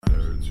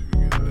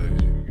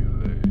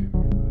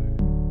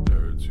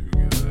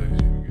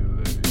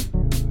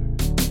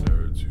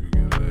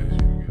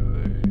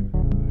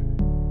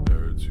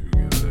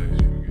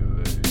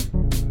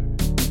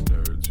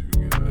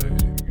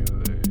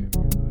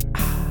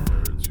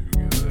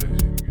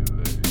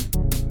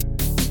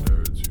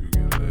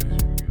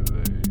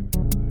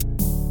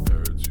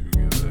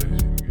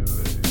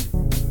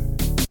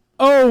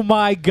Oh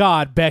my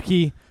God,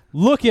 Becky.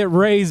 Look at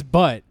Ray's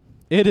butt.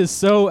 It is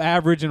so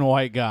average and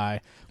white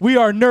guy. We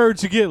are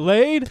nerds who get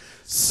laid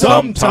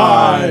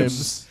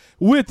Sometimes.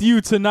 With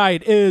you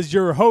tonight is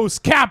your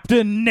host,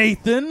 Captain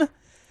Nathan.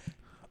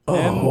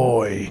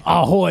 Ahoy.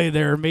 Ahoy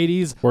there,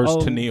 mateys. Where's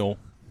Tennille?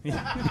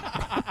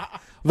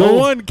 The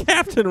one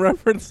captain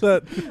reference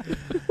that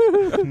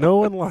no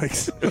one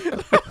likes.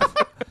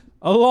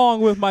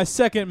 Along with my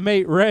second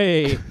mate,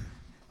 Ray.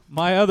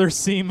 My other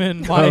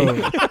seaman,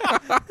 Mike.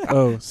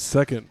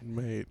 Second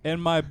mate.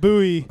 And my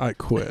buoy, I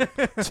quit.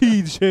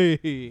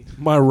 TJ.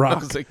 My rock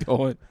How's it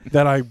going?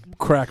 that I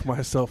crack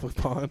myself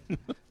upon.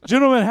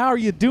 Gentlemen, how are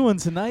you doing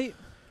tonight?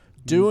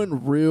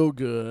 Doing real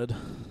good.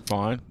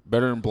 Fine.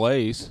 Better than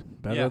Blaze.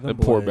 Better Yeah. than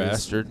The poor Blaze.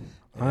 bastard.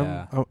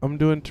 Yeah. I'm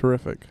doing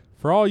terrific.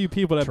 For all you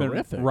people that have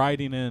Terrific. been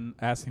writing in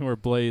asking where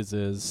Blaze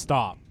is,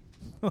 stop.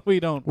 We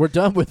don't We're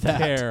done with that.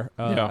 care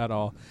Yeah. at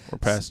all. We're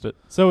past it.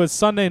 So it's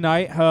Sunday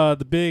night.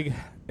 The big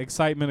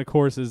excitement, of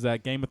course, is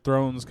that Game of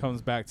Thrones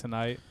comes back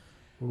tonight.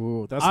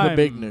 Ooh, that's I'm the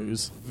big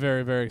news.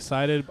 Very, very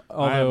excited. I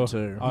Although, am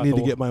too. I'll I need have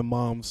to get my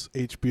mom's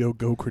HBO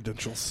Go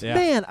credentials. Yeah.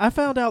 Man, I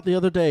found out the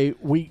other day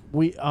we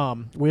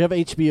have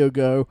HBO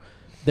Go.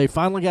 They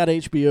finally got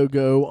HBO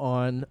Go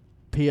on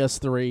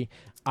PS3.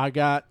 I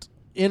got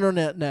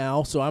internet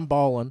now, so I'm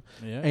balling.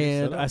 Yeah,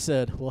 And I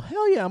said, well,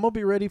 hell yeah, I'm going to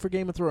be ready for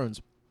Game of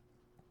Thrones.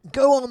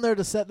 Go on there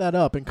to set that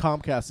up, and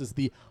Comcast is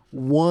the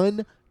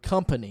one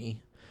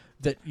company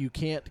that you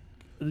can't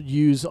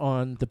use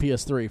on the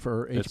PS3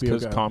 for It's HBO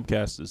because Go.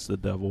 Comcast is the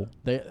devil.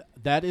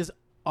 That is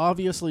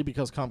obviously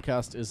because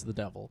Comcast is the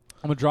devil.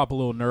 I'm going to drop a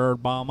little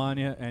nerd bomb on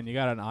you, and you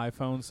got an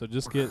iPhone, so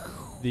just get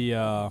the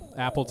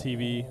Apple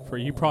TV.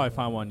 You probably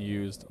find one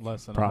used,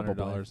 less than $100.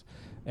 Probably.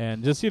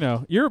 And just,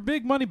 you're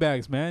big money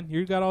bags, man.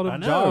 You got all them I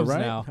know, jobs right?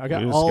 now. I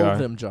got This all guy. of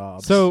them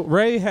jobs. So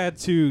Ray had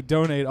to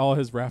donate all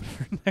his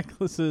raptor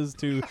necklaces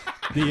to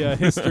the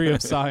History of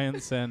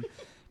Science, and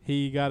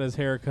he got his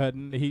hair cut.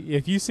 And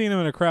if you seen him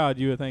in a crowd,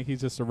 you would think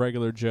he's just a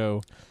regular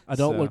Joe. I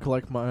don't So- look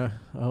like my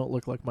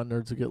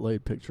nerds who get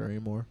laid picture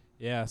anymore.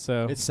 Yeah,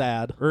 so It's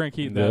sad. we're gonna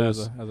keep It that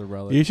is. as a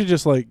relic. You should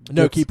just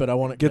No, keep it. I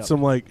want it. get kept.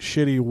 some like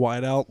shitty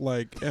whiteout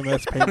like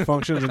MS Paint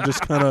functions and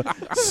just kind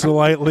of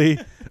slightly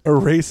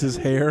erase his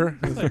hair,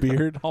 his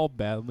beard. all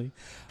badly.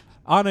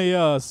 On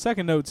a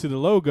second note to the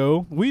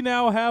logo, we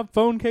now have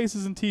phone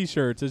cases and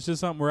T-shirts. It's just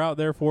something we're out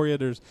there for you.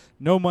 There's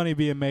no money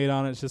being made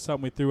on it. It's just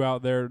something we threw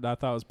out there that I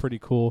thought was pretty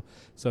cool.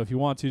 So if you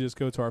want to, just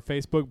go to our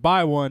Facebook,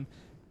 buy one,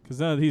 because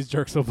none of these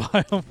jerks will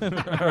buy them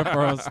for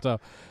our own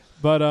stuff.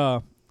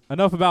 But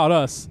enough about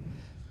us.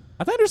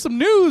 I think there's some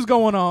news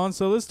going on,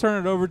 so let's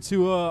turn it over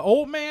to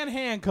old man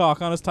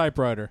Hancock on his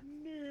typewriter.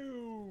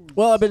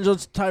 Well, I've been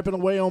just typing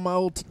away on my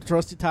old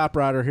trusty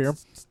typewriter here.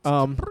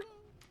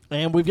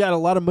 And we've got a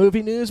lot of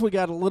movie news. We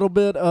got a little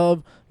bit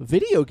of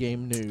video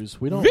game news.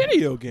 We don't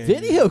Video game.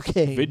 video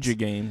games. Vidya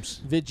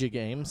games. Vidya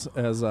games,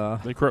 as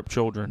They corrupt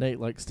children.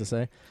 Nate likes to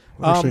say.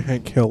 Actually,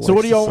 Hank Hill. So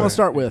what do y'all want to say.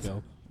 start with?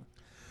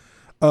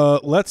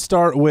 Let's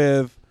start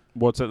with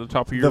What's at the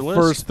top of your the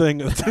list? first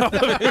thing. At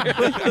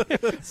the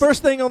top.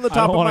 First thing on the I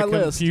top don't of my want to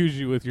list. confuse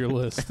you with your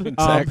list.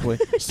 Exactly.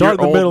 Start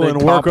in the You're middle old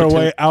and work our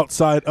way incompetent.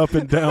 outside, up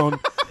and down,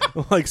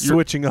 like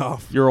switching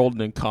off. You're old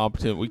and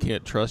incompetent. We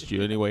can't trust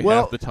you anyway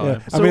Well, half the time. Yeah.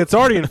 I So- mean, it's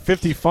already in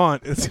 50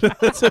 font.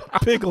 It's a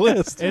big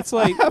list. It's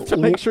I like have to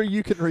make sure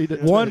you can read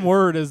it. one too.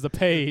 word is the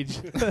page.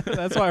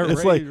 That's why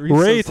It's Ray like reads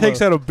so Ray slow.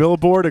 takes out a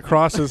billboard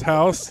across his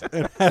house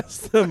and has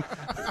them.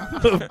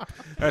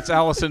 That's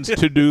Allison's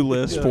to-do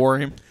list for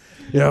him.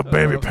 Yeah,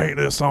 baby, paint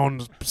this on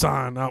the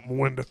sign out my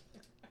window.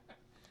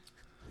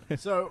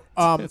 So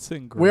It's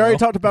in we already Grail.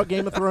 talked about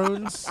Game of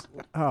Thrones.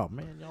 Oh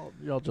man,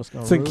 y'all just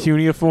gonna It's in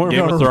cuneiform,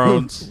 Game of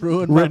Thrones.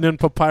 ruin written in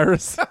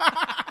papyrus.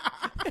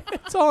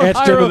 It's all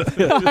etched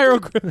into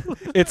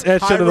hieroglyphics. It's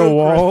etched into the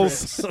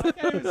walls.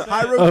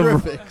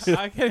 hieroglyphics.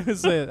 I can't even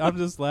say it. I'm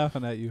just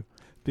laughing at you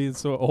being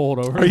so old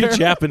over Are you there.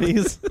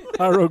 Japanese?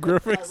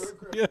 Hieroglyphics.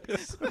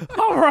 Yes.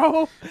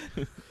 Bro.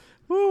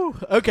 Woo.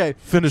 Okay,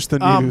 Finish the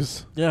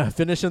news. yeah,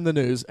 finishing the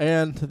news,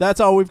 and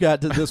that's all we've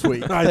got this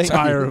week. I'm Thank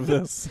tired you. of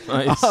this.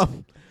 Nice.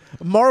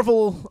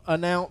 Marvel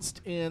announced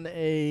in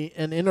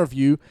an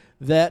interview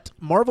that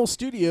Marvel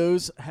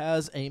Studios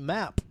has a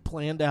map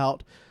planned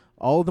out,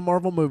 all of the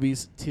Marvel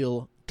movies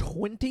till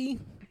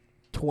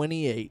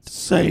 2028.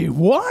 Say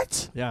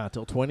what? Yeah,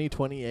 till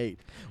 2028,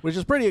 which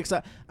is pretty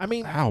exciting. I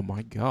mean, Oh,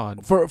 my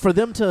God. for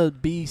them to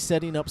be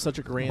setting up such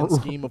a grand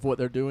scheme of what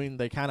they're doing,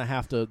 they kind of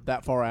have to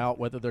that far out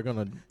whether they're going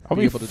to I'll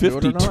be be able to do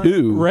it or not.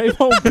 52. Ray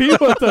won't be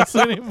with us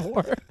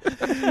anymore.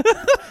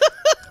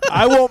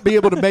 I won't be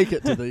able to make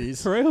it to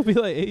these. Ray will be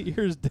like 8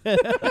 years dead.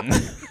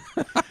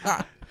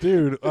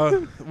 Dude,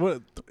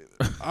 what?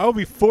 I'll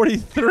be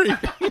 43.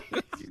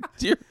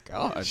 Dear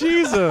God.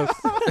 Jesus.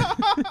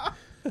 I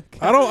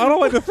don't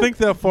like to think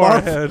that far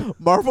ahead.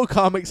 Marvel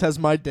Comics has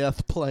my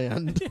death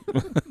planned.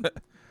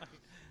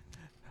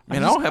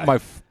 Man, I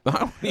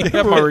don't even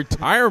have my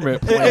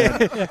retirement plan.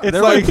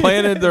 They're like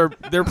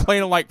they're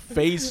planning like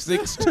phase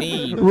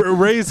 16.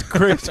 Ray's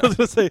great. I was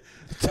gonna say,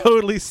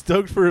 totally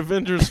stoked for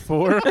Avengers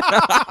 4.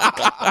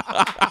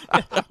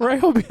 Ray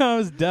will be on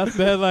his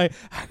deathbed like,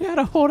 I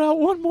gotta hold out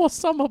one more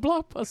summer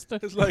blockbuster.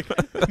 It's like,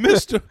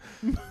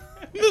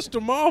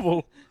 Mr.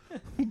 Marvel,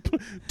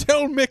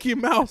 tell Mickey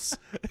Mouse,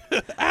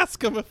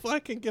 ask him if I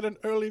can get an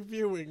early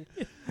viewing.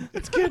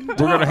 It's getting dark.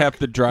 We're gonna have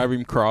to drive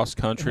him cross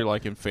country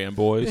like in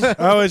Fanboys.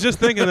 I was just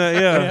thinking that,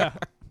 yeah.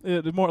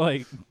 It's more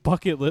like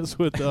bucket list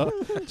with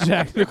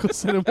Jack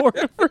Nicholson and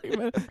Morgan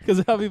Freeman because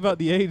that'll be about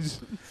the age.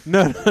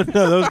 No,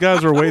 those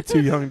guys are way too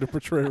young to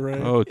portray Ray.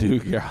 Oh,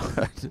 dude,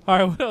 God. All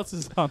right, what else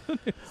is on the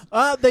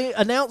news? They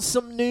announced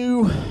some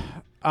new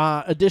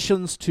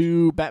additions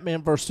to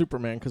Batman vs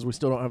Superman because we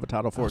still don't have a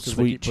title for it because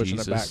they keep pushing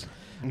it back.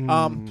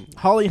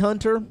 Holly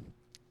Hunter.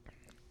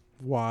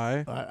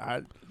 Why?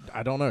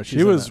 I don't know.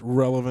 She was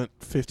relevant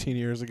 15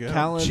 years ago.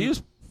 Callan She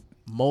was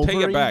Mulvey.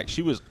 take it back.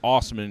 She was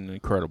awesome in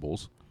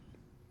Incredibles.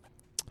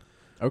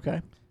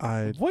 Okay.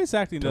 Voice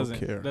acting don't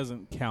care.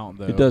 doesn't count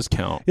though. It does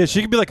count. Yeah,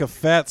 she could be like a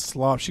fat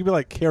slop. She could be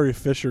like Carrie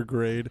Fisher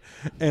grade,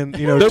 and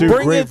do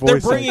great voice They're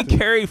bringing acting.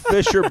 Carrie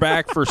Fisher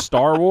back for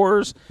Star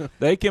Wars.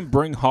 They can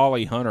bring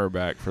Holly Hunter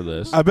back for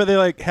this. I bet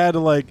they had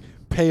to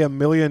pay $1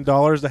 million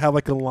to have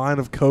a line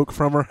of coke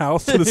from her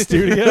house in the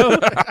studio.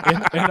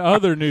 In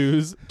other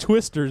news,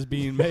 Twister's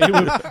being made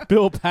with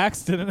Bill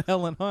Paxton and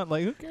Helen Hunt.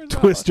 Like, who cares?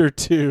 about Twister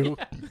 2.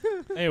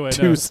 Anyway,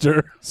 no.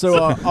 Twister. So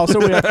also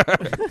we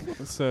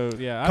have So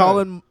yeah,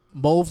 Colin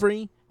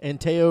Mulvey and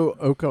Teo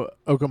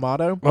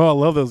Okamoto. Oh, I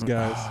love those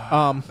guys.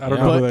 I I don't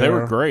know who they they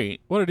were are.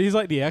 great. What are these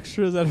like the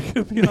extras that are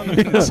going to be on the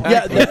video?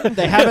 Yeah,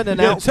 they haven't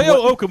announced.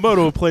 Teo what-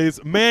 Okamoto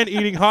plays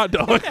man-eating hot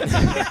dog.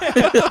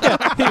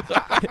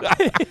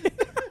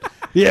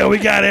 Yeah, we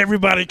got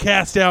everybody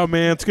cast out,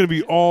 man. It's going to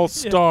be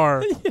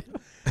all-star.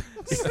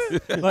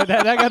 Like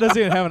that guy doesn't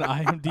even have an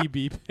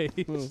IMDb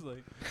page.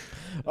 Like,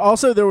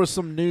 Also, there was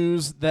some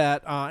news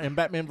that in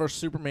Batman vs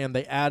Superman,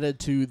 they added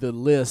to the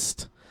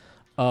list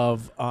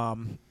of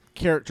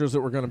characters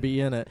that were going to be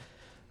in it: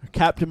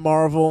 Captain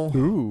Marvel,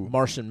 Ooh.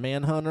 Martian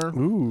Manhunter,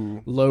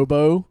 Ooh.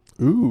 Lobo,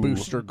 Ooh.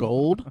 Booster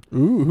Gold,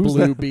 Ooh. Who's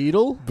Blue that?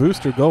 Beetle,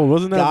 Booster Gold.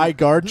 Wasn't that Guy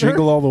Gardner,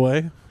 Jingle All the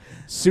Way?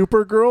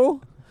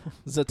 Supergirl,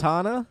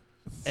 Zatanna,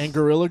 and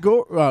Gorilla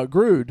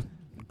Grodd.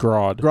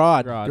 Grodd.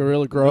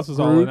 Gorilla Grodd. this is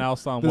all Grodd.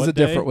 announced on This is one a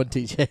day. different one,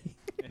 TJ. Yeah,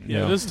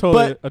 Yeah. this is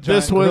totally But a giant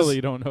this was- gorilla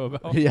you don't know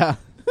about. Yeah.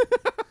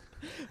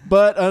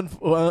 But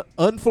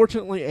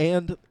unfortunately,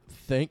 and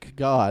thank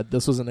God,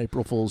 this was an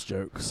April Fool's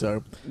joke.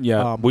 So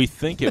Yeah, we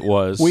think it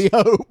was. we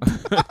hope.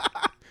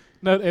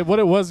 No, what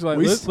it was like.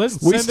 Let's we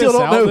send still this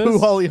don't out know this. who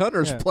Holly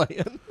Hunter's Yeah.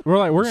 playing. We're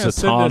going to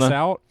send this Zatanna.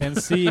 out and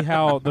see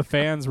how the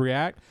fans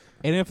react,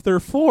 and if they're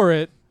for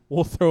it,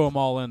 we'll throw them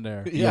all in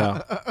there.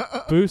 Yeah.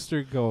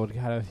 Booster Gold,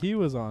 God, if he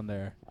was on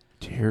there.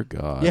 Dear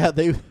God. Yeah,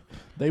 they See,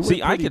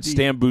 went I pretty could deep.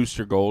 stand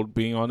Booster Gold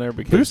being on there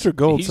because Booster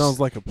Gold he's- sounds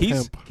like a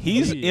he's pimp.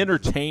 he's He-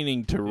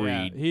 entertaining to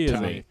read. He to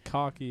is me. a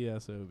cocky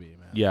SOB,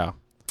 man. Yeah,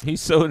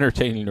 he's so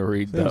entertaining to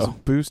read There's though.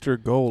 Booster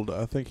Gold.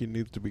 I think he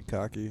needs to be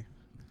cocky.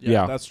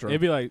 Yeah. that's true.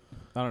 It'd be like,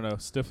 I don't know,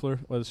 Stifler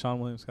was Sean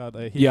William Scott.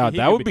 That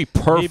Would be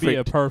perfect. He'd be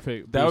a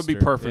perfect. That would be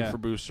booster. perfect Yeah. for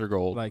Booster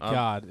Gold. Like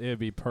God, it'd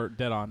be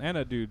dead on, and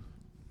a dude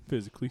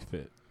physically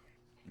fit.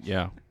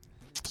 Yeah,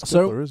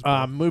 Stifler is So,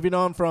 bad. moving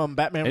on from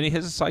Batman. and he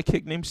has a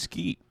sidekick named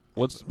Skeet.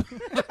 What's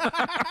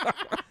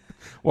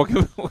what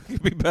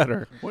could be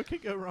better? What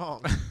could go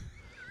wrong?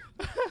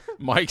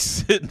 Mike's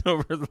sitting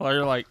over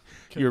there like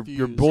you're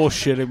Confused.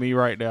 bullshitting me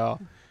right now,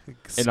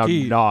 and I'm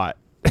Skeet. not.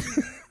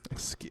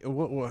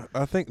 What?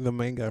 I think the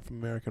main guy from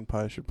American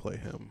Pie should play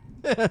him.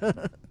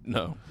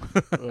 No,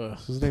 Ugh.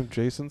 Is his name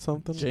Jason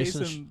something?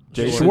 Jason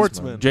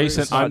Schwartzman.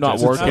 Jason, I'm not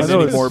Jason working I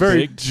know anymore. it's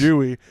very Biggs.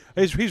 Jewy.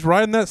 He's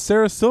riding that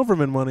Sarah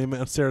Silverman money,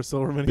 man. Sarah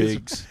Silverman.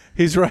 Biggs.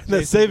 He's riding that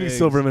Jason Saving Biggs.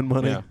 Silverman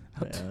money. Yeah.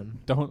 Man.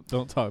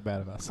 Don't talk bad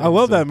about. I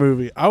love that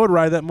movie. I would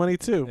ride that money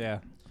too. Yeah.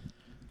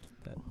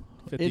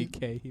 That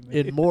 50K he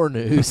made. In more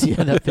news, yeah,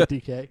 that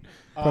 50K.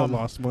 Probably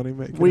lost money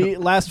making. We it.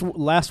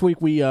 last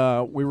week we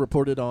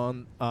reported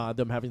on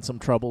them having some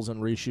troubles in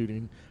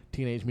reshooting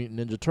Teenage Mutant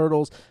Ninja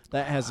Turtles.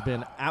 That has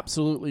been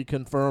absolutely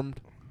confirmed,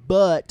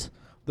 but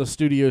the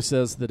studio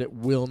says that it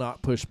will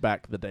not push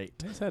back the date.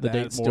 They just had The to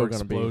add date's more still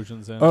gonna be-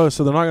 explosions in. Oh,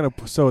 so they're not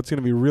gonna. So it's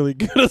gonna be really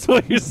good. That's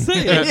what you're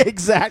saying.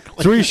 Exactly.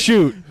 It's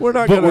reshoot. We're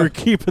not but gonna. we're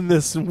keeping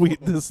this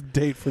this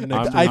date for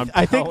next. I'm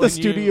I think the telling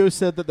studio you-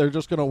 said that they're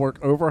just going to work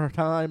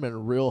overtime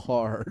and real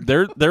hard.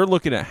 They're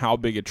looking at how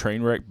big a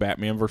train wreck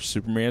Batman versus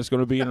Superman is going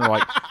to be, and they're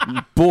like,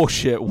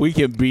 bullshit, we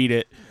can beat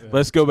it. Yeah.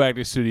 Let's go back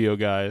to studio,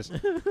 guys.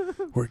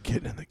 We're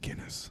getting in the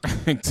Guinness.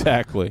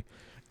 Exactly.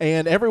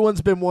 And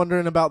everyone's been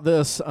wondering about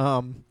this.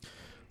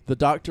 The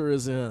Doctor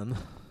is in.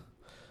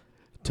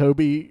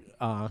 Toby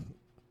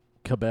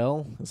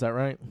Cabell, is that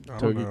right? I don't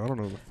Toby. know. I don't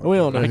know. The fuck We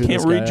don't know I who can't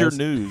this guy read your is.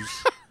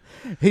 news.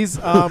 He's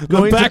The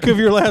going back to, of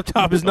your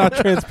laptop is not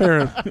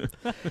transparent.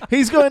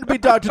 he's going to be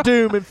Doctor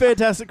Doom in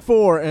Fantastic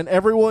Four, and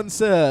everyone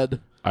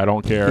said, I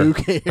don't care. "Who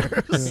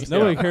cares?"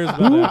 Nobody cares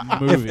about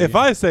that movie. If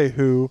I say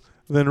who,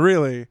 then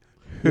really,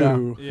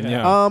 who Yeah.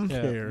 Yeah.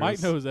 cares?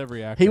 Mike knows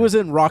every actor. He was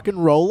in Rock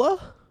and Rolla,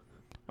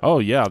 Oh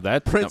yeah,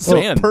 that Prince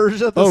man. of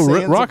Persia. The Oh,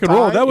 Sands Rock of and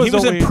Roll, Time. that was He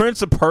was only- in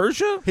Prince of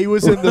Persia. He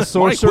was in the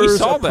Sorcerer's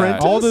saw that.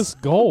 Apprentice. all this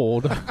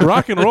gold.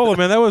 Rock and Roll,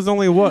 man. That was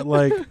only what,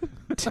 like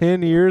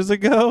 10 years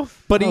ago.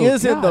 But he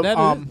is in the I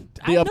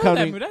know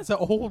upcoming. that, that's an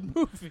old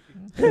movie.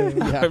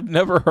 Yeah. I've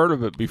never heard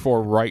of it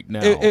before. Right now,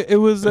 It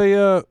was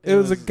a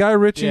Guy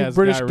Ritchie yeah, it's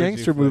British Guy Ritchie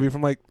gangster flick. movie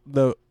from like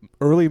the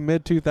early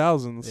mid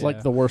 2000s. It's Yeah.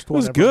 like the worst It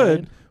was one ever good,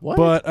 made. What?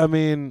 but I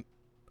mean,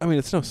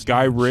 it's no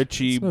Guy slouch.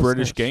 Ritchie It's no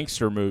British slouch.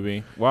 gangster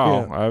movie.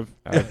 Wow, Yeah.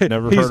 I've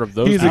never He's- heard of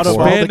those. He's Out of all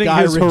the expanding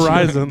Guy his Ritchie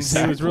horizons.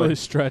 He was really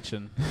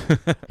stretching.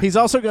 He's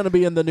also going to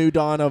be in the new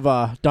Dawn of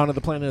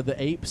the Planet of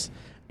the Apes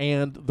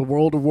and the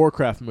World of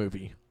Warcraft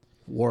movie.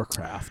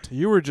 Warcraft.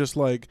 You were just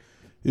like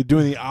you're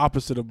doing the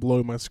opposite of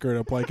blow my skirt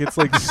up. Like it's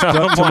like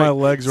stuck to my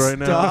legs right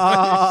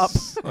now.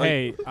 Stop.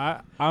 Hey,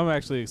 I'm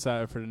actually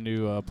excited for the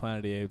new Planet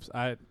of the Apes.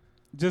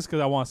 Just because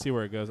I want to see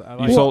where it goes. I You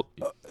like. sold-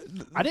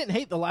 I didn't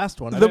hate the last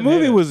one. I The didn't hate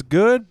movie it. was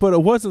good, but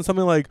it wasn't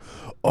something like,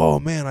 oh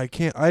man,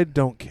 I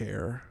don't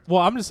care.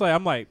 Well,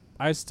 I'm like,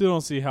 I still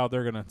don't see how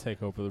they're gonna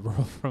take over the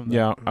world from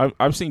them. yeah,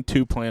 I've seen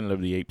 2 Planet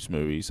of the Apes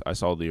movies. I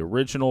saw the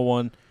original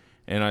one,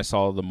 and I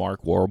saw the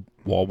Mark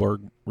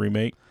Wahlberg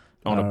remake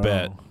on a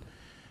bet,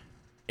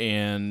 You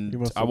and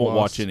must I have won't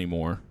lost. watch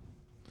anymore.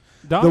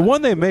 Don- The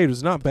one they made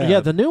was not bad.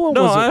 Yeah, the new one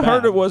No, wasn't I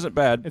heard bad. it wasn't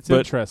bad. It's but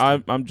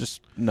interesting. I'm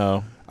just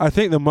no. I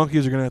think the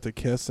monkeys are gonna have to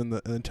kiss, and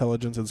the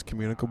intelligence is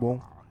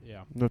communicable.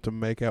 Yeah. They have to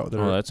make out with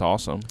their Oh, that's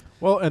awesome.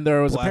 Well, and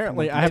there was black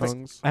apparently monkey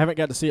tongues. I haven't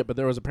got to see it, but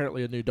there was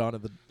apparently a new Dawn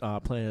of the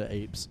Planet of the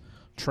Apes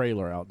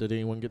trailer out. Did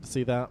anyone get to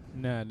see that?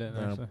 No, I didn't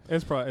No. actually.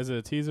 It's probably, is it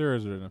a teaser or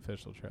is it an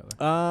official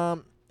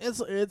trailer?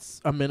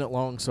 It's a minute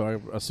long, so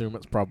I assume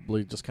it's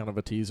probably just kind of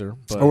a teaser.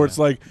 But Or it's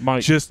like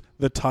Mike, just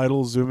the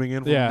title zooming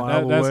in from Yeah, a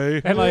mile that's-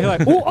 away. and like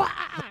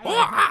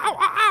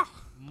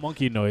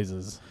monkey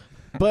noises.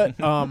 But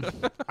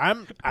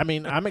I'm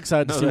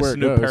excited to no, see that's where a it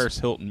new goes. Paris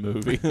Hilton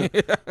movie.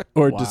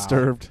 Or Wow.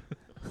 disturbed.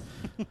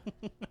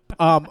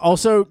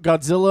 Also,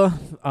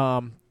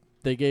 Godzilla.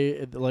 They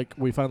gave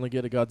we finally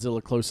get a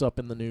Godzilla close up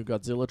in the new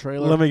Godzilla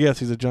trailer. Let me guess,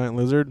 he's a giant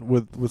lizard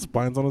with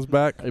spines on his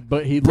back.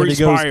 But he Bree he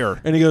goes-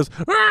 Spire. And he goes,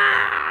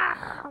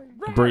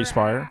 Bree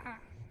Spire.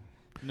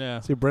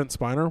 No. see Brent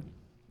Spiner?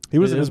 He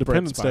was It in is Brent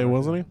Independence Day, Spiner,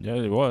 wasn't he? Yeah,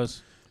 it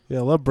was. Yeah,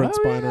 I love Brent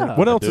Oh, Spiner. yeah.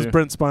 What I else has do.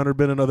 Brent Spiner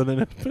been in other than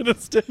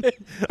Independence Day?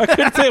 I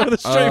couldn't say it with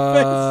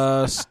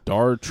a straight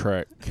Star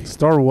Trek. face.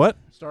 Star what?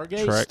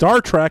 Stargate. Trek.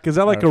 Star Trek. Is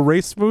that like Uh, a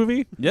race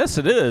movie Yes,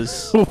 it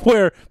is.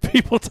 where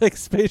people take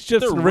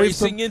spaceships They're and race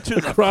them racing into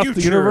the across future.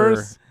 the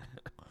universe?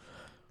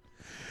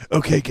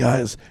 Okay,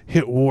 guys,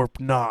 hit warp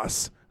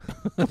NOS.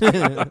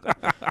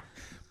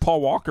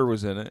 Paul Walker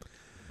was in it.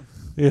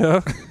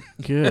 Yeah.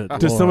 Good.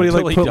 Does Lord. somebody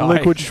Until like he put died.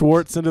 liquid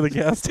Schwartz into the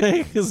gas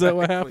tank? Is that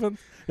what happened?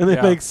 And they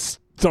Yeah. make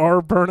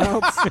star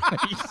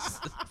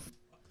burnouts?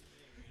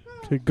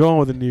 Okay, go on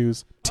with the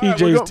news. All right,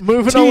 we're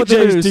moving on with the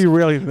TJ's news.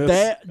 derailing this.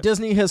 That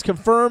Disney has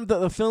confirmed that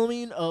the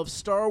filming of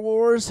Star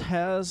Wars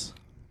has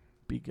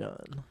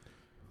begun.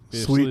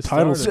 Sweet Officially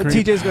title started.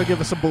 screen. TJ's gonna give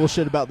us some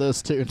bullshit about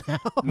this too now.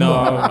 No,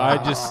 I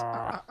just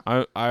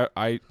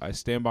I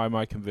stand by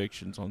my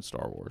convictions on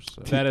Star Wars.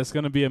 So. That is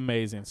going to be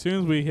amazing. As soon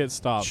as we hit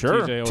stop,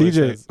 Sure. TJ always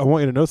TJ, says, I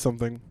want you to know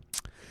something.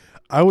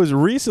 I was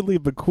recently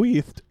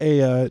bequeathed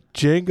a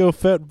Jango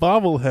Fett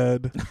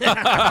bobblehead,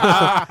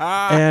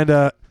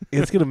 and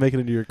it's gonna make it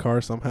into your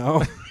car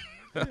somehow.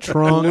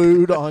 Trunk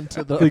Glued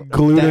onto the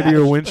glued into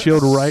your dash.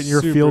 windshield, right in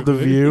your Super field of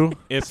good. view.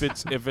 if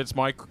it's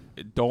my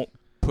don't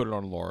put it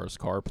on Laura's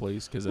car,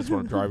 please, because that's what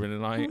I'm driving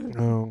tonight.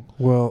 Oh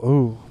well,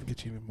 ooh,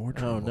 get you even more Oh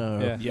trouble. no.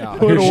 Yeah. Yeah,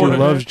 Here she Order.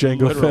 loves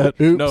Jango Literal.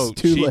 Fett. Oops, no,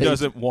 too she late.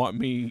 doesn't want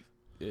me.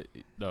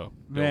 No,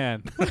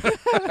 man,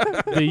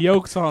 the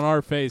yoke's on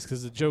our face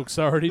because the joke's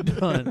already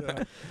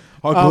done.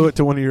 I'll glue it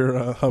to one of your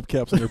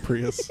hubcaps in your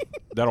Prius.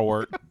 that'll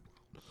work.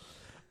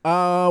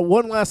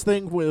 One last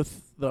thing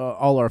with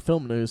all our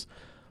film news.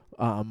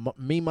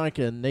 Me, Mike,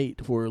 and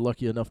Nate were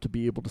lucky enough to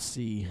be able to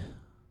see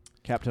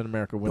Captain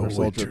America: Winter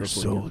Soldier this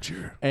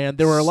weekend. And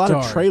there were a lot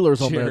of Star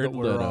trailers on there Jared that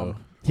were Leto.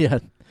 yeah.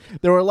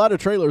 There were a lot of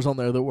trailers on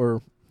there that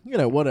were,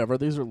 whatever.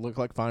 These look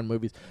like fine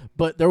movies.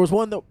 But there was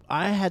one that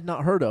I had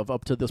not heard of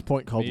up to this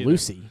point called Me either.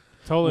 Lucy.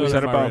 Totally. Was was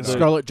that on my about radar. the-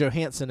 Scarlett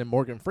Johansson and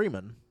Morgan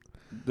Freeman.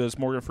 Does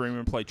Morgan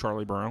Freeman play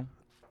Charlie Brown?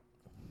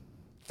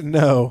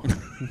 No,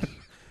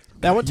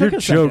 That one your took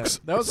a jokes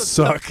second. That was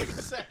suck. Took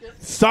a second.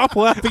 Stop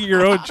laughing at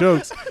your own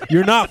jokes.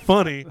 You're not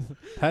funny.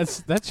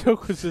 That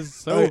joke was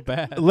just so Wait,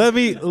 bad. Let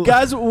me,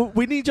 Guys,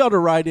 we need y'all to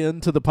write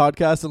in to the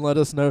podcast and let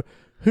us know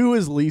who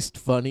is least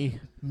funny,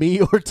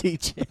 me or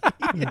TJ.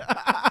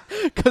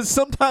 Because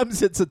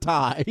sometimes it's a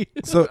tie.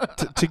 So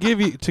to give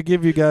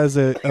you guys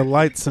a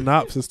light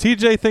synopsis,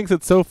 TJ thinks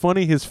it's so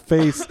funny his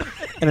face,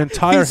 an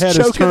entire He's head is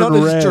choking turned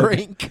on red. his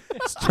drink.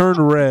 It's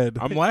turned red.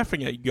 I'm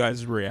laughing at you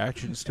guys'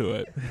 reactions to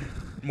it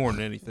more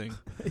than anything.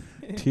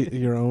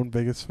 Your own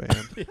biggest fan.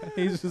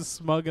 He's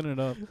just smugging it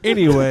up.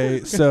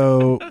 Anyway,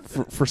 so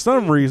for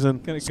some reason,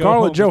 Gonna go Scarlett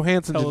home and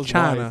Johansson's tell in his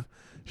China. wife.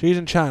 She's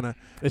in China.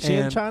 Is she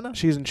in And China?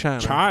 She's in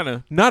China.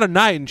 China. Not a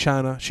night in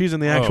China. She's in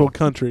the actual Oh.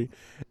 country.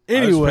 I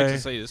was Anyway, fixing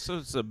to say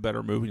this is a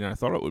better movie than I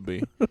thought it would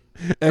be.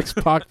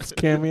 X-Pac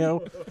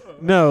cameo.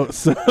 No,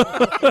 so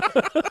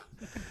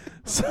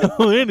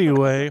so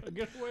anyway,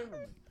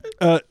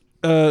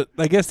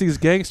 I guess these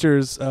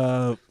gangsters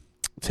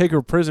take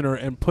her prisoner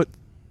and put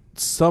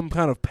some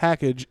kind of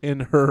package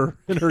in her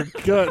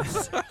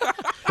guts.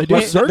 They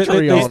do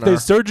surgery they, on they her.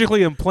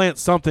 surgically implant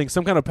some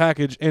kind of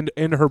package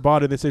into her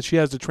body. They say she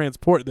has to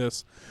transport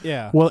this.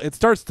 Yeah. Well, it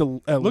starts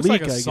to Looks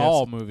leak, like a I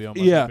Saw guess. movie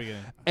almost. Yeah. At the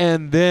beginning.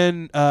 And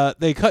then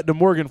they cut to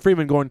Morgan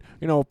Freeman going,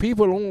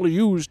 people only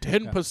use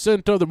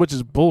 10% of them, which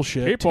is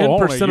bullshit.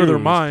 10% of their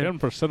mind.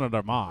 10% of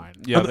their mind.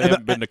 Yeah, And- they and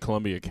haven't been to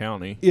Columbia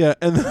County. Yeah,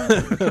 and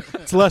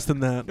it's less than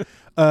that.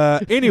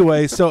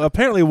 Anyway, so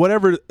apparently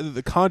whatever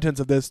the contents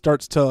of this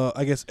starts to,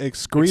 I guess,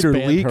 excrete or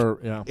Expand leak her,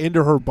 yeah.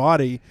 into her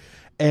body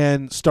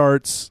and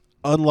starts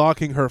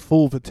unlocking her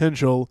full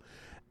potential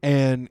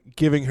and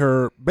giving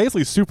her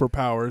basically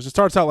superpowers. It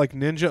starts out like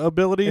ninja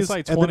abilities. It's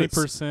like and then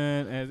 20%.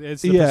 And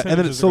it's the yeah, and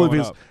then it percentages are slowly going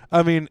becomes. up.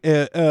 I mean,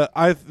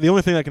 the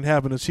only thing that can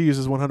happen is she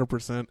uses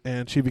 100%,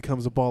 and she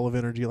becomes a ball of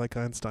energy, like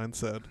Einstein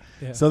said.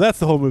 Yeah. So that's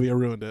the whole movie. I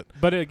ruined it.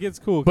 But it gets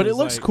cool. But it 'cause,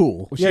 looks like,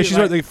 cool. Yeah, she's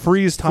like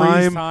freeze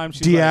time,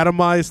 she's like-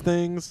 deatomize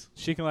things.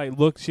 She can like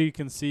look. She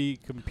can see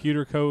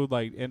computer code.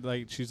 Like and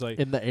like she's like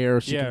In the air,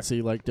 she Yeah. can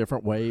see like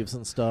different waves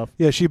and stuff.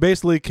 Yeah, she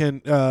basically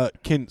can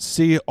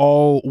see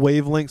all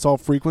wavelengths, all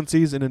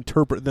frequencies, and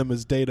interpret them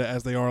as data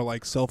as they are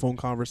like cell phone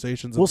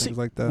conversations and We'll things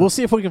see. like that. We'll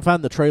see if we can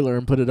find the trailer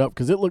and put it up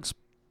because it looks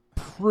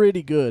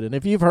pretty good. And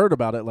if you've heard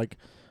about it, like,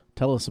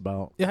 tell us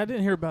about. yeah. I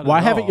didn't hear about it. Why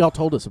at haven't all. y'all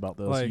told us about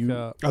this? Like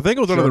I think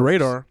it was under the Jerks.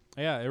 radar.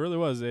 yeah, it really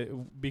was.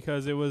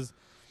 Because it was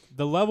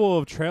the level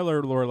of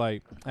trailer lore.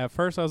 Like at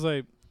first, I was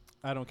like,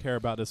 I don't care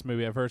about this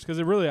movie at first because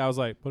I was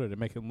like, what did it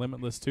make it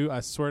Limitless 2?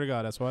 I swear to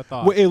God, that's what I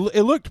thought. Well,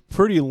 it looked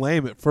pretty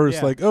lame at first,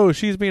 Yeah. like, oh,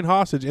 she's being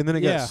hostage, and then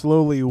it Yeah. got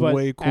slowly but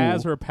way cool.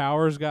 as her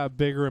powers got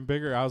bigger and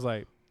bigger, I was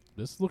like,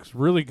 this looks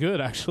really good.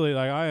 Actually,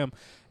 like I am,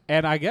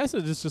 and I guess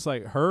it's just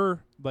like her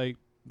like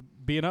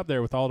being up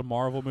there with all the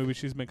Marvel movies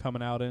she's been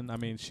coming out in. I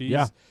mean,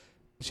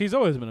 she's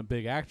always been a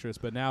big actress,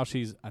 but now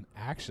she's an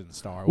action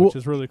star, which Well,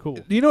 is really cool.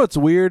 You know what's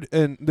weird,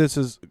 and this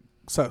is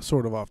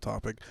sort of off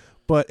topic,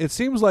 but it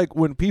seems like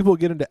when people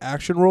get into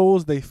action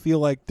roles, they feel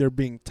like they're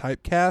being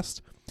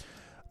typecast.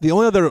 The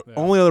only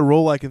other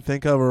role I can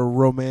think of are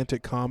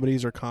romantic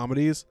comedies or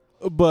comedies,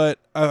 but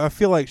I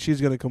feel like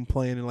she's going to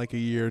complain in like a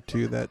year or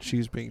two that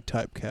she's being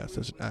typecast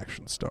as an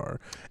action star.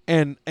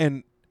 And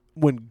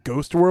when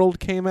Ghost World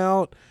came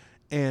out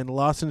and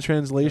Lost in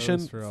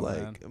Translation, Ghost World,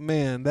 like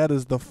man, that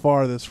is the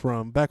farthest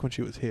from back when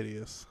she was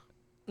hideous.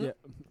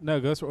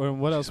 No, Ghost.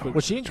 What else?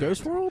 Was she in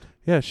Ghost World?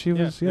 Yeah, she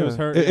Yeah, was. it Yeah, was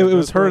her- It, yeah, it was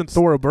Ghost her World. and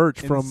Thora Birch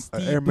And from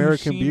Steve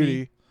American Buscemi.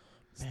 Beauty.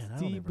 Man, I don't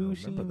Steve even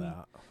remember Buscemi.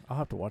 that. I'll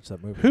have to watch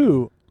that movie.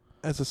 Who,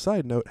 as a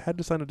side note, had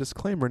to sign a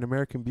disclaimer in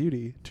American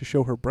Beauty to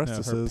show her No, her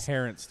breastises.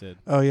 parents did.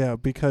 Oh yeah,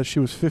 because she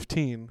was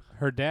 15.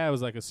 Her dad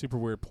was like a super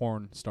weird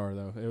porn star,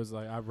 though. It was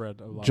like I've read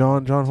a lot.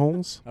 John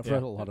Holmes, I've Yeah.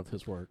 read a lot of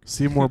his work.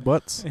 Seymour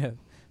Butts, Yeah.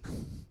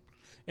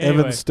 Evan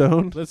Anyway,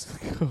 Stone. let's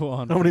go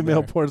on. How many from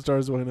male there. porn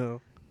stars do I know?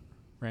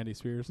 Randy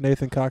Spears.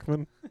 Nathan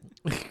Cockman.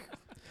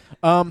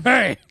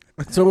 Hey.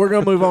 So we're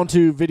gonna move on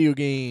to video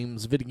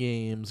games.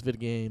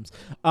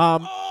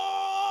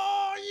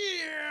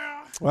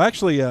 Well,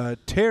 actually,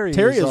 Terry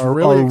Terry is our,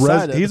 really our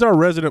excited. he's our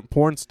resident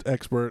porn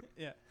expert.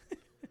 Yeah.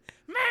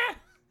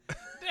 Man,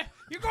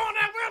 you go on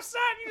that website,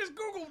 you just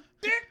Google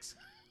dicks.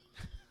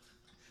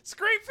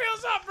 Screen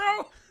fills up,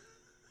 bro.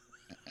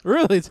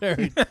 Really,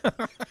 Terry?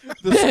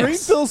 The screen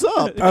fills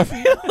up. I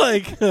feel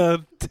like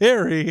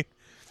Terry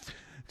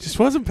just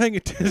wasn't paying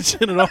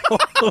attention at all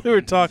while we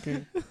were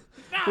talking.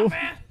 Nah,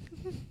 man.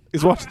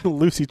 He's watching the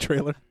Lucy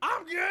trailer.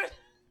 I'm good.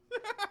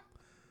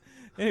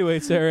 Anyway,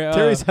 Terry.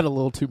 Terry's had a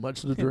little too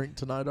much to drink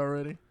tonight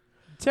already.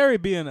 Terry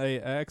being a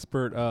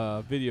expert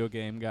video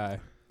game guy.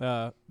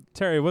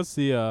 Terry, what's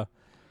the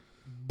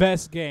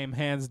best game,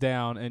 hands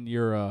down, in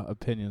your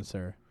opinion,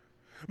 sir?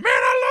 Man,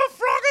 I love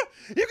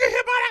Frogger. You get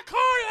hit by that car,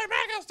 you're like, man,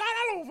 I gotta start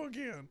all over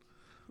again.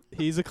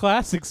 He's a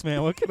classics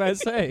man. What can I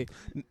say?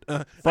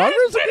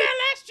 Frogger's play that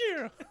last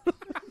year.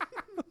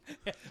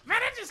 Man,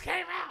 it just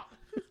came out.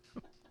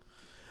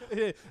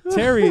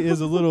 Terry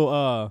is a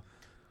little.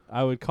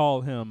 I would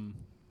call him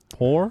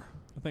poor.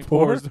 I think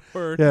poor, Poor? is the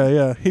word.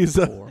 Yeah. He's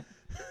Poor.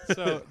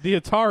 So the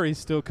Atari's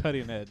still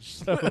cutting edge.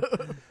 So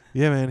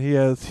yeah, man.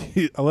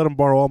 I let him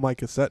borrow all my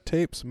cassette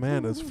tapes.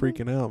 Man, is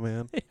freaking out,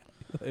 man.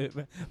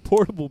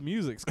 portable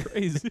music's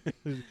crazy.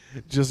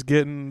 Just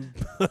getting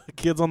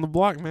kids on the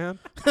block, man.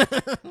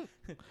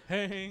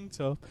 Hang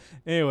tough.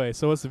 Anyway,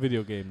 so what's the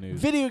video game news?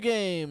 Video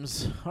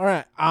games. All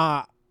right.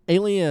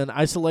 Alien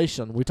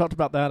Isolation. We talked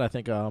about that. I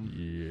think.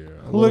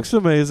 Looks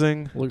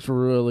amazing. Looks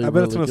really. I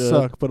bet it's really gonna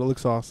good. suck, but it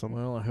looks awesome.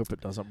 Well, I hope it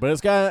doesn't. But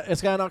it's got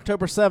an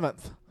October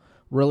 7th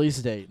release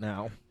date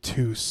now.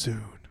 Too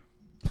soon.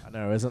 I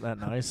know, isn't that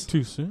nice?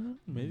 Too soon?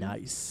 Maybe.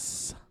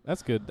 Nice.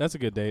 That's good. That's a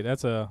good date.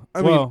 That's I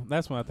mean-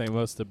 that's when I think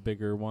most of the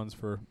bigger ones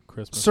for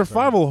Christmas.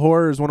 Survival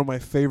horror is one of my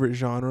favorite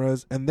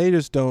genres, and they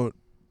just don't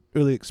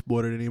really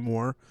exploit it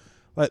anymore.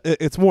 Like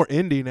it's more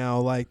indie now,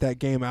 like that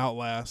game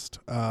Outlast,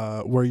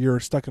 where you're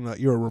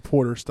a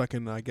reporter stuck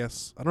in, I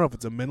guess, I don't know if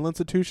it's a mental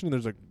institution. And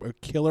there's a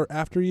killer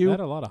after It you. had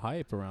a lot of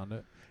hype around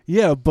it.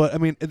 Yeah, but I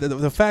mean,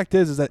 the fact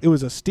is that it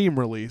was a Steam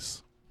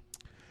release,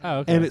 Oh,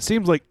 okay. and it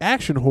seems like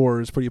action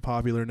horror is pretty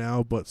popular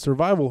now. But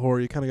survival horror,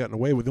 you kind of gotten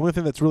away with. The only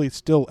thing that's really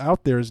still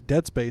out there is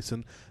Dead Space,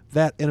 and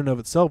that in and of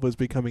itself is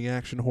becoming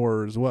action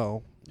horror as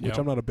well, which Yeah.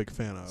 I'm not a big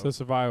fan of. So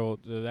survival,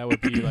 that would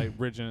be like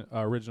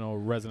original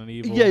Resident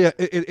Evil. Yeah.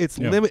 It's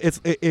Yeah.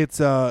 It's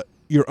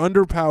you're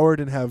underpowered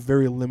and have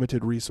very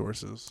limited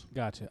resources.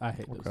 Gotcha. I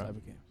hate those Okay. type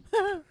of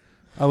games.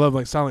 I love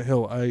like Silent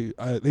Hill.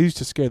 They used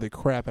to scare the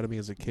crap out of me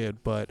as a kid,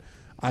 but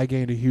I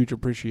gained a huge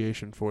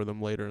appreciation for them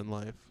later in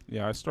life.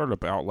 Yeah, I started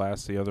up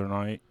Outlast the other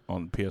night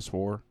on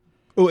PS4.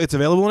 Oh, it's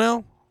available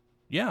now?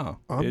 Yeah,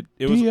 I'm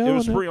it was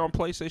DLing free on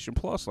PlayStation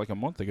Plus like a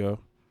month ago.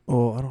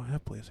 Oh, I don't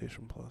have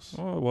PlayStation Plus.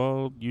 Oh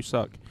well, you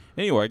suck.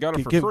 Anyway, I got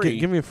it for Give free.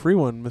 me a free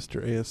one,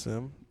 Mr.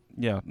 ASM.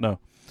 Yeah, no.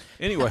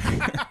 Anyway,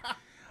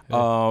 Hey,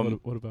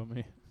 what about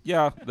me?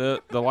 yeah,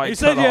 the lights You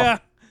said cut yeah.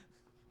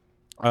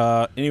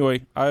 off.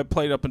 Anyway, I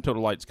played up until the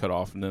lights cut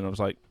off, and then I was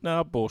like,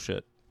 "Nah,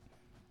 bullshit."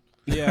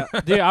 Yeah,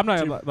 yeah. I'm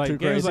not Too- like too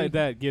games crazy? like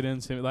that get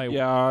into me. Like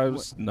Yeah, I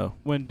was no.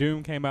 when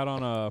Doom came out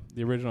on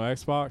the original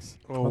Xbox.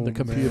 Oh, the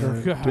computer.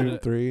 man. God. Doom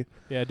 3.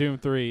 Yeah, Doom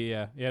 3.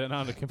 Yeah, not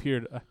on the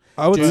computer.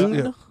 I would Dune?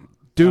 yeah.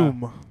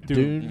 Doom.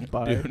 Dune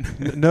by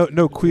Dude. No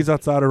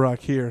Quizzatsada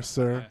here,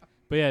 sir.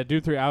 But yeah,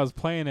 Doom 3. I was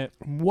playing it.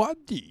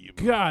 What do you?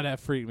 God,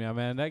 that freaked me out,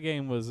 man. That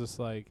game was just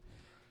like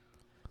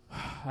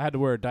I had to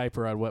wear a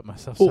diaper. I'd wet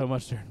myself Oh, so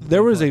much during.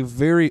 There was a gameplay.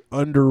 very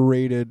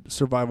underrated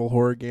survival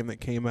horror game that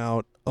came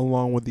out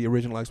along with the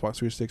original Xbox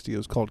 360. It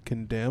was called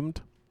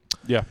Condemned.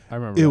 Yeah, I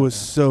remember. It that, was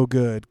yeah. so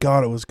good.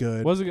 God, it was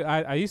good. Was it good?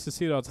 I used to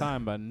see it all the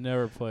time, but I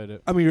never played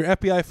it. I mean, your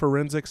FBI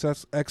forensics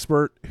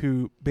expert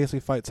who basically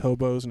fights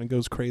hobos and it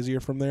goes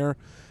crazier from there.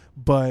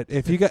 But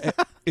if you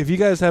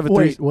guys have a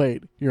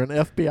wait. You're an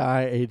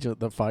FBI agent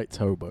that fights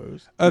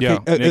hobos. okay, yeah,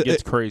 and it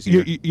gets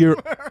crazier.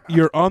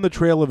 you're on the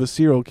trail of a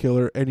serial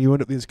killer and you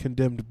end up in these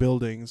condemned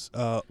buildings,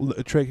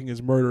 tracking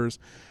his murders,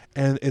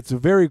 and it's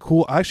very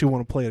cool. I actually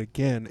want to play it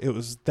again. It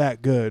was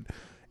that good.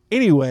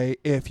 Anyway,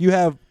 if you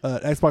have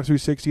Xbox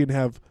 360 and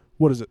have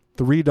what is it,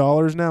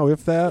 $3 now,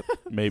 if that,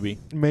 Maybe.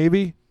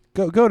 maybe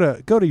go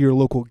to your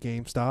local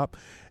GameStop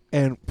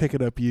and pick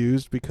it up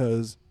used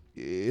because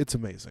it's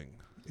amazing.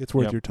 It's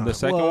worth Yep. your time. The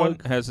second one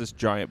Plug. has this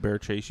giant bear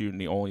chase you,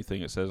 and the only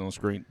thing it says on the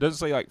screen doesn't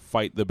say like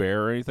fight the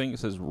bear or anything. It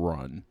says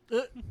run.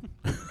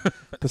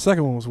 The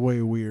second one was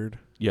way weird.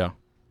 Yeah.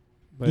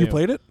 But You yeah.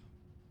 played it?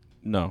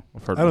 No,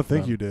 I've heard. I don't enough think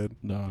about you it. did.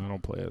 No, I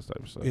don't play that type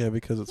of stuff. Yeah,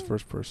 because it's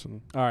first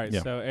person. All right,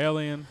 Yeah. so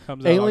Alien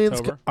comes out Aliens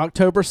October.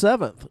 October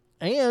 7th.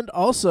 And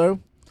also,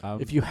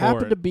 I'm if you for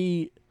happen it. to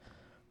be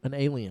an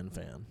Alien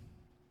fan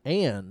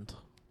and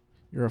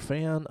you're a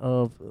fan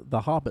of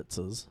the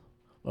Hobbitses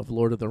of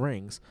Lord of the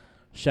Rings,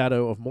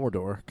 Shadow of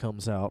Mordor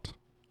comes out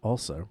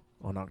also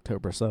on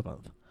October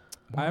 7th.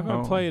 I haven't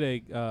Oh.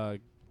 played a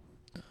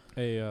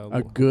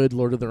A good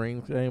Lord of the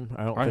Rings game?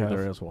 I don't I think have.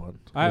 there is one.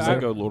 I- Does I-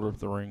 that go Lord of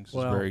the Rings?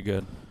 Well, is very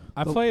good.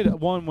 I played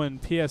one when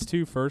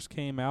PS2 first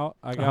came out.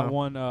 I got Uh-huh.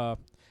 one,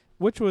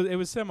 which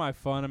was semi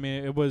fun. I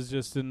mean, it was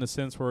just in the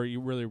sense where you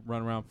really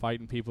run around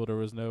fighting people. There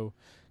was no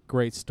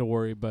great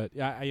story, but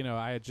I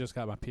had just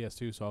got my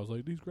PS2, so I was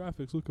like, these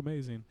graphics look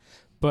amazing.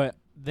 But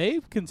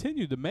they've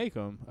continued to make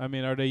them. I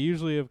mean, are they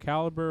usually of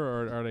caliber,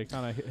 or are they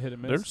kind of hit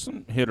and miss? There's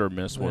some hit or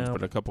miss ones, Yeah.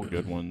 but a couple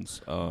good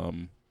ones.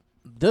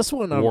 This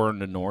one, War in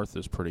the North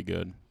is pretty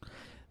good.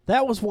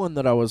 that was one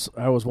that I was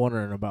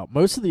wondering about.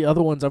 Most of the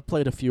other ones, I've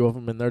played a few of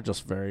them, and they're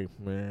just very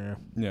meh.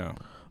 Yeah.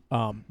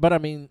 But I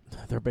mean,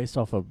 they're based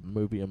off a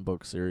movie and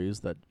book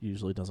series that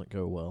usually doesn't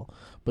go well.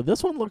 But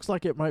this one looks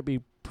like it might be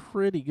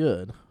pretty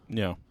good.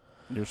 Yeah.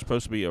 You're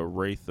supposed to be a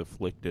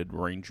wraith-afflicted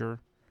ranger.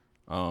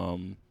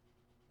 In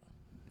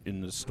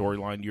the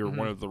storyline, you're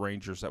one of the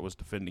rangers that was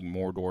defending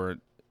Mordor.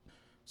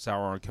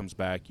 Sauron comes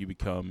back. You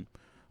become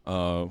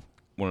one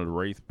of the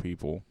wraith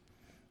people,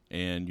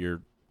 and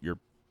you're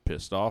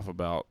pissed off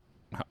about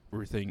how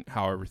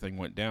everything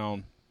went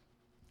down.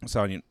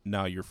 So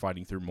now you're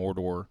fighting through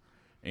Mordor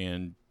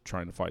and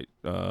trying to fight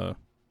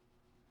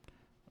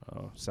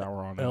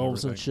Sauron.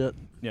 Elves and everything. shit.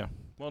 Yeah.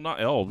 Well,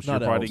 not elves.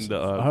 Not you're elves. fighting the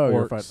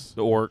you're orcs, fighting-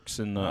 the orcs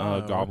and the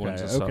Oh,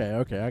 goblins okay, and stuff.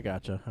 Okay, I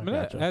gotcha. I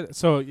mean,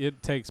 so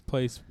it takes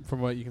place from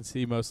what you can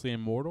see mostly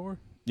in Mordor.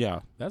 Yeah,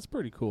 That's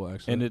pretty cool,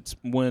 actually. and it's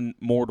when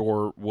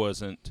Mordor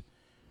wasn't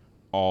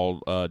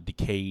all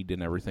decayed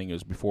and everything. It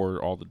was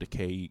before all the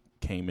decay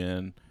came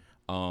in.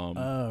 Oh,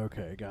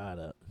 okay, got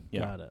it.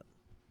 Yeah. Got it.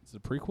 It's a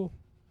prequel.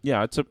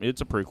 Yeah, it's a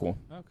prequel.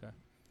 Okay,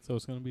 so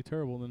it's going to be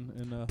terrible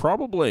then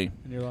Probably.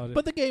 in your logic.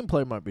 But the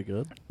gameplay might be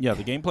good. Yeah,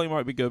 the gameplay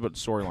might be good, but the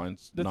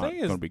storyline's The not thing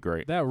is, going to be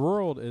great. that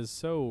world is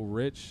so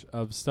rich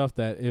of stuff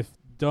that if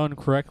done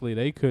correctly,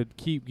 they could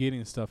keep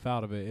getting stuff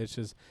out of it. It's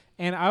just,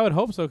 And I would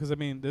hope so because, I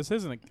mean, this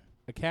isn't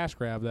a cash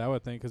grab that I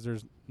would think because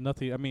there's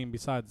nothing, I mean,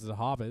 besides The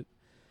Hobbit.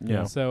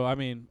 Yeah. So, I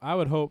mean, I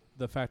would hope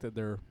the fact that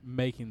they're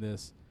making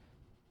this,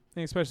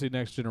 and especially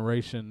next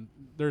generation,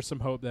 there's some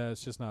hope that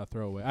it's just not a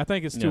throwaway. I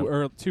think it's too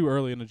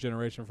early in the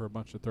generation for a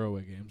bunch of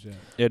throwaway games yet.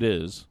 It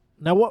is.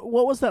 Now, what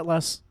was that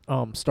last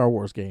Star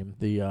Wars game?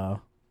 The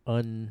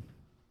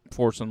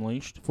Force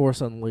Unleashed.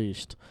 Force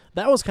Unleashed.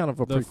 That was kind of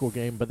a prequel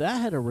game, but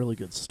that had a really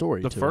good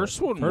story. The to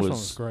first it. one First was one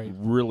was great.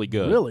 really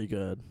good. Really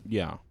good.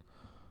 Yeah.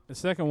 The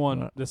second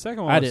one, I was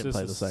didn't just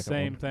play the the second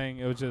same one. thing.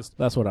 It was just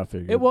That's what I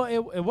figured. it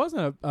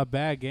wasn't a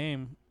bad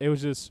game. It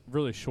was just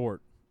really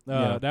short.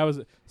 Yeah. That was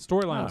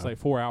storyline was Ah. like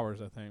 4 hours,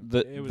 I think.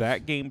 It was,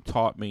 That game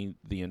taught me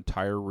the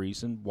entire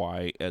reason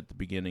why at the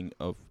beginning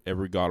of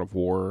every God of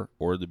War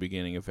or the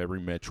beginning of every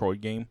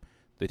Metroid game,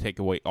 they take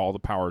away all the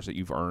powers that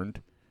you've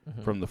earned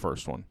from the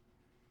first one.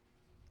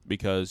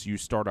 Because you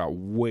start out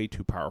way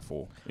too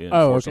powerful in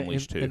Force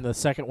Unleashed 2. In the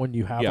second one,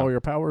 you have Yeah. all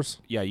your powers.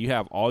 Yeah, you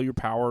have all your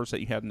powers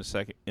that you had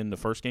in the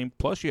first game,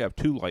 plus you have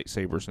 2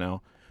 lightsabers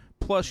now.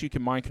 Plus you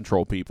can mind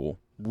control people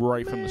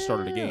right from the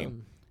start of the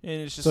game.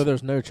 And it's just So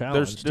there's no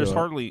challenge. there's to it.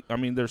 hardly, I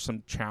mean, there's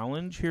some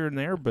challenge here and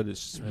there, but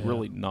it's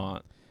really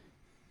not.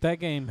 that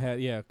game had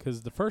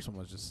because the first one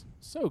was just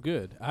so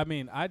good. I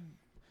mean, I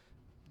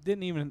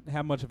didn't even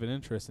have much of an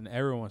interest, and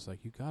everyone was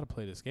like, "You got to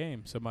play this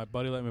game." So my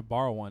buddy let me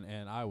borrow one,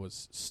 and I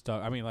was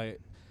stuck. I mean,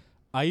 like,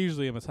 I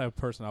usually am a type of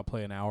person I'll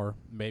play an hour,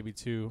 maybe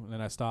 2, and then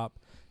I stop.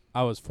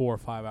 I was 4 or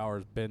 5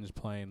 hours binge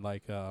playing,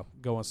 like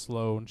going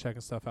slow and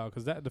checking stuff out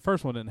because the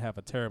first one didn't have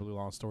a terribly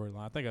long storyline.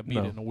 I think I beat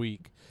it in a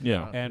week,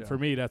 Yeah. and for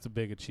me that's a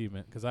big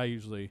achievement because I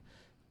usually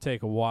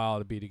take a while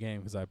to beat a game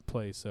because I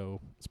play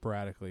so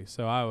sporadically.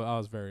 So I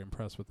was very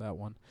impressed with that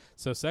one.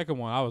 So second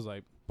one, I was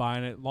like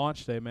buying it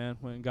launch day, man.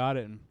 Went and got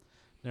it, and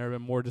never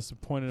been more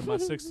disappointed in my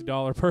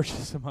 $60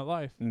 purchase in my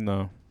life.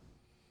 No.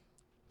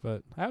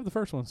 But I have the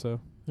first one,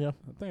 so Yeah.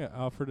 I think I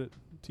offered it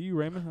to you,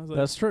 Raymond. I was like,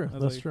 That's true. I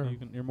was That's like, true.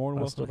 You're more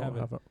than I still welcome to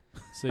don't have it.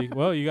 have it. See,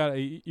 well,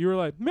 you were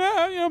like,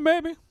 man,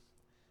 maybe.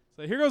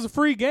 So here goes a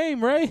free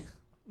game, Ray.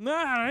 Nah,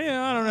 I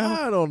don't know.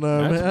 I don't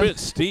know, That's man. a bit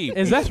steep.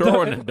 Is You that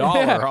throw in the- a dollar,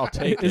 yeah. I'll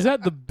take Is it.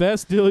 that the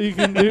best deal you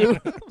can do?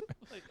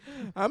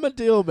 I'm a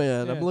deal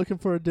man. Yeah. I'm looking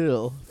for a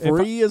deal. If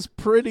Free is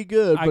pretty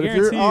good, I but if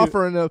you're guarantee you-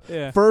 offering a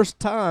Yeah. first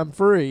time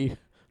free,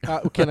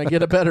 can I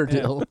get a better Yeah.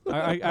 deal?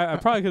 I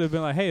probably could have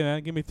been like, hey,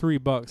 man, give me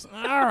 $3.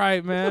 All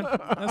right, man.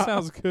 That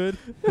sounds good.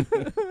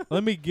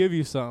 Let me give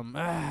you something.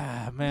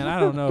 Man, I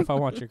don't know if I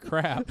want your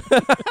crap.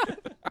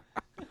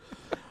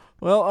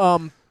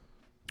 Well,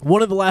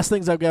 one of the last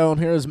things I've got on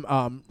here is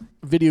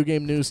video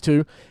game news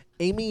too.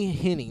 Amy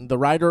Hennig, the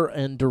writer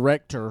and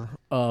director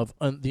of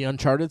the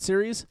Uncharted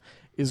series,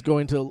 is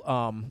going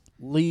to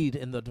lead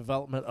in the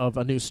development of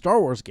a new Star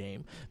Wars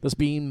game that's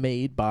being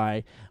made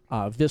by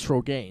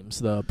Visceral Games,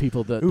 the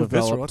people that Ooh,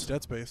 Visceral, developed that's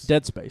Dead Space.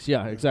 Dead Space.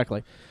 Yeah,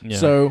 exactly. Yeah.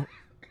 So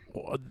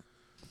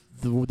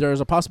there's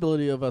a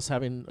possibility of us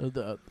having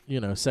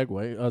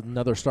segue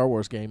another Star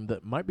Wars game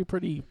that might be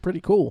pretty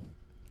cool.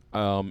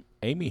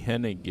 Amy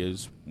Hennig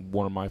is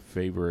one of my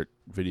favorite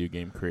video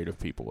game creative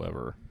people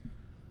ever.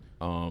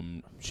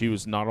 She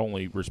was not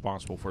only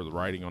responsible for the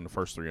writing on the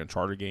first 3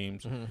 Uncharted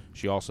games,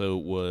 she also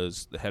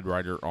was the head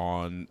writer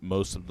on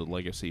most of the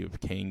Legacy of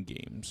Kain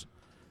games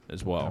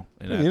as well.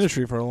 Been in the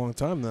industry for a long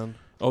time then.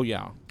 Oh,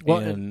 yeah. Well,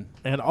 and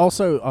And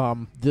also,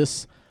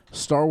 this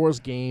Star Wars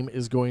game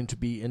is going to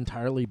be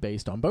entirely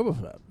based on Boba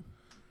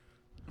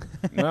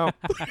Fett. well,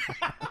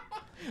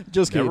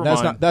 Just kidding.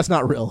 Never mind. That's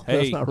not real. hey,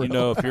 That's not real. you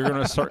know, if you're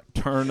going to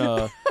turn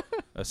a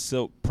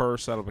silk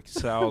purse out of a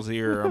sow's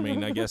ear, I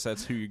mean, I guess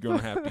that's who you're going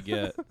to have to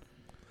get.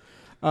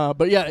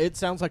 But yeah, it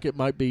sounds like it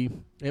might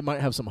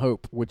have some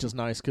hope, which is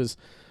nice because,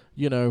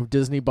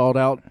 Disney bought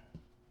out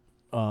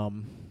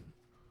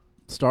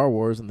Star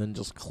Wars and then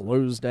just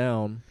closed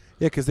down.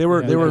 Yeah, because they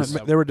were Yeah, they were because-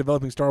 they were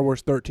developing Star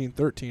Wars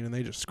 1313 and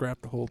they just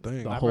scrapped the whole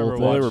thing. The I whole remember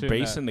thing. Well, they were watching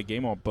basing the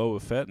game on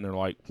Boba Fett, and they're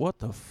like, what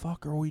the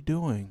fuck are we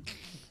doing?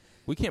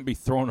 We can't be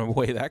throwing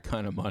away that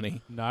kind of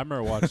money. No, I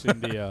remember watching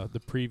the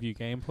preview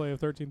gameplay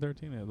of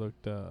 1313. It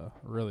looked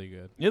really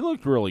good. It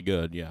looked really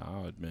good, yeah,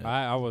 I'll admit.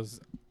 I was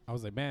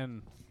like,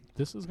 man,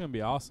 this is gonna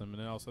be awesome. And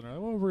then all of a sudden,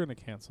 well, we're gonna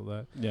cancel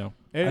that. yeah.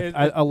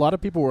 A lot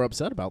of people were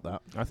upset about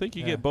that. I think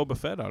you Yeah. get Boba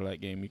Fett out of that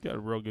game. You got a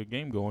real good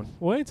game going.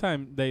 Well,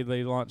 anytime they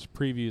launch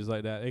previews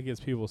like that, it gets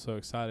people so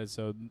excited.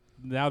 So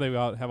now they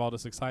have all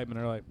this excitement.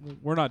 They're like,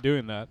 we're not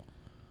doing that.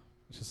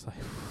 It's just like,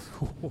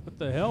 what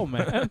the hell,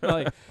 man?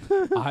 Like,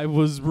 I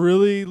was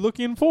really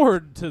looking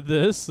forward to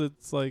this.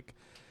 It's like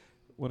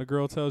when a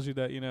girl tells you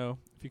that,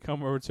 if you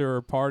come over to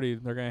her party,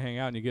 they're going to hang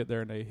out, and you get there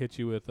and they hit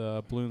you with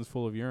balloons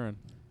full of urine.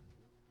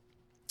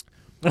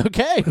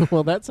 Okay,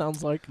 well that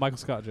sounds like Michael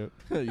Scott joke.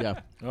 yeah.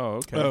 Oh,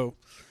 okay. Oh,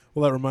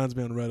 well, that reminds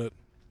me on Reddit.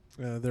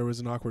 There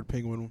was an awkward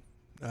penguin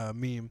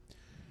meme,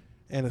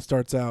 and it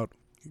starts out,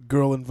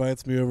 girl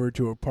invites me over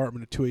to her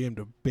apartment at 2 a.m.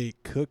 to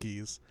bake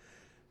cookies.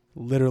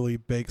 Literally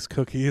bakes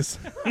cookies.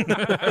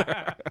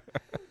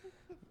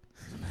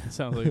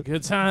 Sounds like a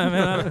good time,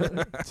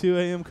 man. 2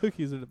 a.m.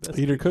 cookies are the best.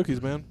 Eat her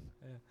cookies, man.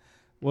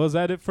 Well, is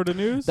that it for the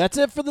news? That's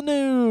it for the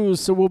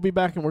news. So we'll be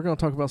back, and we're going to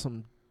talk about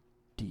some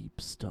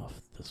deep stuff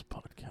this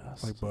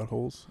podcast. Like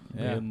buttholes.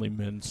 Yeah. Manly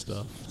men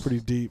stuff. It's pretty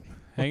deep.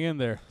 Hang in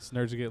there. It's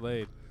Nerds Who Get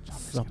Laid.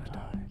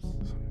 Sometimes.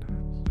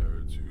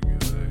 Nerds who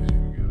get laid,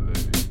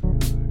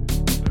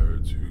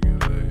 nerds who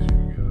get laid,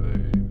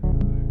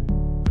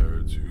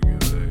 nerds who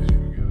get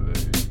laid, nerds who get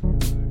laid,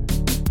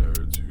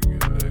 nerds who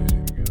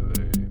get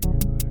laid,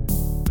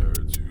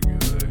 nerds who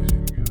get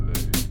laid,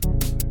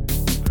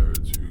 nerds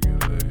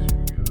who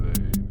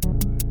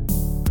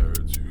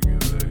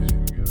get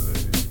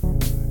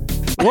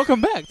laid.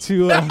 Welcome back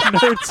to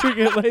Nerds Who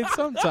Get Laid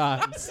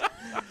Sometimes.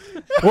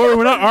 Or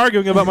we're not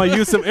arguing about my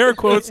use of air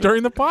quotes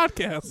during the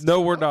podcast. No,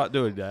 we're not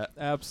doing that.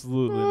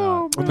 Absolutely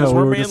not. Because No,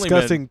 we're we were manly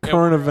discussing men.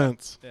 current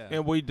events. Yeah.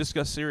 And we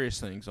discuss serious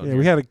things. On Yeah, here.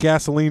 we had a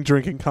gasoline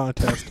drinking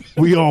contest.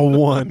 We all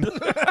won.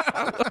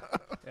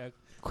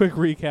 Quick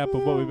recap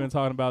of what we've been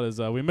talking about is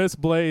we miss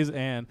Blaze,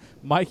 and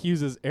Mike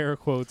uses air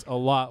quotes a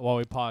lot while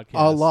we podcast.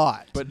 A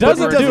lot. But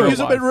doesn't he doesn't do it. use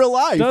them in real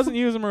life. Doesn't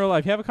use them in real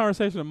life. You have a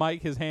conversation with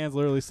Mike, his hands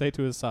literally stay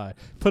to his side.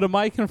 Put a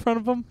mic in front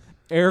of him,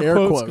 air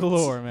quotes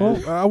galore,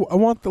 man. Well, I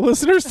want the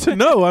listeners to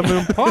know I'm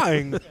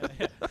implying.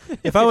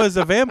 If I was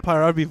a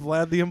vampire, I'd be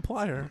Vlad the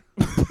Implier.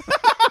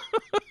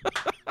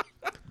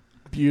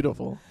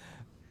 Beautiful.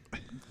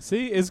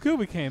 See, it's good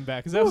we came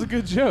back because that was a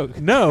good joke.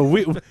 No,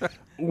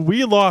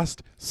 we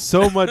lost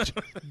so much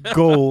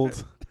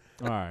gold.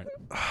 All right,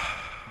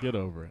 get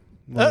over it.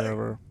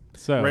 Whatever.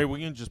 So, Ray, we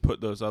can just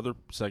put those other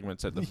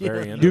segments at the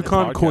very end. of the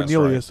Yukon podcast,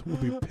 Cornelius will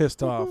be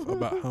pissed off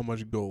about how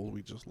much gold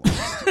we just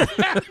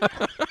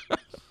lost.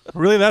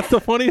 Really, that's the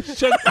funniest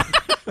joke?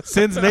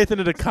 Sends Nathan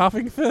into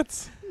coughing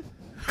fits?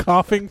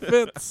 Coughing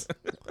fits?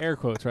 air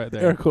quotes right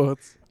there. Air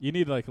quotes. You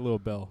need like a little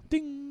bell.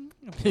 Ding.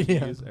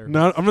 Yeah. Use air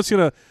No, I'm just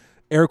going to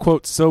air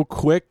quote so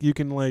quick you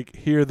can like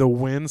hear the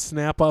wind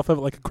snap off of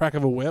it like a crack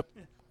of a whip.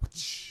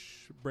 quotes.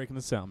 Breaking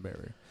the sound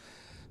barrier.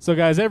 So,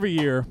 guys, every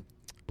year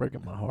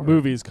Breaking my heart.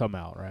 movies come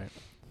out, right?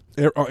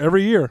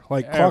 Every year,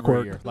 like Every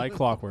clockwork. year, like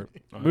clockwork.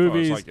 right? I thought it was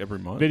Movies, like every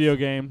month. Video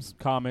games,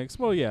 comics.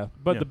 Well, yeah,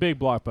 but Yeah. the big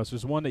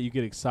blockbusters, one that you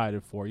get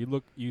excited for.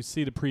 You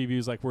see the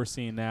previews like we're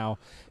seeing now,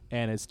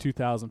 and it's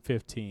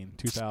 2015,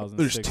 2016.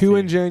 There's 2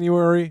 in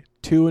January,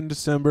 2 in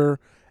December,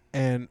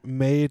 and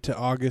May to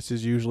August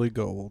is usually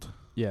gold.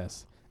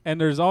 Yes,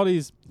 and there's all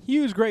these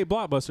huge, great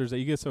blockbusters that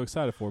you get so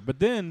excited for. But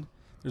then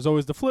there's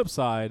always the flip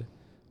side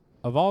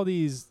of all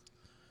this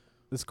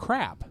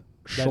crap that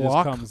just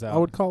Schlock, comes out. I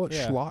would call it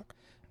Yeah. schlock.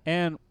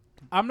 And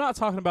I'm not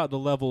talking about the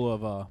level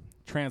of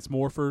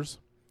Transmorphers.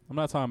 I'm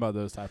not talking about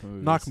those type of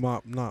movies.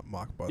 Not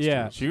mockbusters.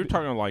 Yeah. So you're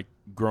talking like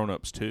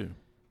grown-ups too.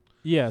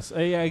 Yes,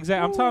 yeah,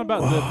 exactly. I'm talking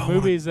about the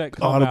movies that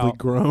come Audibly out.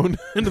 groan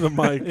into the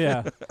mic.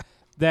 Yeah,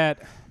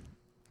 that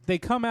they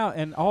come out,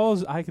 and all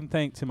I can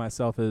think to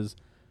myself is,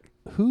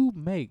 who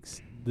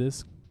makes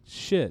this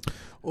shit?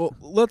 Well,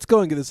 let's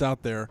go and get this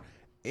out there.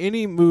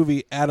 Any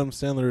movie Adam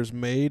Sandler has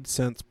made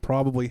since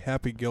probably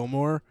Happy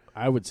Gilmore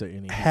I would say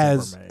any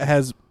has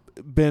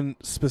been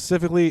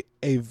specifically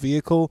a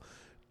vehicle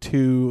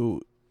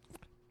to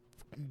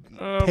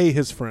pay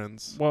his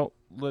friends. Well,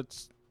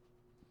 let's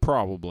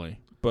probably,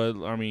 but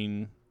I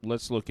mean,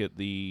 let's look at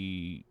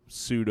the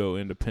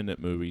pseudo-independent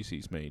movies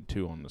he's made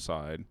too on the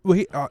side. Well,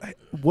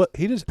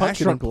 he just Punch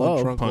acted Drunk in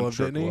Love. Punch Punch Drunk Love,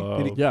 Drunk didn't he?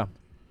 Love. Did he? Yeah,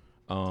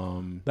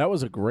 Um, that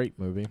was a great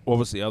movie. what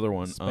was the other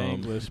one?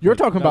 Spanglish. You're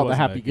but talking that about the wasn't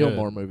Happy that good.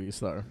 Gilmore movies,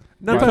 though.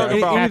 Not We're talking talking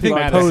about anything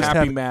Happy post Happy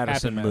Happy.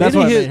 Madison. Happy movies. That's Any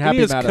what of his, his Happy any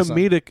of his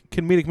Madison.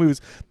 comedic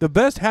movies. The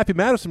best Happy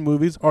Madison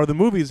movies are the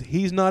movies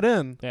he's not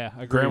in. Yeah,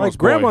 I agree. Grandma's Like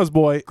Grandma's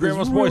Boy. is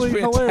Grandma's Boy's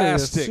really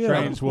hilarious. fantastic. Yeah.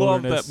 Strange Love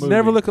Wilderness. that movie.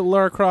 Never look at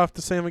Lara Croft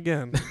the same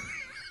again.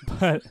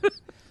 But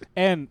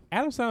and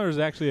Adam Sandler is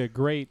actually a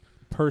great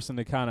person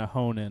to kind of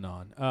hone in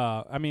on.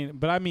 I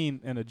mean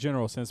in a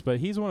general sense, but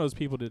he's one of those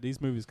people that these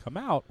movies come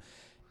out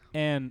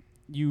and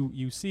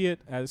you see it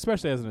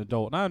especially as an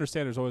adult. And I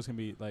understand there's always going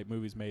to be like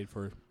movies made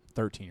for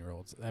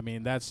 13-year-olds. I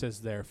mean, that's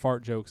just their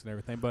fart jokes and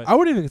everything, but I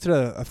wouldn't even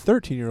consider a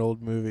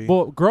 13-year-old movie.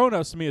 well, Grown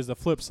Ups to me is the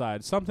flip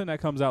side. Something that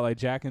comes out like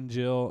Jack and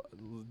Jill,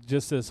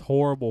 just this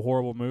horrible,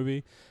 horrible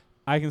movie.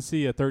 I can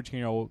see a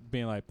 13-year-old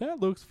being like, that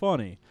looks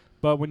funny.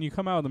 But when you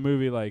come out with a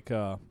movie like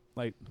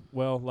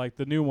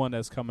the new one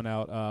that's coming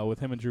out with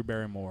him and Drew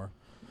Barrymore.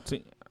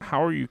 See,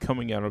 how are you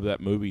coming out of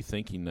that movie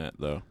thinking that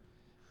though?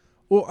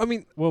 well, I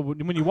mean, Well,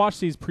 when you watch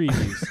these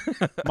previews,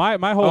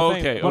 my whole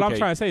thing, what I'm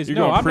trying to say is, You're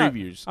no, going I'm not.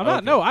 previews. I'm not.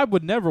 Okay. No, I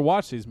would never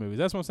watch these movies.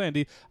 That's what I'm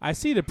saying. I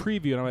see the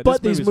preview, and I'm like,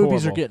 But this these movie's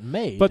movies are horrible. getting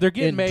made. But they're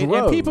getting in made,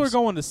 droves. and people are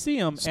going to see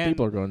them. And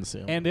People are going to see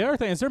them. And the other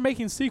thing is they're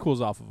making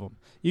sequels off of them.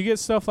 You get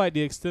stuff like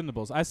The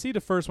Expendables. I see the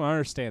first one. I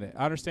understand it.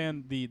 I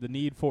understand the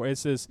need for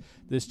it's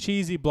this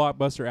cheesy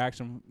blockbuster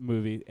action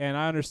movie, and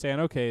I understand.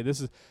 Okay,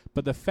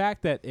 but the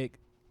fact that it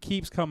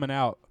keeps coming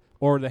out,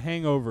 or the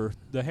Hangover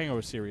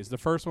series. The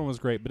first one was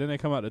great, but then they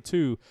come out to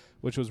 2,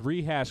 which was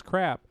rehashed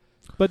crap.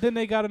 But then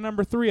they got a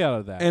number 3 out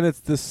of that. and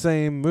it's the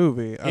same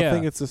movie. I Yeah.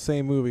 think it's the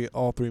same movie,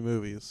 all 3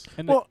 movies.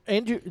 And well,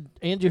 and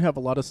you have a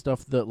lot of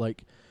stuff that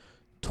like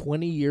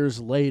 20 years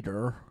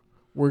later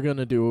we're going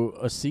to do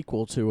a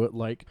sequel to it,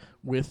 like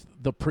with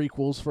the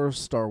prequels for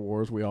Star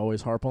Wars. We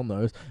always harp on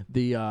those.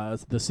 The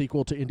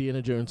sequel to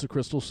Indiana Jones: The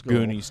Crystal Skull.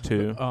 Goonies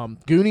 2.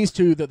 Goonies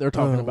 2 that they're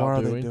talking why about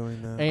are doing. they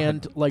doing that?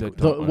 And like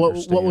don't what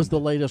was understand. the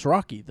latest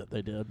Rocky that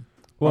they did?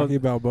 Well, Rocky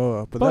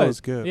Balboa, but that was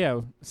good.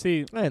 Yeah,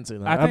 see, I hadn't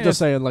seen that. I I'm think just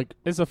saying, like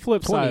it's a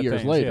flip 20 side of years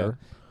things, later.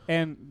 yeah.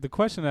 And the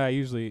question that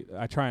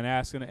I try and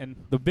ask, and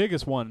the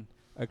biggest one,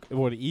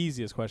 or the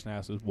easiest question to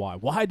ask is why?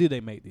 Why do they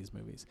make these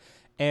movies?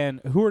 And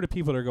who are the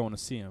people that are going to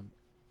see them?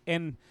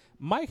 And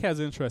Mike has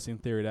an interesting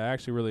theory that I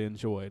actually really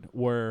enjoyed,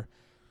 where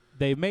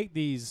they make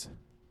these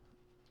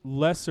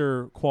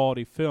lesser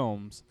quality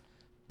films,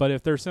 but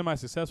if they're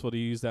semi-successful, to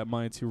use that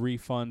money to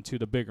refund to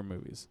the bigger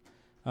movies.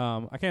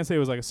 I can't say it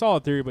was like a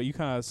solid theory, but you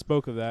kind of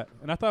spoke of that,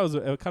 and I thought it was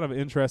a kind of an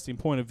interesting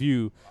point of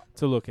view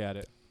to look at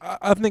it.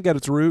 I think at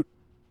its root,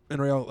 and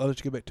Ray, I'll let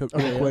you get back to it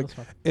real quick. that's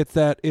fine. It's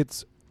that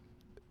it's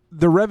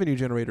the revenue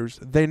generators.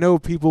 They know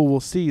people will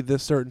see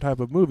this certain type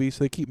of movie,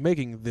 so they keep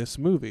making this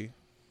movie.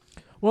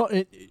 Well,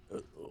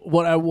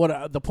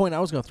 the point I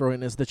was going to throw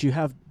in is that you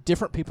have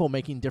different people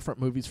making different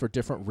movies for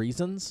different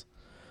reasons.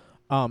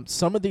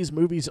 Some of these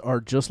movies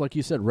are just like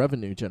you said,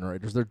 revenue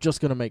generators. They're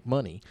just going to make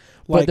money.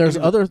 But Like, there's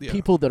even- other yeah.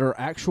 people that are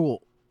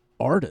actual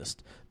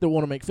artists that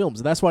want to make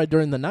films. That's why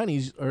during the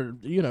 90s or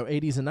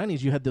 80s and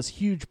 90s, you had this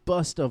huge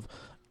bust of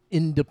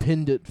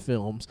independent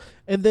films.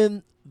 And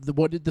then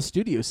what did the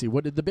studio see?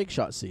 What did the big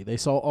shots see? They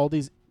saw all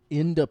these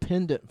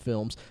independent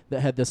films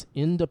that had this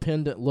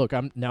independent look.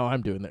 I'm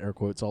doing the air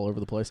quotes all over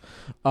the place.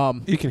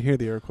 You can hear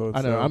the air quotes.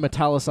 I know. though. I'm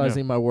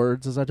italicizing my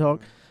words as I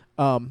talk.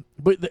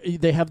 But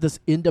they have this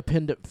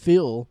independent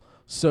feel.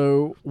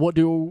 So what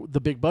do the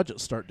big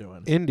budgets start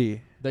doing?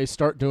 Indie. They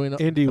start doing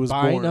Indie was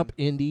buying born. up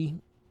indie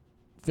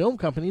film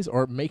companies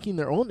or making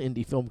their own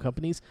indie film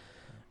companies,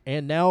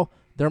 and now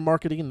they're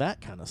marketing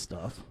that kind of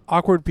stuff.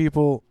 Awkward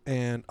People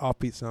and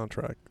Offbeat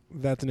Soundtrack.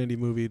 That's an indie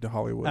movie to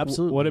Hollywood.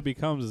 Absolutely. What it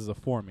becomes is a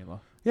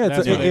formula. Yeah, That's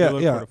it's what they yeah,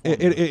 look yeah. for the It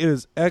formula.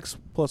 is X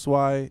plus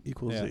Y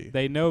equals Yeah, Z.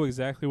 they know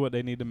exactly what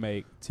they need to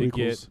make to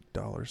equals get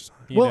dollars.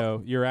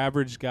 your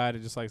average guy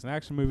that just likes an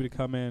action movie to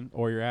come in,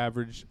 or your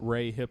average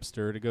Ray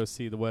hipster to go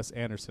see the Wes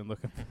Anderson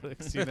looking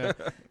flicks.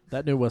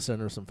 That new Wes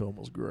Anderson film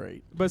was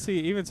great. But see,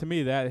 even to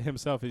me, that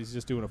himself is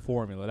just doing a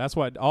formula. That's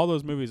why all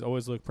those movies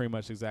always look pretty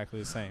much exactly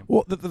the same.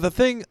 Well, the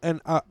thing,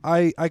 and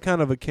I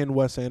kind of akin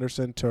Wes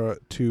Anderson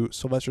to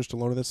Sylvester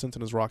Stallone in this sense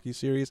in his Rocky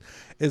series,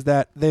 is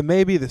that they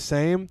may be the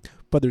same,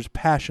 but there's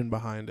passion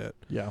behind it.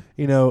 Yeah.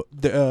 You know,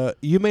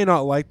 you may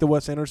not like the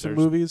Wes Anderson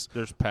movies.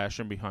 There's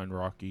passion behind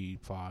Rocky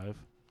 5.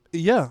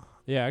 Yeah.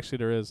 Yeah, actually,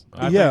 there is.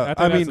 Yeah, think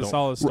I that's mean, a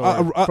solid story.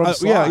 From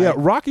yeah, Sly.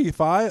 Rocky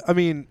 5. I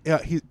mean,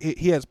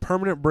 he has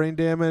permanent brain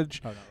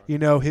damage. Oh, no, You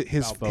know,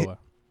 his Balboa.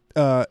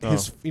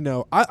 you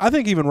know, I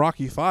think even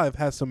Rocky 5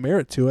 has some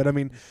merit to it. I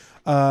mean,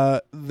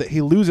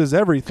 he loses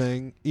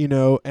everything, you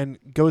know, and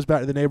goes back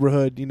to the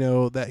neighborhood, you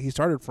know, that he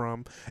started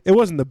from. It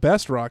wasn't the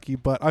best Rocky,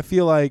 but I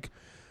feel like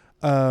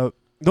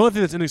the only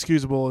thing that's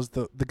inexcusable is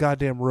the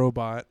goddamn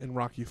robot in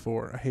Rocky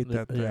 4. I hate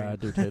that thing. Yeah, I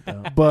do hate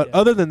that. But Yeah.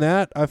 other than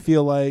that, I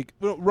feel like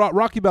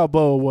Rocky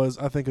Balboa was,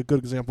 I think, a good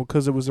example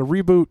because it was a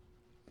reboot,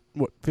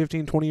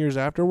 15, 20 years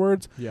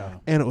afterwards, Yeah.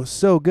 and it was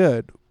so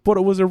good. But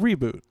it was a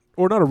reboot.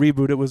 Or not a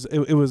reboot, it was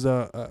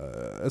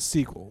a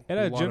sequel. It with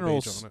had a lot of general.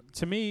 age on it.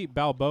 To me,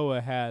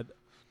 Balboa had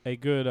a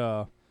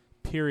good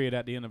period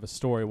at the end of a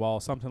story, while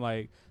something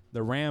like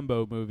the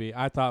Rambo movie,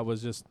 I thought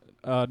was just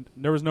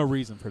there was no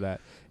reason for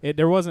that.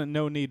 There wasn't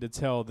no need to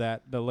tell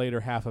that the later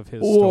half of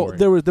his Well,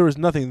 story. there was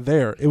nothing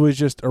there. It was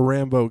just a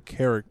Rambo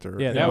character.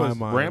 Yeah, in that my was-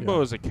 mind.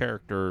 Rambo as a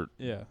character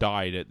yeah.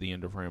 died at the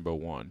end of Rambo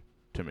 1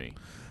 to me.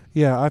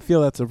 Yeah, I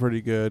feel that's a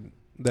pretty good.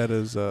 That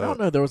is I don't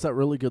know. There was that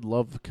really good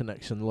love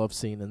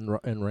scene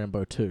in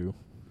Rambo 2.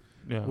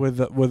 Yeah. with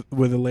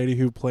the lady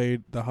who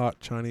played the hot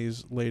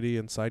Chinese lady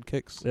in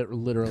Sidekicks. It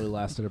literally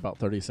lasted about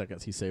 30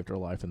 seconds. He saved her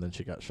life, and then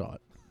she got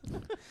shot.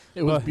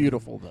 It was But-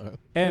 beautiful, though.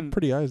 And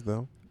Pretty eyes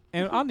though.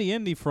 And on the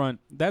indie front,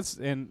 that's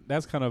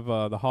kind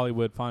of the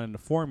Hollywood finding the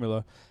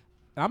formula.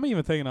 I'm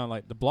even thinking on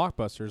like the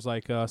blockbusters,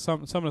 like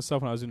some of the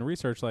stuff when I was doing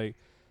research, like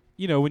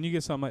when you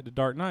get something like The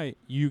Dark Knight,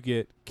 you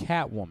get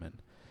Catwoman.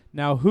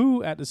 Now,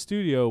 who at the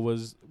studio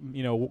was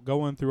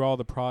going through all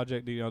the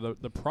project,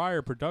 the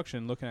prior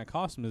production, looking at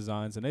costume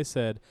designs, and they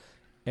said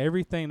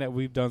everything that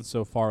we've done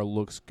so far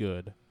looks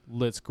good.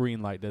 Let's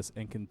greenlight this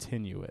and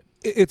continue it.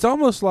 It's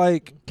almost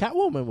like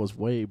Catwoman was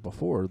way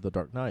before The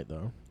Dark Knight,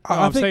 though.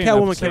 I I'm think saying-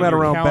 Catwoman I'm saying came out your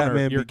around counter-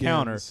 Batman your Begins.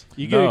 counter.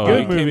 You get No, a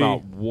good it movie. came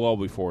out well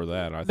before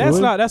that. I think. That's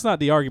Really? not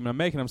the argument I'm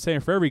making. I'm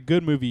saying for every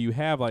good movie you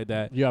have like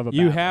that, You have a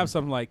you bad have one.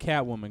 something like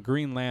Catwoman,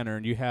 Green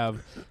Lantern, you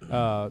have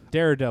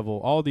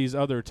Daredevil, all these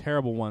other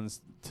terrible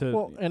ones.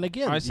 Well, and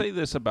again, I say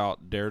this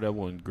about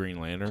Daredevil and Green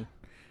Lantern.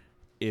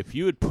 If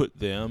you had put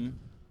them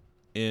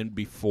in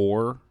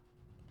before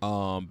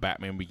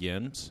Batman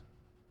Begins,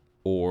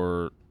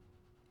 or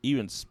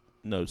even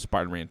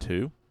Spider-Man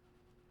 2,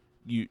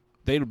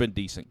 they'd have been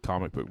decent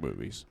comic book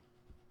movies.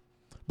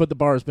 but the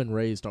bar has been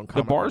raised on The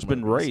comic bar's book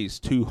been movies.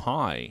 raised too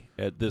high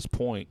at this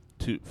point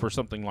for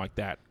something like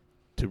that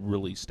to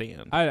really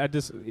stand. I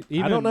just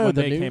even don't know, when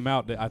the they new- came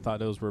out, I thought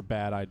those were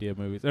bad idea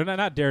movies. They're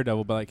not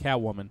Daredevil, but like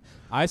Catwoman.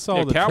 I saw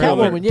Yeah, the Catwoman-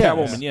 trailer. Catwoman, yeah.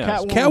 Catwoman,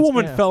 yes.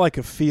 Catwoman yeah. felt like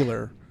a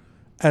feeler,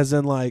 as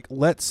in like,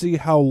 let's see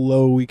how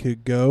low we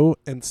could go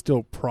and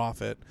still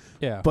profit.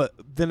 Yeah, But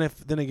then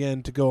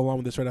again, to go along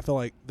with this, right, I felt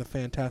like the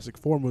Fantastic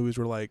Four movies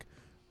were like,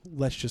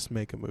 let's just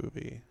make a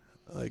movie,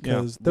 like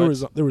Yeah, because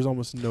there was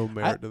almost no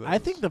merit to this. I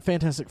think the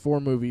Fantastic Four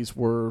movies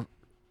were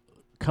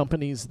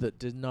companies that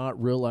did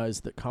not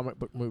realize that comic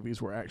book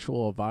movies were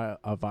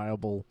a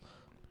viable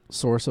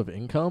source of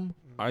income,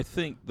 I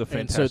think the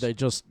and so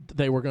Fantastic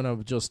they were going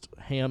to just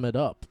ham it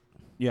up.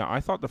 Yeah, I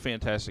thought the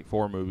Fantastic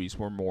Four movies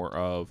were more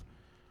of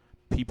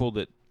people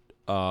that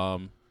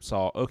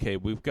saw, okay,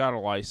 we've got a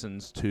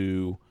license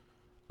to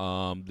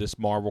this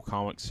Marvel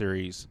comic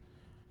series,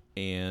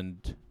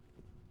 and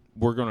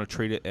we're going to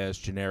treat it as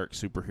generic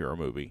superhero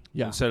movie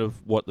Yeah. instead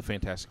of what the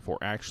Fantastic Four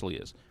actually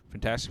is.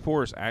 Fantastic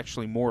Four is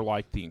actually more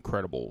like the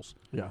Incredibles.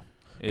 Yeah,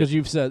 It- because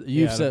you've said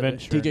the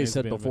Adventure TJ needs to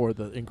said be an before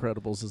the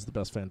Incredibles is the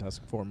best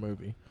Fantastic Four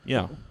movie.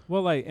 yeah,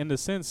 well, like in the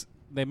sense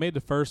they made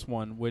the first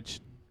one, which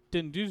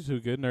didn't do too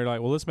good, and they're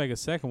like, well, let's make a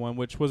second one,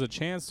 which was a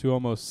chance to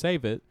almost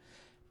save it.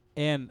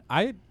 And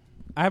I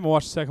haven't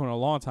watched the second one in a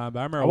long time, but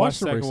I remember I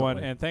watched watching the it second one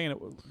recently. and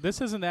thinking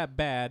this isn't that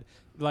bad.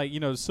 Like, you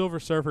know, Silver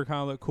Surfer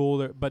kind of looked cool,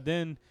 there, but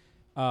then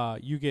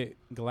you get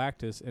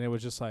Galactus, and it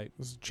was just like,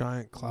 this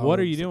giant cloud. What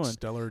are you of, like, doing?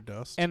 stellar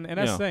dust. and that's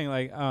Yeah. the thing,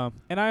 like,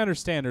 and I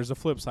understand there's a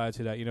flip side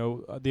to that. You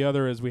know, the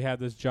other is we have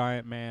this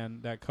giant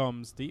man that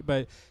comes deep,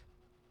 but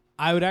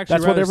I would actually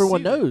That's what rather everyone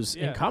see that. knows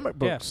Yeah. in comic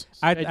Yeah. books.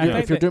 I And, you know,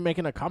 think if you're they-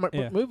 making a comic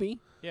book Yeah. movie,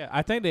 Yeah,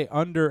 I think they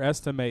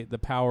underestimate the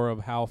power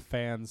of how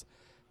fans,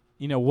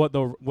 you know, what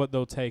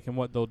they'll take and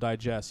what they'll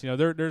digest. You know,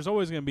 there's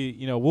always going to be,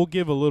 you know, we'll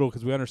give a little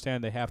because we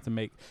understand they have to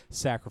make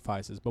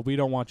sacrifices, but we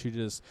don't want you to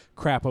just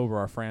crap over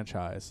our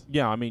franchise.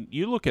 yeah. I mean,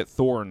 you look at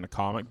Thor in the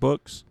comic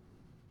books,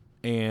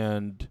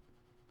 and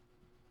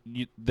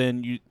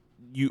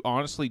you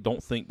honestly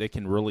don't think they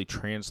can really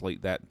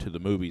translate that to the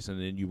movies, and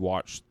then you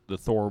watch the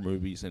Thor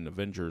movies and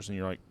Avengers, and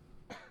you're like,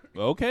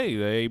 okay,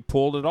 they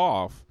pulled it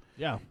off.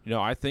 yeah. You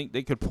know, I think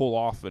they could pull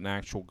off an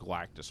actual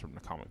Galactus from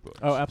the comic books.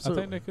 Oh, I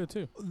absolutely. think they could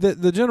too.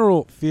 the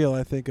general feel,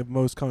 I think, of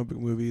most comic book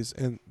movies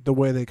and the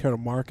way they kind of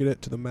market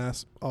it to the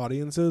mass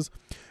audiences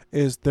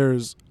is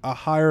there's a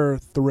higher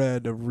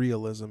thread of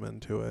realism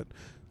into it,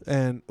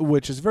 and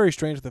which is very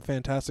strange with the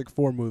Fantastic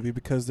Four movie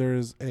because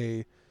there's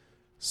a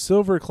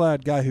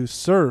silver-clad guy who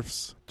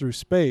surfs through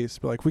space,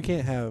 but like we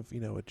can't have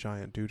a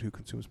giant dude who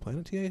consumes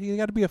planets. He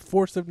got to be a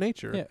force of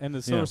nature. Yeah, and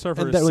the Silver Yeah.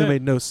 Surfer And is that would have sent-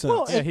 made no sense.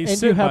 Well, Yeah, and, he's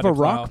and you sent have by a the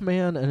rock cloud.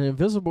 man, an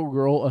invisible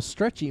girl, a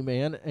stretchy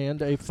man,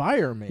 and a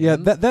fireman. yeah,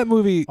 that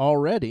movie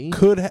already.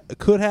 could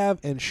have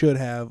and should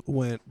have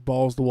went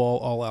balls to the wall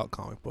all out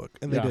comic book,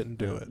 and Yeah. they didn't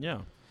do it.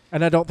 Yeah.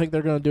 And I don't think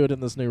they're going to do it in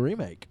this new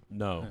remake.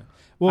 No. Yeah.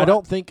 Well, I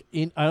don't think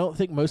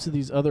most of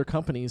these other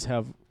companies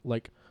have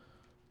like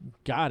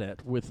got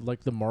it with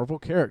like the Marvel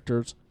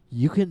characters.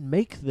 You can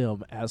make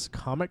them as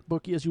comic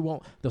booky as you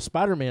want. The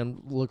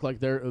Spider-Man look like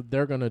they're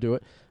going to do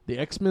it. The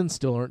X-Men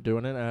still aren't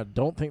doing it, and I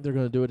don't think they're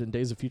going to do it in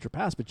Days of Future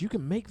Past. But you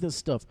can make this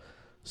stuff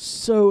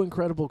so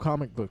incredible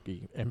comic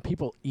booky, and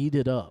people eat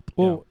it up.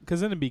 Well,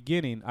 because in the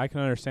beginning, I can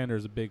understand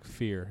there's a big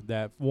fear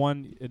that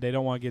one, they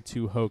don't want to get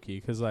too hokey.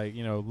 Because like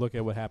look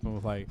at what happened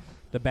with like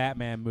the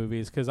Batman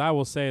movies. Because I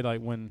will say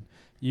like when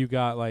you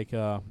got like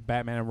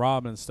Batman and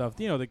Robin and stuff,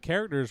 the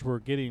characters were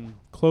getting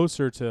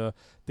closer to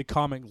the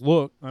comic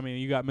look. I mean,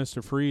 you got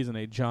Mr. Freeze in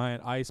a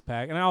giant ice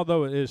pack, and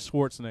although it is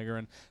Schwarzenegger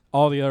and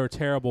all the other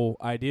terrible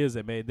ideas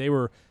they made, they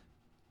were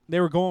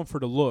going for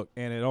the look,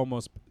 and it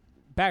almost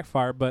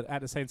backfired. But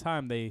at the same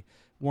time, they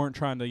weren't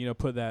trying to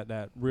put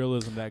that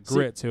realism, that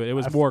grit to it. It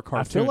was more cartoony.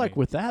 I feel like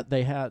with that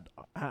they had.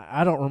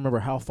 I don't remember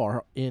how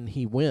far in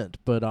he went,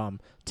 but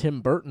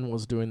Tim Burton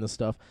was doing the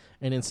stuff,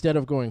 and instead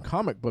of going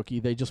comic booky,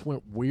 they just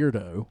went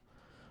weirdo.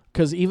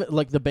 Because even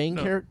like the Bane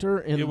No, character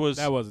in It was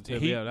that wasn't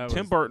Tim. Yeah, that Tim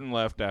was- Burton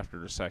left after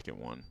the second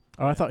one.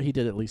 oh, I thought he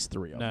did at least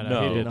 3 of No, them.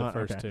 no, No. he did the Not?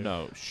 first Okay. two.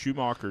 No,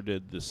 Schumacher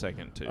did the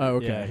second two. Oh,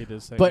 okay. Yeah, he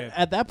did say But that.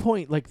 at that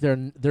point, like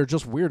they're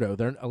just weirdo.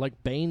 They're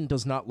like Bane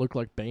does not look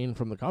like Bane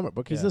from the comic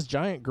book. He's Yeah. this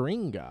giant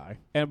green guy.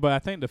 But I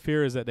think the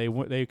fear is that they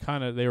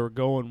were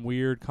going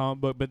weird comic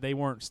book, but they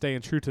weren't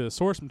staying true to the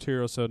source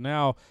material. So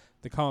now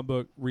the comic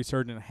book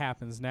resurgence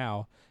happens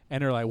now,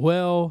 and they're like,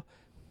 well,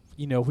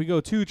 if we go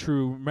too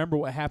true, remember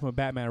what happened with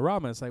Batman and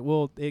Robin? It's like,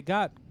 well, it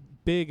got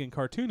big and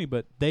cartoony,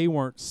 but they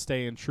weren't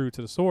staying true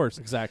to the source.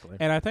 Exactly.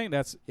 And I think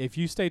that's, if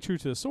you stay true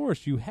to the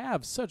source, you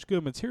have such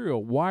good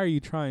material. Why are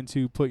you trying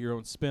to put your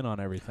own spin on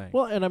everything?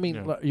 Well, and I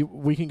mean,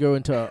 we can go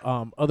into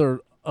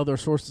other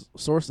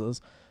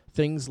sources,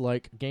 things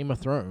like Game of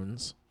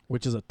Thrones,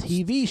 which is a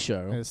TV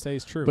show. and it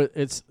stays true. But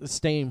it's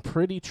staying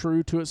pretty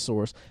true to its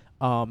source.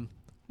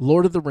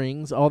 Lord of the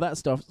Rings, all that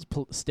stuff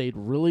stayed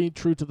really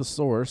true to the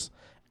source,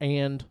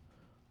 and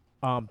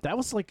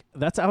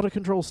that's out of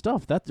control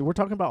stuff. That we're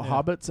talking about Yeah.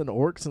 hobbits and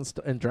orcs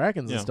and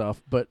dragons Yeah. and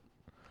stuff, but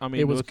I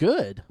mean, it was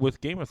good.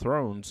 with Game of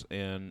Thrones,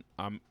 and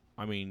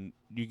I mean,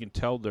 you can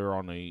tell they're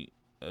on a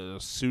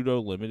pseudo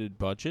limited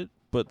budget,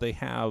 but they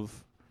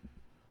have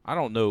I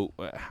don't know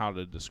how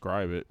to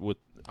describe it.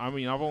 I've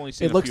only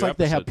seen. It looks a few like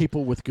they have episodes,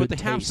 people with good but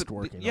they have taste some,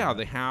 working. yeah, on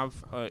they it. have.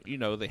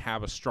 They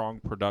have a strong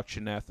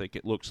production ethic.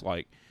 It looks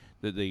like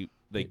that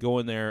they go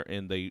in there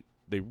and they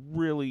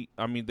really.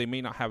 They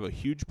may not have a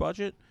huge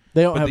budget.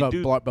 They don't but have they a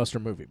do-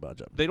 blockbuster movie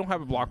budget. They don't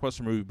have a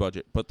blockbuster movie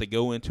budget, but they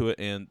go into it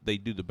and they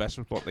do the best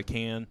with what they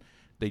can.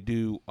 They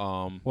do.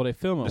 Well, they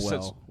film it The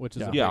well, sets- which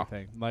is a Yeah. big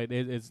thing. Like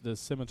it's the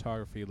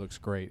cinematography looks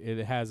great.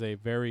 It has a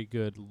very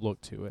good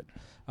look to it.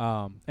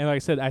 And like I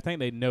said, I think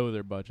they know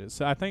their budget.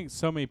 So I think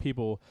so many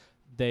people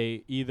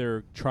they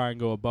either try and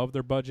go above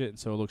their budget, and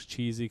so it looks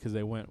cheesy because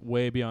they went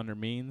way beyond their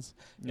means.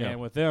 Yeah. And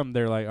with them,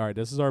 they're like, all right,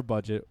 this is our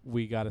budget.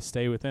 We got to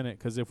stay within it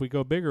because if we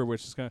go bigger,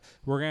 they're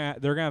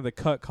gonna have to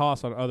cut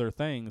costs on other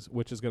things,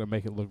 which is gonna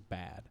make it look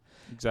bad.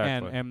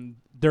 Exactly. And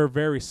they're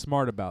very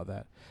smart about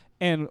that.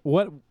 And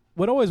what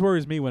always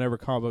worries me whenever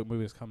comic book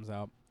movies comes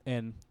out,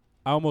 and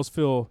I almost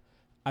feel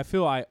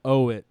I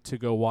owe it to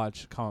go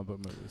watch comic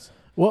book movies.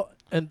 Well,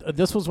 and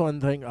this was one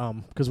thing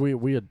because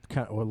we had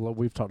kind of,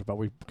 we've talked about,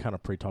 we kind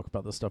of pre-talk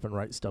about this stuff and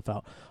write stuff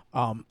out.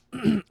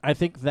 I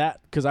think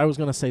that because I was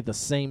going to say the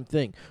same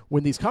thing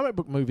when these comic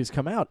book movies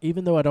come out,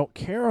 even though I don't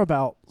care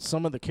about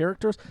some of the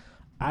characters,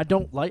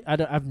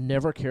 I've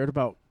never cared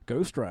about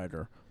Ghost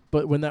Rider,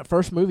 but when that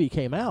first movie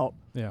came out,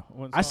 Yeah,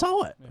 I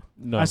saw it.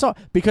 no. I saw it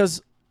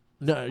because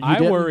no, you I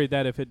didn't? worry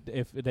that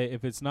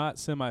if it's not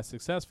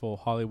semi-successful,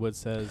 Hollywood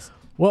says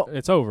Well,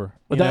 it's over.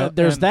 But you know?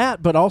 there's And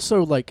that, but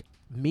also like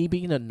me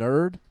being a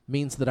nerd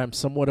means that I'm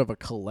somewhat of a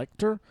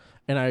collector,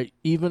 and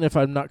even if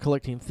I'm not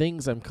collecting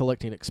things, I'm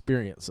collecting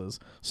experiences.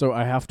 So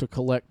I have to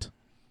collect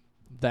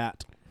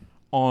that.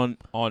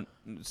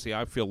 See,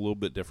 I feel a little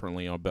bit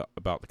differently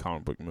about the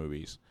comic book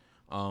movies.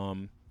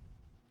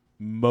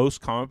 Most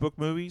comic book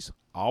movies,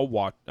 I'll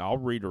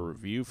read a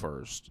review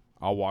first.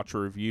 I'll watch a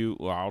review,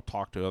 or I'll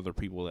talk to other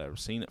people that have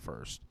seen it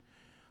first.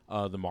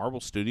 The Marvel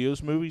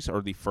Studios movies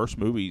are the first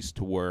movies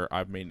to where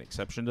I've made an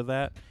exception to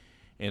that.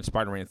 And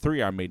Spider-Man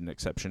 3, I made an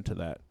exception to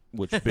that,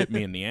 which bit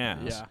me in the ass.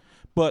 Yeah.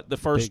 But the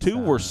first Big two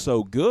were fan.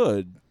 so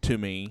good to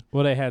me.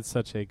 Well, they had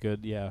such a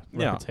good Yeah.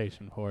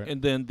 reputation for it.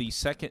 And then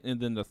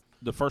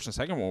the first and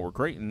second one were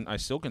great, and I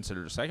still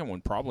consider the second one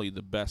probably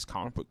the best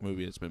comic book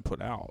movie that's been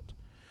put out.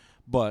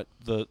 But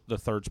the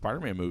third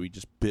Spider-Man movie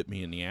just bit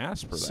me in the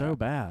ass for that. So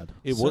bad.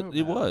 It So was.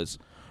 It bad. was.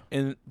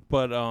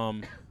 But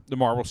the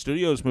Marvel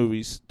Studios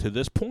movies to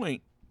this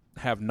point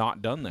have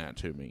not done that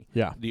to me.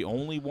 Yeah. The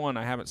only one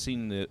I haven't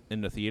seen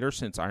in the theater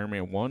since Iron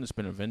Man 1 has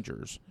been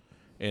Avengers,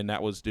 and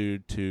that was due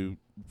to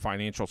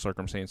financial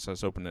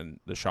circumstances opening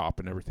the shop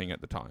and everything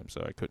at the time,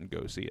 so I couldn't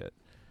go see it.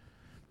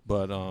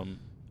 But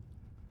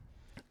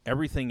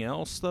everything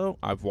else though,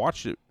 I've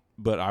watched it,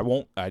 but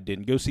I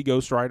didn't go see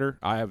Ghost Rider.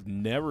 I have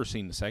never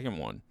seen the second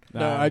one.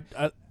 No, I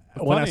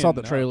when I funny saw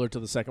the enough- trailer to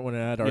the second one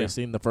and I'd already Yeah.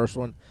 seen the first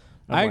one,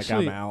 I'm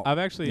I'm out. I've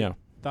actually Yeah.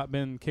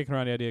 been kicking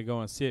around the idea of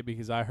going to see it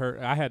because I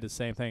had the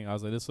same thing. I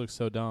was like, this looks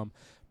so dumb.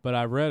 But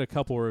I read a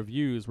couple of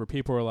reviews where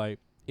people were like,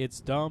 it's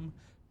dumb,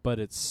 but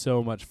it's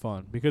so much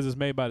fun because it's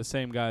made by the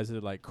same guys that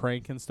did like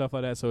Crank and stuff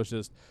like that. So it's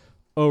just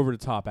over the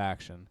top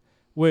action,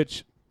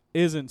 which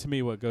isn't to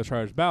me what Ghost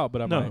Rider's about.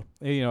 But I'm No. like,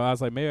 I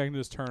was like, maybe I can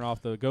just turn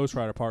off the Ghost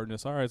Rider part and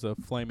just, all right, it's a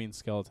flaming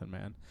skeleton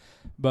man.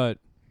 But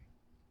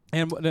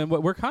and then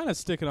we're kind of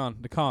sticking on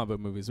the comic book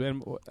movies,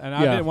 and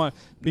I Yeah. didn't want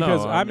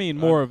because No, I mean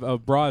more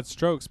of broad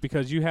strokes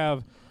because you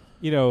have,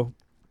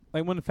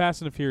 like when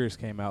Fast and the Furious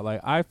came out,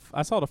 like I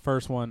saw the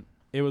first one,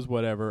 it was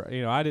whatever,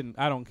 I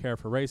don't care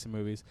for racing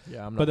movies,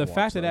 Yeah, I'm not but the gonna fact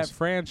watch that those. that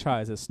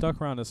franchise has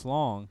stuck around this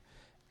long,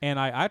 and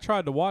I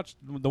tried to watch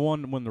the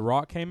one when The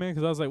Rock came in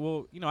because I was like,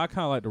 well, I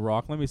kind of like The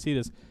Rock, let me see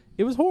this.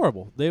 It was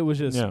horrible. It was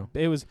just, Yeah.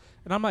 and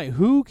I'm like,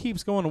 who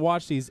keeps going to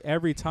watch these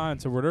every time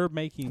to where they're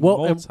making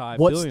Well, and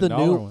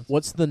multi-billion-dollar ones?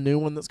 what's the new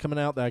one that's coming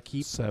out that I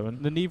keep?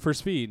 7. The Need for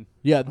Speed.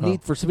 Yeah,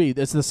 Need for Speed.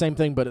 It's the same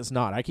thing, but it's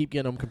not. I keep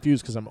getting them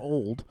confused because I'm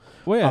old.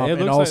 Well, yeah, it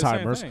and looks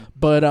like the Alzheimer's. same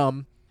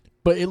thing.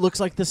 But it looks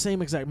like the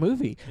same exact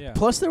movie. Yeah.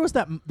 Plus, there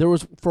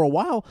was for a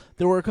while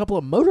there were a couple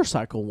of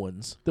motorcycle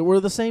ones that were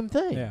the same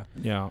thing. Yeah.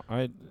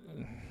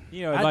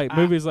 Yeah, Like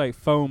movies like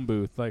Phone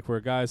Booth, like where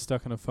a guy's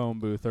stuck in a phone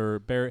booth,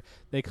 or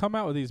they come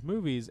out with these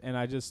movies, and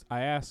I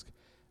ask,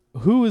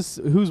 who's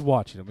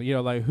watching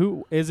them? Like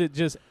who is it?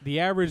 Just the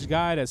average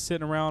guy that's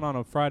sitting around on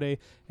a Friday,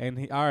 and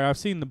all right, I've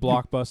seen the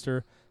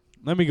blockbuster.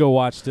 Let me go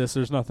watch this.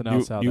 There's nothing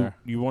else out there.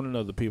 You want to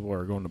know the people who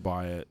are going to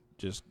buy it?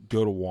 Just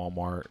go to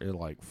Walmart at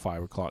like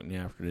 5 o'clock in the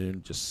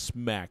afternoon. Just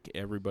smack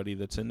everybody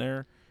that's in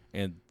there,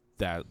 and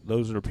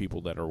those are the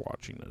people that are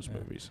watching those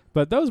movies.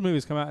 But those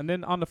movies come out, and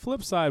then on the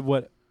flip side,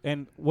 what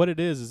it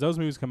is those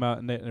movies come out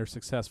and they're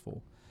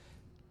successful.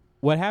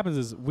 What happens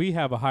is we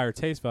have a higher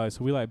taste value,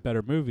 so we like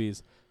better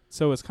movies.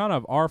 So it's kind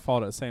of our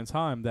fault at the same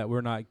time that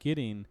we're not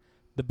getting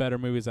the better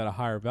movies at a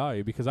higher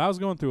value. Because I was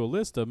going through a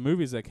list of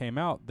movies that came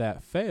out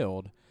that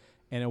failed,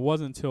 and it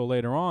wasn't until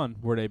later on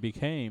where they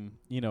became,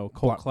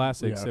 cult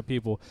classics yeah. that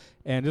people.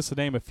 And just to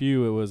name a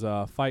few, it was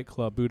Fight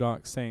Club,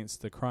 Boondock Saints,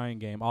 The Crying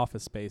Game,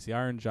 Office Space, The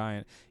Iron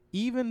Giant,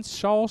 even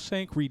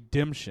Shawshank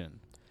Redemption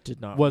Did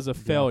not was a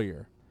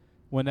failure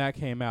when that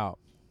came out.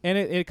 And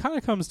it kind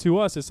of comes to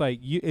us. It's like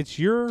it's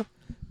your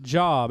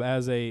job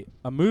as a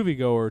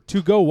moviegoer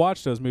to go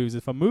watch those movies.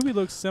 If a movie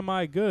looks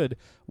semi good,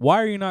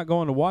 why are you not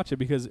going to watch it?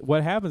 Because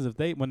what happens if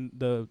when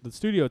the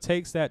studio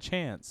takes that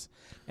chance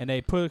and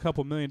they put a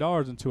couple $1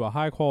 million into a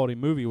high quality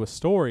movie with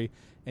story,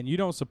 and you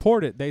don't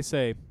support it, they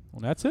say,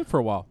 well, that's it for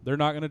a while. They're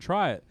not going to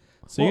try it.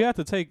 So you have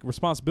to take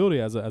responsibility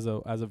as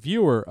a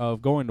viewer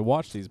of going to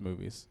watch these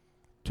movies.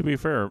 To be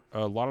fair,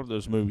 a lot of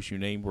those movies you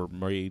named were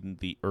made in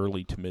the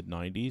early to mid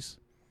 90s,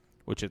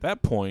 which at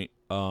that point,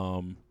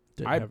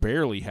 I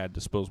barely had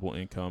disposable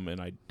income,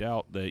 and I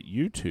doubt that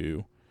you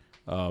two,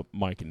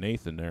 Mike and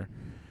Nathan there,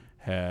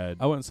 had...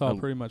 I went and saw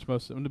pretty much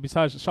most of them.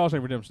 Besides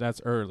Shawshank Redemption,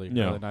 that's early,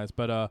 really nice.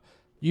 But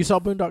you saw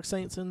Boondock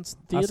Saints in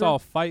theater? I saw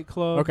Fight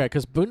Club. Okay,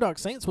 because Boondock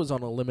Saints was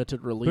on a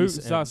limited release.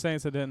 Boondock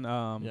Saints, and then...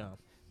 yeah.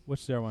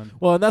 Which their one?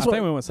 Well, and that's I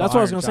think we went what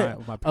I was going to say.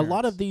 with my A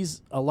lot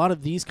parents.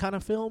 of these kind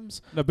of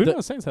films. No,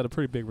 Boondock Saints had a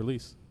pretty big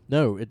release.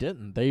 No, it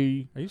didn't. Are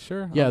you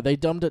sure? Yeah, they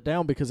dumbed it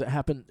down because it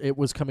happened. It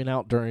was coming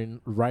out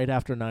right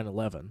after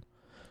 9/11,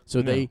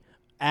 so they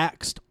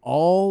axed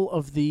all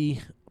of the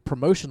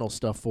promotional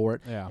stuff for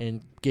it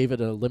and gave it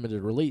a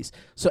limited release.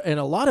 So, and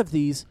a lot of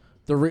these,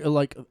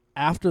 like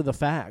after the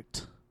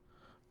fact,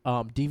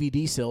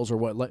 DVD sales or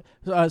what? Like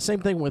same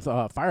thing with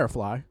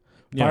Firefly.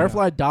 Yeah.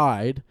 Firefly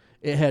died.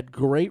 It had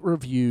great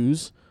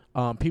reviews.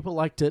 People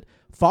liked it.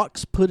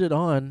 Fox put it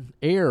on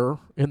air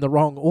in the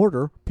wrong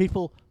order.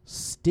 People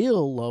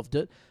still loved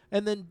it.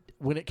 And then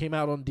when it came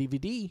out on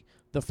DVD,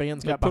 the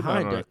fans got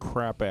behind on it. a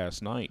crap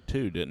ass night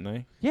too, didn't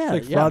they? Yeah,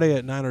 Like Friday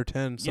at 9 or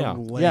 10.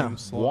 Some lame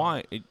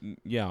slot.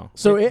 Why?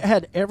 So it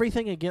had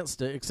everything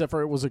against it except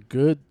for it was a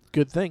good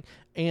thing.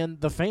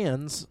 And the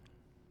fans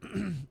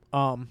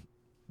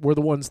were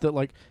the ones that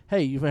like,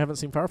 hey, you haven't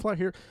seen Firefly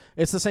here?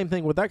 It's the same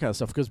thing with that kind of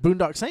stuff because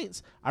Boondock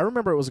Saints, I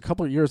remember it was a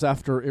couple of years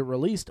after it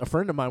released, a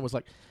friend of mine was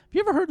like, have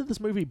you ever heard of this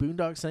movie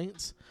Boondock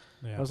Saints?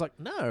 Yeah. I was like,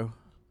 no.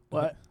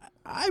 Well,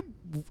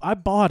 I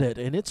bought it,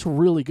 and it's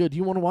really good. Do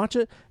you want to watch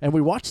it? And we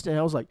watched it, and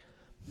I was like,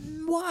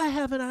 why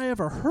haven't I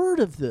ever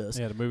heard of this?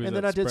 Yeah, the movies and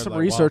then that I did spread some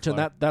like research,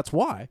 wildfire. and that's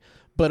why.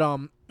 But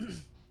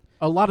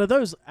a lot of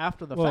those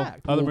after the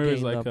fact. Other will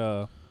movies gain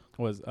like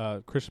was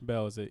Christian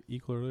Bale, is it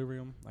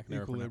Equilibrium? I can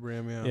never pronounce-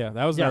 Equilibrium, yeah. Yeah,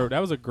 that was that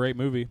was a great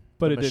movie,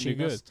 but The it didn't do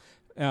Machinist.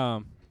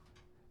 good.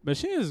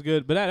 Machinist is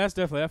good, but that's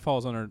definitely that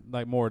falls under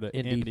like more the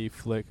Indie. indie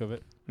flick of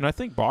it. And I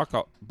think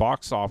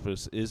box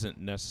office isn't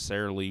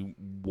necessarily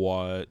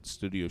what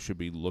studios should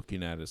be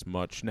looking at as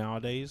much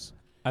nowadays.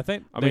 I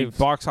think I mean,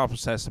 box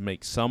office has to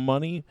make some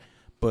money,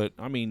 but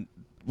I mean,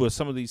 with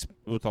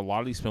a lot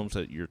of these films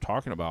that you're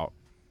talking about,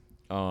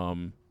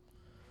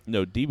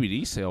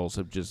 DVD sales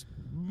have just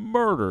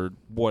murdered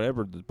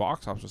whatever the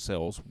box office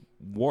sales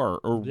were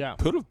or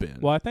could have been.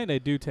 Well, I think they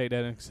do take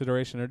that into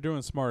consideration. They're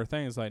doing smarter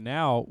things. Like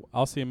now,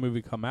 I'll see a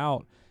movie come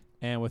out,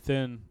 and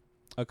within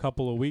a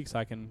couple of weeks,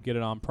 I can get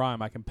it on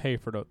Prime. I can pay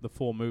for the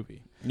full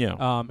movie. Yeah.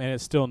 And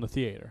it's still in the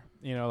theater.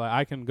 Like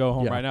I can go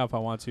home Yeah. right now if I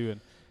want to,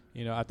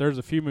 and there's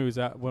a few movies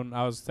that when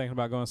I was thinking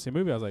about going to see a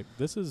movie, I was like,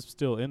 this is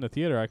still in the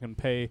theater. I can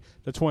pay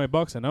the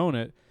 $20 and own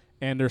it.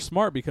 And they're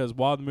smart because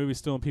while the movie's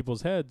still in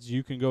people's heads,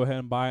 you can go ahead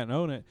and buy it and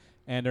own it,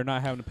 and they're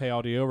not having to pay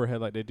all the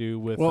overhead like they do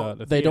with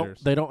the they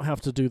theaters. don't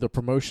have to do the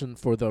promotion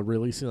for the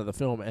releasing of the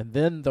film and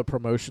then the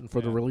promotion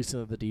for the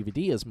releasing of the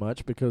DVD as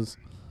much because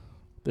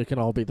they can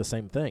all be the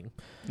same thing.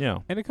 Yeah.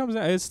 And it comes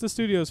out, it's the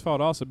studio's fault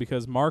also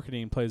because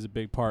marketing plays a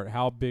big part.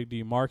 How big do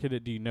you market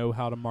it? Do you know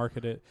how to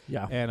market it?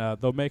 Yeah.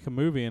 And they'll make a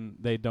movie and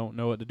they don't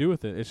know what to do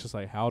with it. It's just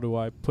like, how do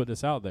I put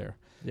this out there?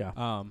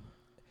 Yeah.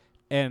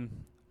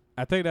 And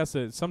I think that's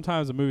it.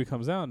 Sometimes a movie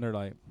comes out and they're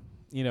like,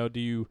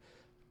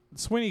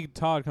 Sweeney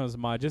Todd comes to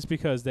mind just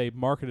because they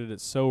marketed it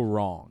so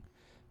wrong.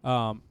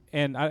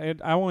 And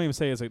I won't even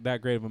say it's like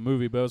that great of a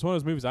movie, but it was one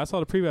of those movies. I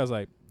saw the preview. I was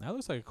like, that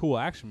looks like a cool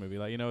action movie.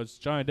 Like, it's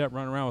Johnny Depp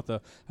running around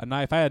with a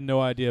knife. I had no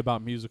idea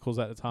about musicals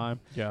at the time.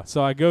 Yeah.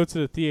 So I go to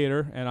the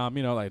theater and I'm,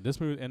 like this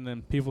movie, and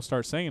then people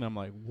start singing. I'm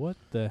like, what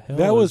the hell?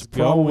 That was is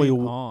probably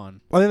going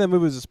on? I think that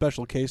movie was a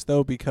special case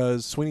though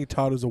because Sweeney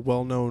Todd is a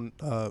well-known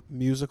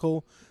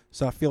musical,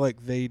 so I feel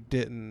like they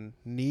didn't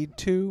need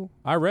to.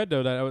 I read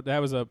though that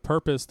was a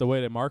purpose the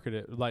way they market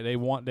it. Like they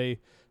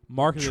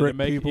market it Trick to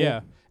make people.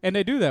 yeah. And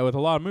they do that with a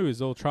lot of movies.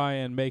 They'll try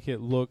and make it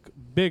look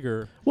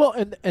bigger. Well,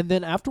 and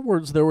then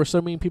afterwards, there were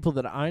so many people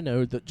that I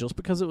know that just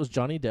because it was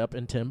Johnny Depp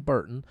and Tim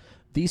Burton,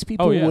 these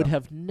people would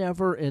have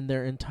never in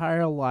their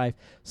entire life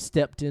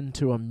stepped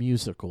into a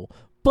musical.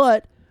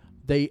 But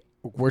they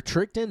were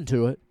tricked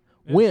into it,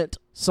 went,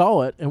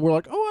 saw it, and were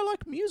like, oh, I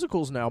like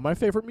musicals now. My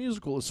favorite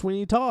musical is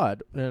Sweeney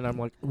Todd. And I'm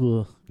like,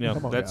 ugh. Yeah,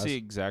 Come on, that's guys. the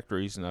exact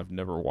reason I've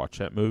never watched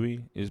that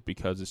movie is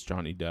because it's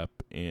Johnny Depp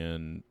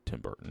and Tim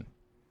Burton.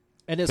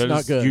 And it's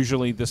not good.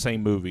 Usually the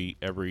same movie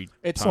every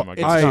time I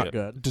it's go I see not it.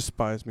 good.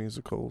 Despise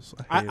musicals.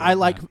 I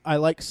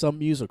like some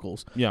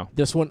musicals. Yeah.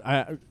 This one,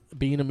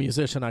 being a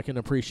musician, I can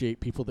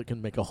appreciate people that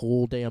can make a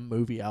whole damn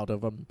movie out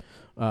of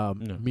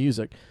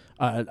music.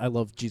 I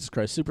love Jesus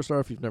Christ Superstar.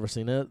 If you've never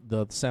seen it,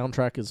 the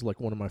soundtrack is like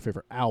one of my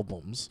favorite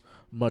albums,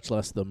 much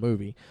less the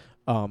movie.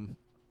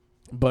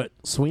 But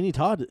Sweeney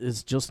Todd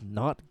is just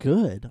not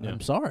good. Yeah.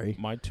 I'm sorry.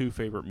 My two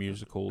favorite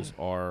musicals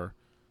are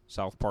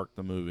South Park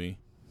the movie.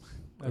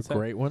 A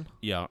great one.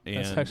 Yeah, and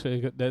That's actually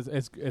a good.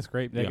 It's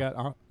great. They Yeah.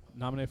 got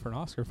nominated for an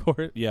Oscar for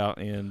it. yeah,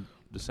 and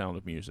The Sound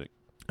of Music.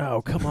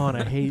 Oh, come on.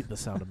 I hate The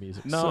Sound of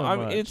Music No, so I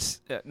mean much.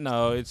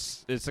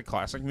 it's a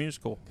classic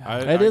musical.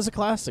 It is a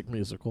classic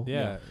musical.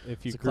 Yeah,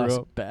 if you It's a grew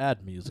classic up.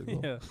 bad musical.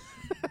 Yeah.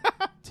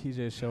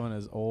 TJ's showing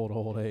his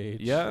old age.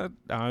 Yeah,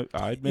 I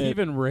admit.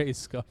 Even Ray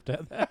scuffed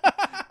at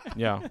that.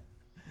 Yeah,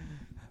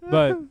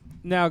 But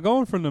now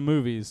going from the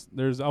movies,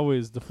 there's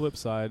always the flip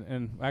side,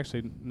 and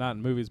actually not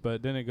in movies,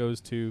 but then it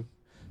goes to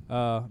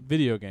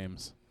video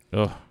games.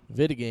 ugh.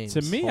 Video games.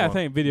 To me, Hold I on.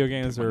 think video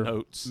games My are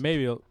notes.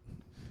 maybe.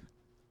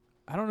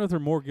 I don't know if they're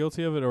more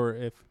guilty of it or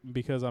if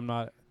because I'm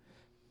not.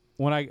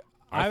 When I think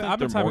I'm the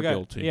they're type more of guy.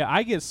 guilty. Yeah,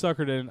 I get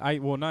suckered in.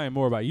 Not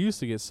anymore, but I used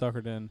to get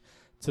suckered in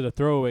to the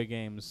throwaway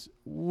games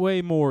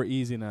way more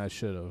easy than I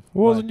should have.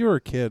 Well, when you were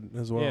a kid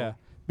as well. Yeah,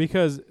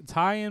 because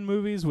tie-in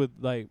movies with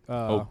like.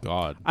 Oh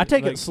God. I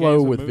take like it slow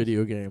games and with movies?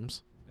 video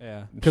games.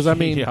 Yeah. Because, I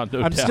mean, Yeah,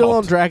 no I'm still doubt.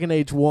 on Dragon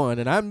Age 1,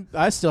 and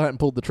I still haven't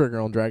pulled the trigger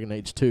on Dragon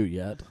Age 2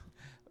 yet.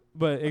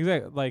 But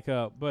exactly, like,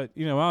 but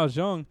when I was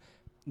young,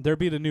 there'd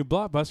be the new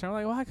blockbuster. I'm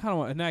like, well, I kind of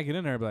want, and I get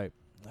in there, and be like,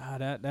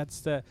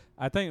 that's that.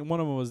 I think one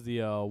of them was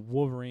the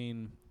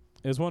Wolverine.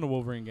 It was one of the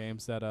Wolverine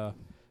games that it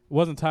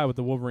wasn't tied with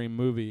the Wolverine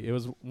movie. It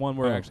was one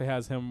where it Oh. actually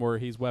has him where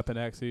he's Weapon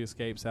X. He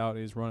escapes out, and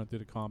he's running through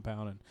the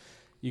compound, and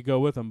you go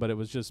with him. But it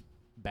was just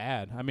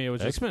bad. I mean, it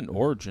was just. X-Men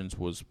Origins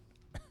was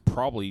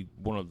probably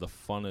one of the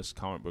funnest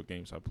comic book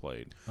games I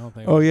played. I don't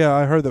think. Oh yeah,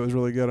 I heard that was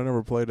really good. I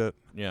never played it.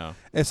 Yeah,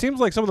 It seems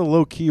like some of the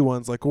low key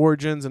ones, like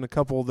Origins and a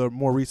couple of the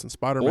more recent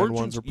Spider-Man ones,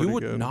 Origins. are pretty You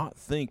would good. not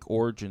think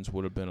Origins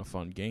would have been a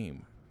fun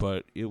game,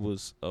 but it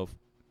was a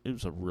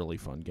really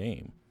fun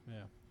game.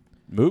 Yeah.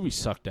 Movie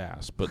sucked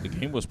ass, but the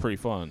game was pretty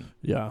fun.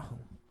 Yeah.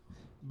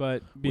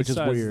 But Which is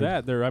besides weird.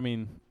 that,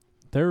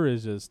 there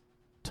is just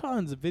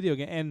tons of video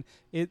game, and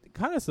it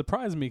kind of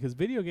surprised me because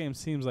video games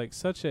seems like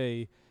such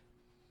a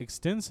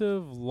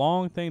extensive,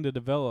 long thing to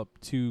develop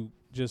to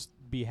just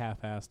be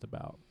half-assed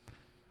about.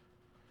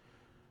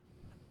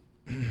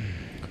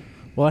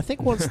 Well, I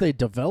think once they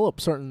develop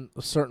certain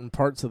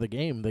parts of the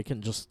game, they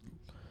can just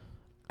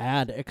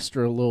add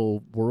extra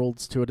little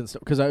worlds to it and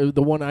stuff. Because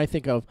the one I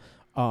think of,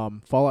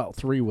 Fallout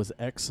 3 was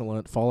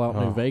excellent. Fallout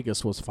New Oh.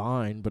 Vegas was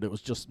fine, but it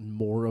was just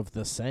more of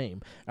the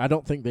same. I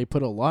don't think they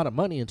put a lot of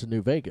money into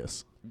New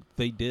Vegas.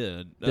 They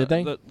did. Did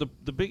they?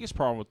 The biggest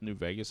problem with New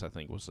Vegas, I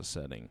think, was the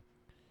setting.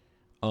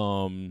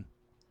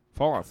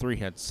 Fallout 3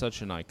 had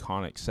such an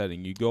iconic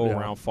setting. You go Yeah.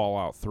 around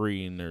Fallout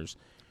 3 and there's,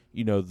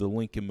 the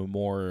Lincoln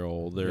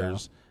Memorial,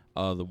 there's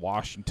the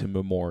Washington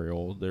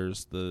Memorial,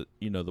 there's the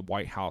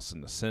White House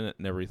and the Senate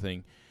and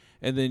everything.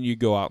 And then you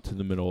go out to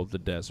the middle of the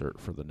desert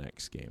for the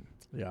next game.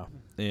 Yeah.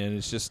 And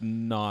it's just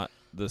not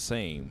the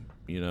same,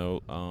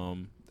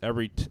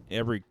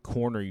 every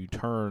corner you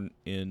turn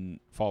in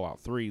Fallout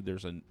 3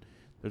 there's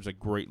a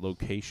great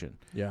location.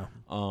 Yeah.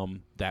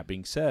 That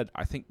being said,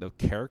 I think the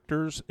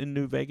characters in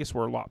New Vegas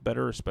were a lot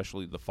better,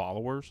 especially the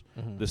followers.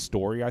 Mhm. The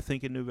story, I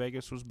think, in New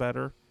Vegas was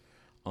better.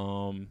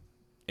 And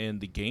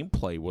the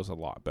gameplay was a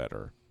lot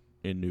better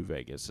in New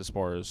Vegas as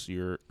far as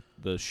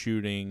the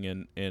shooting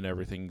and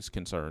everything's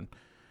concerned.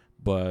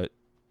 But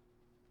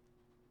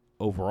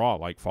overall, I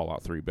like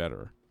Fallout 3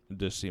 better.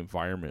 Just the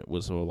environment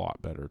was a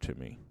lot better to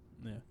me.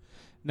 Yeah.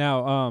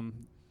 Now,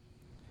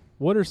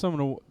 what are some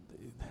of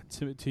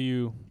the to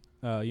you,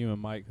 you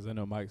and Mike, because I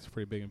know Mike's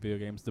pretty big in video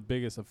games, the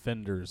biggest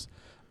offenders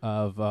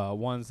of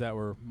ones that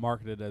were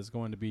marketed as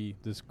going to be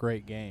this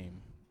great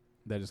game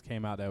that just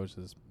came out that was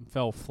just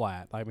fell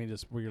flat? I mean,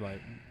 just where you're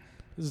like,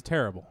 this is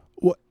terrible.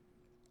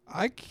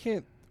 I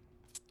can't.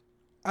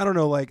 I don't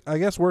know. Like, I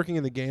guess working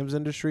in the games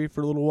industry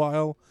for a little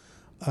while,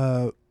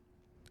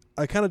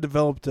 I kind of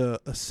developed a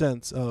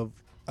sense of.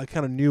 I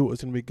kind of knew it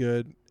was going to be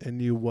good and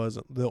knew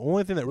wasn't. The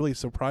only thing that really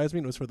surprised me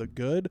and was for the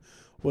good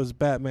was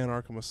Batman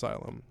Arkham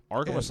Asylum.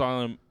 Arkham And-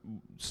 Asylum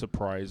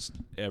surprised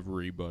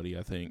everybody,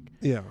 I think.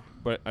 Yeah.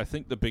 But I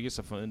think the biggest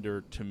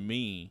offender to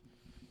me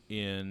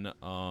in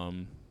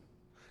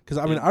Because,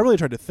 I mean, I really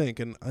tried to think,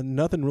 and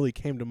nothing really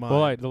came to mind.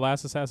 Well, like the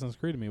last Assassin's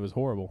Creed to me was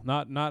horrible.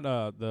 Not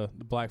the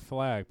Black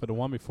Flag, but the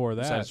one before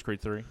that. Assassin's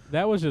Creed 3.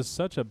 That was just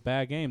such a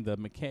bad game.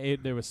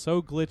 It was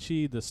so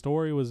glitchy. The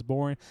story was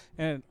boring.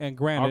 And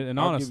granted, and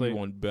I'll honestly, give you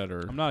one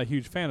better. I'm not a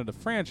huge fan of the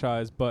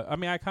franchise, but I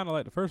mean, I kind of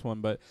like the first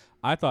one. But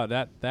I thought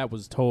that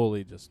was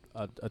totally just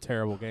a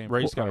terrible game.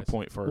 Ray's got a Guys.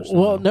 point first.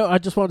 Well, no, I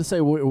just wanted to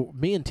say,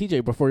 me and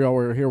TJ, before y'all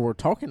were here, were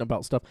talking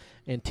about stuff,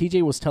 and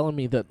TJ was telling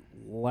me that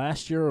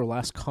last year or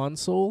last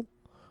console,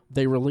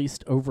 they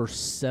released over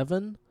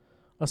 7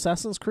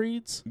 Assassin's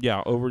Creeds.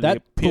 Yeah, over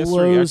That the PS3,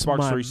 blows Xbox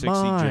my 360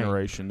 mind.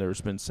 generation, there's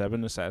been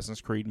 7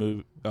 Assassin's Creed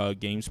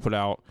games put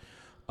out.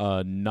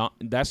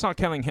 This is not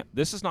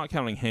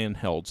counting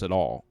handhelds at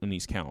all in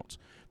these counts.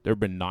 There have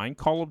been 9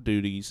 Call of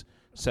Duties,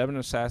 7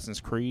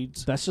 Assassin's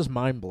Creeds. That's just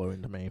mind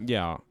blowing to me.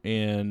 Yeah,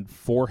 and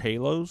 4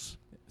 Halos.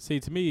 See,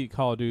 to me,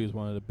 Call of Duty is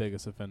one of the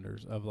biggest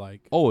offenders of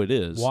like. Oh, it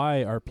is.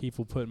 Why are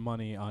people putting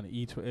money on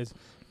each?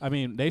 I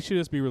mean, they should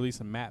just be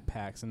releasing map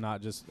packs and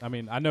not just. I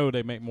mean, I know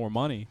they make more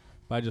money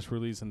by just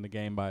releasing the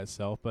game by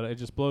itself, but it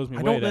just blows me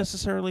I away. don't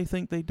necessarily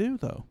think they do,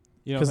 though.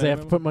 You know Because what they I'm have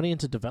to saying? put money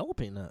into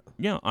developing it.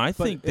 Yeah, I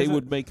But think they isn't-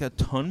 would make a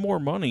ton more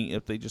money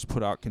if they just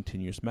put out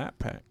continuous map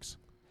packs.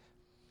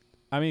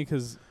 I mean,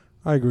 because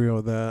I agree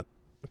with that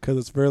because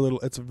it's very little.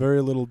 It's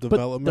very little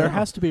development. But there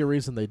has to be a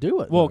reason they do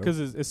it. well, though. because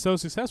it's so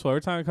successful.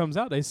 Every time it comes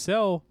out, they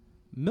sell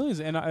millions.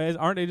 And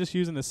aren't they just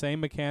using the same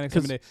mechanics? I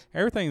mean,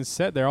 everything's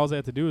set there. All they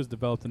have to do is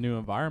develop the new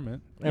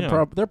environment. And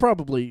Yeah. they're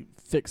probably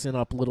fixing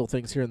up little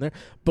things here and there.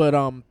 But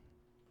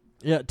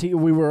yeah,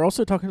 we were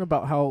also talking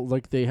about how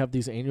like they have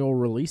these annual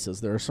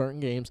releases. There are certain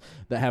games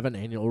that have an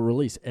annual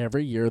release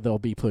every year. They'll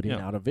be putting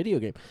Yeah. out a video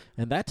game,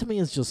 and that to me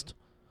is just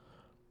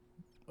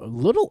a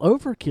little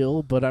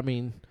overkill. But I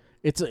mean,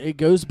 it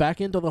goes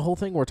back into the whole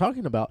thing we're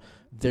talking about.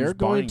 They're Who's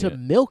going buying to it?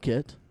 milk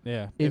it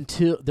Yeah.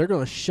 until they're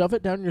going to shove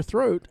it down your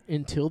throat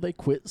until they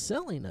quit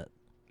selling it.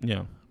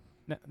 Yeah.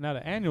 Now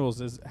the annuals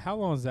is how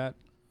long has that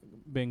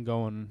been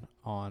going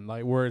on?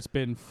 Like where it's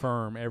been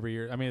firm every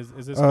year. I mean,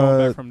 is this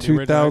going back from the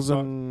original Xbox?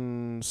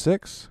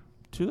 2006.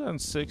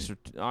 2006 or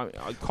Well,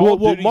 Call of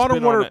Duty's Modern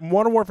been on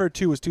Modern Warfare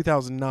 2 was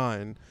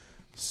 2009.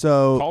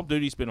 So Call of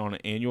Duty's been on an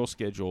annual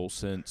schedule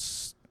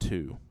since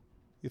 2.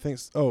 you think?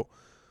 Oh,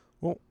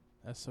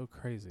 That's so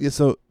crazy. yeah.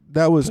 So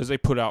that was Because they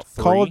put out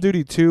 3. Call of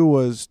Duty 2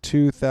 was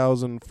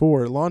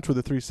 2004. It launched with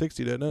the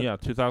 360, didn't it? Yeah,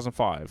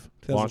 2005.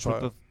 Launched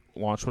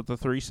with the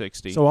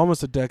 360. So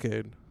almost a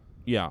decade.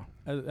 yeah.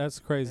 That's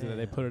crazy that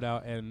they put it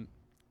out and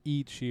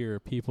each year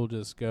people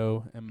just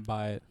go and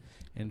buy it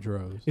in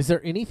droves. Is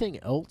there anything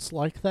else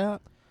like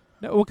that?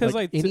 No, because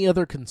Like like any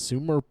other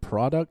consumer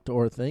product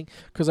or thing?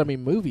 Because I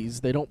mean,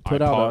 movies they don't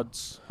put out.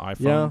 iPods,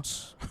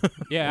 iPhones.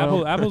 yeah,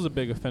 well- Apple's a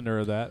big offender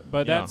of that.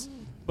 But Yeah.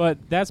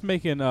 that's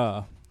making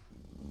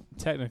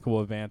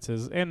technical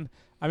advances. And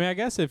I mean, I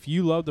guess if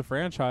you love the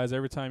franchise,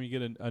 every time you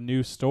get a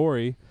new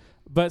story.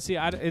 But see,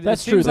 That's it true,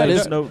 seems that like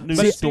is- no new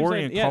but it seems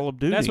story like- in yeah, Call of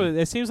Duty. That's what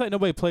it seems like.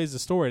 Nobody plays the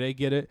story; they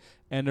get it,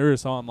 and they're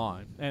just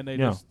online, and they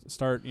Yeah. just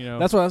start. You know,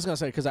 That's what I was gonna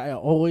say because I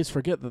always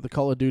forget that the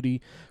Call of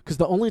Duty. Because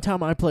the only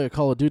time I play a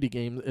Call of Duty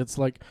game, it's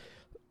like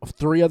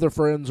 3 other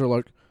friends are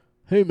like,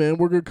 "Hey man,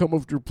 we're gonna come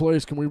over to your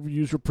place. Can we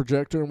use your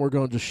projector? And we're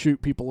gonna just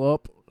shoot people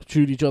up,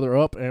 shoot each other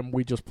up, and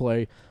we just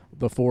play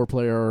the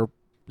 4-player,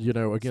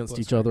 against Split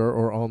each screen. other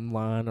or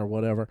online or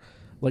whatever."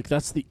 Like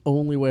that's the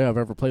only way I've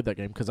ever played that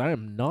game because I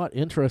am not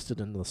interested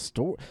in the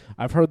story.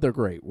 I've heard they're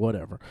great,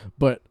 whatever,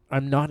 but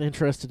I'm not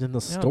interested in the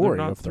Yeah, story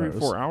they're not of 3 or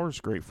those. 4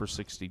 hours great for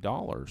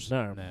 $60.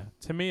 No, Nah.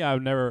 To me,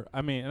 I've never.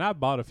 I mean, and I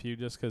bought a few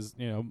just because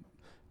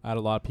I had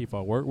a lot of people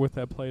I work with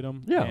that played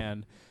them. Yeah.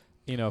 And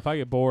if I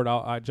get bored,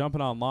 I jump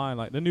in online.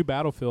 Like the new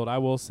Battlefield, I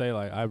will say,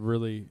 like I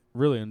really,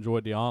 really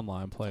enjoyed the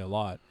online play a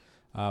lot.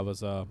 I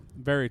was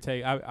very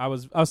I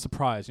was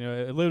surprised.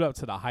 It lived up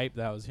to the hype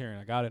that I was hearing.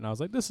 I got it, and I was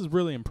like, this is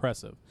really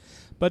impressive.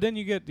 But then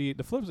you get the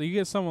flip side. You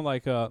get someone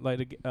like I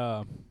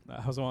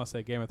was want to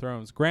say Game of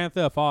Thrones, Grand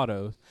Theft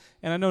Auto,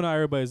 and I know not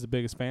everybody's the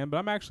biggest fan, but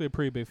I'm actually a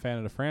pretty big fan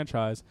of the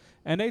franchise,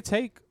 and they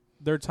take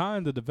their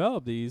time to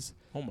develop these.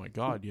 Oh my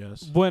God,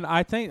 yes. When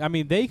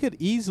they could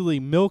easily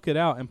milk it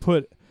out and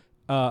put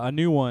a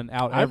new one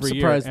out I'm every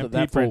year. surprised and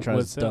that people would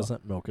franchise sell.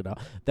 doesn't milk it out.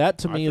 That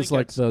to I me is think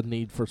like that's- the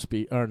Need for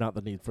Speed, or not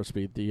the Need for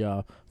Speed,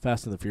 the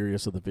Fast and the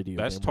Furious of the video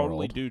That's game totally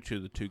world. due to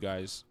the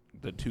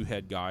two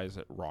head guys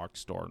at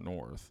Rockstar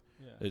North.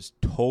 Yeah. It's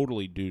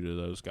totally due to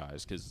those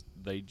guys because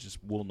they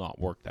just will not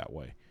work that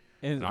way.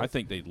 And And I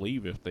think they'd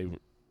leave if they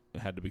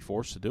had to be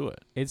forced to do it.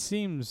 it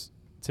seems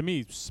to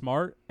me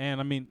smart, and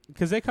I mean,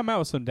 because they come out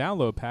with some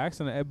download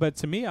packs, but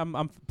to me,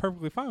 I'm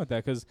perfectly fine with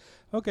that. Because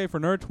okay, for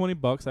another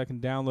 $20, I can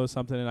download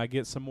something and I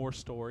get some more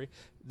story.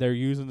 They're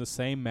using the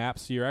same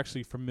maps, so you're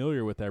actually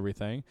familiar with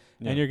everything,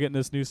 Yeah. and you're getting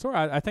this new story.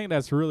 I think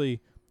that's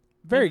really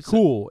very It's a-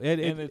 cool.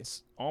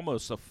 It's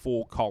almost a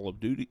full Call of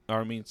Duty.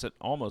 It's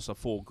almost a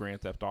full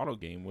Grand Theft Auto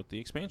game with the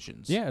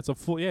expansions. yeah, it's a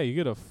full. Yeah, you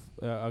get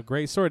a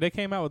great story. They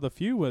came out with a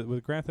few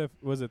with Grand Theft.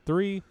 Was it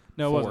 3?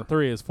 No, it 4. wasn't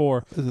 3. It's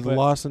 4. The But-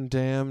 Lost and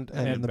Damned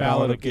and, the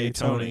Ballad of Gay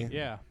Tony.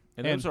 Yeah.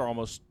 And those are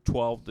almost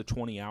 12 to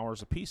 20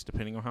 hours apiece,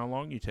 depending on how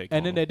long you take. And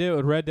on then they did it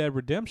with Red Dead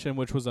Redemption,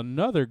 which was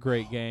another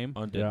great game.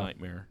 Undead Yeah.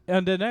 Nightmare.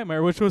 Undead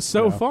Nightmare, which was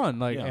so Yeah. fun.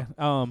 Like,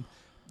 Yeah.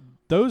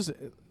 those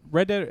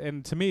Red Dead,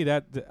 and to me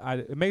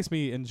it makes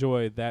me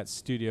enjoy that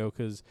studio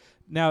because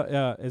now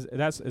is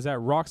that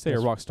Rocksteady or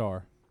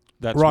Rockstar?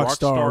 That's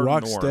Rockstar.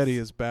 North. Rocksteady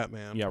is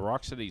Batman. Yeah,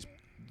 Rocksteady's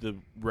the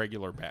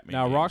regular Batman.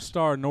 Now games.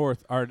 Rockstar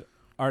North are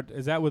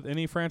is that with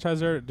any franchise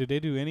there? Do they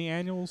do any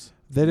annuals?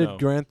 They did No.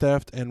 Grand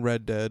Theft and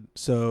Red Dead.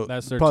 So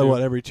That's their probably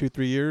two. every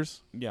 2-3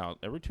 years. Yeah,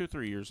 every 2 or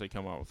 3 years they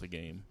come out with a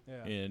game,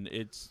 Yeah. and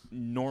it's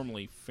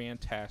normally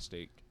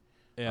fantastic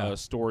Yeah,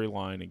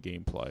 storyline and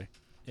gameplay.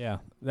 yeah.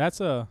 That's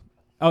a.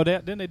 Oh,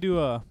 didn't they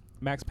do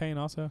Max Payne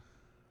also?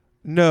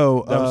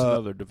 No, That was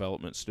another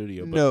development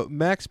studio. But no.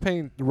 Max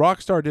Payne.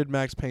 Rockstar did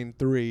Max Payne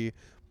 3,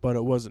 but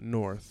it wasn't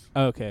North.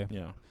 Okay,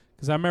 Yeah.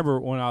 Because I remember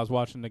when I was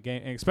watching the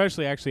game, and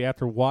especially actually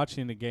after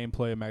watching the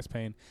gameplay of Max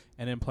Payne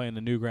and then playing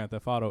the new Grand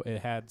Theft Auto, it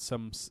had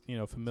some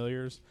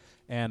familiars,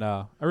 and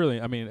I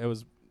mean it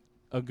was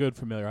a good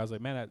familiar. I was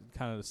like, man, that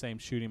kind of the same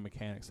shooting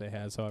mechanics they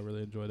had, so I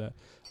really enjoyed that.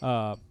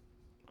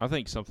 I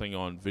think something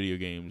on video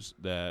games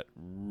that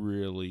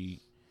really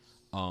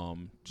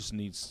just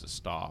needs to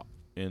stop,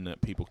 and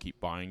that people keep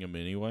buying them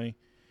anyway,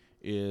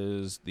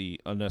 is the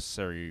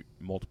unnecessary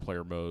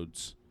multiplayer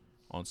modes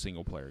on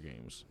single-player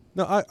games.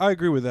 No, I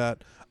agree with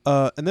that.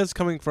 And this is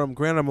coming from,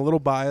 granted, I'm a little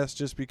biased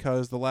just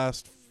because the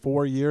last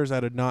 4 years I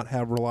did not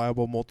have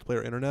reliable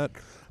multiplayer internet.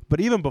 But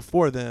even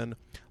before then,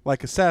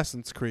 like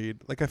Assassin's Creed,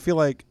 like I feel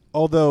like,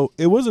 although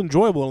it was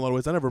enjoyable in a lot of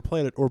ways, I never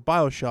played it, or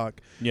BioShock.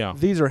 Yeah.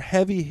 These are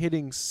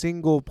heavy-hitting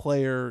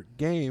single-player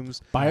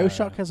games.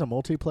 BioShock has a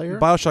multiplayer?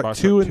 BioShock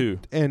 2 2.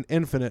 and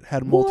Infinite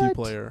had What?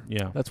 multiplayer.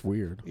 Yeah. That's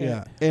weird.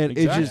 Yeah. And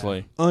it's just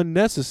Exactly.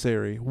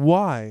 unnecessary.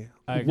 Why?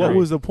 I What agree.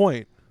 was the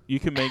point? You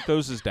can make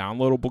those as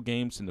downloadable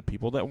games, and the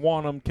people that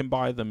want them can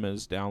buy them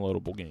as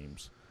downloadable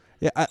games.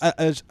 Yeah,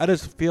 I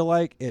just feel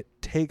like it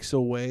takes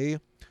away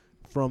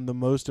from the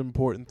most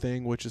important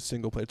thing, which is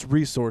single player. It's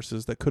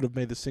resources that could have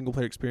made the single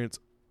player experience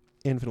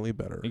infinitely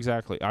better.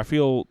 Exactly. I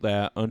feel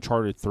that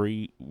Uncharted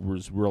 3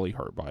 was really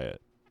hurt by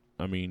it.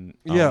 I mean,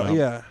 I don't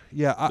know.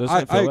 Yeah.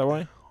 Doesn't it feel that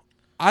way?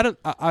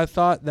 I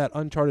thought that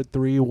Uncharted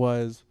 3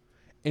 was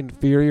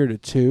inferior to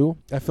 2.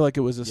 I feel like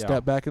it was a Yeah.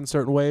 step back in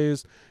certain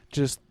ways.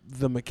 Just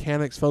the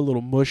mechanics felt a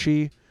little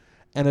mushy,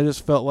 and I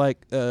just felt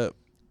like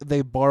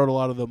they borrowed a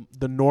lot of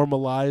the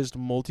normalized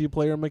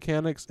multiplayer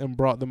mechanics and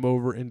brought them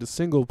over into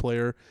single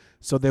player,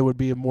 so they would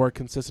be a more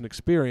consistent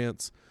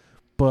experience.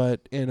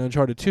 But in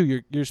Uncharted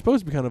 2, you're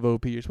supposed to be kind of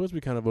OP. You're supposed to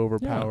be kind of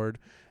overpowered,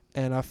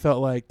 and I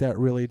felt like that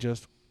really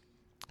just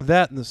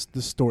that and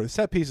the story. The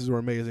set pieces were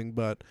amazing,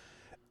 but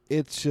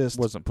it's just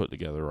Wasn't put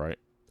together right.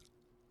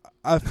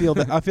 I feel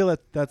that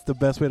that's the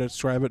best way to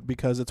describe it,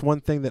 because it's one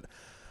thing that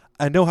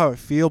I know how I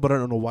feel, but I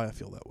don't know why I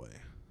feel that way.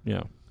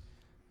 Yeah.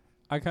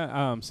 I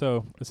kind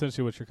so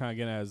essentially what you're kind of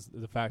getting at is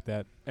the fact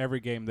that every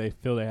game they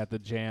feel they have to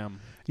jam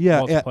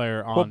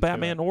multiplayer on. Well,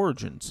 Batman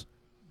Origins.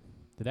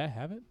 Did that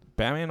have it?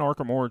 Batman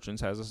Arkham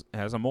Origins has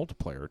a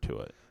multiplayer to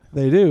it.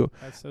 They do.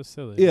 That's so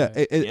silly. Yeah,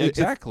 right?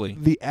 Exactly.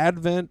 The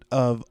advent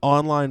of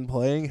online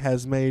playing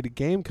has made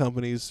game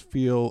companies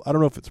feel, I don't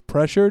know if it's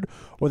pressured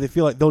or they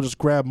feel like they'll just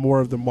grab more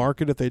of the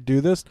market if they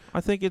do this. I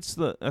think it's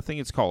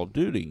Call of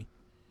Duty.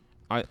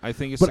 I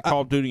think it's But the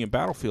Call of Duty and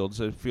Battlefields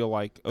that feel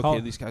like, okay,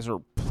 Call- these guys are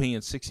paying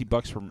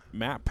 $60 for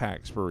map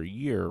packs for a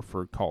year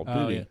for Call of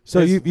Oh, Duty. yeah. So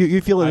It's-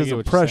 you feel it I isn't get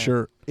what you're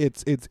pressure.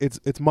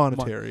 It's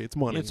monetary. It's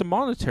money. It's a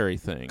monetary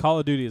thing. Call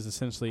of Duty is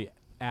essentially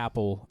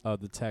Apple of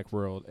the tech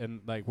world,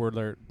 and like we're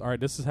there. All right,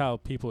 this is how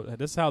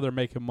they're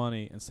making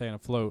money and staying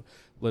afloat.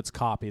 Let's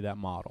copy that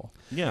model.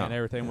 Yeah. And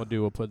everything we'll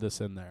do, we'll put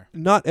this in there.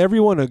 Not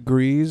everyone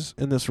agrees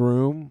in this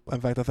room. In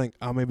fact, I think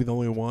I may be the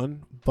only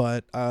one.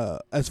 But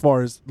as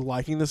far as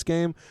liking this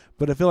game,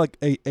 but I feel like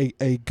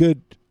a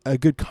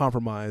good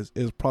compromise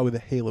is probably the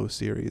Halo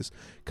series,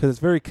 because it's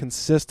very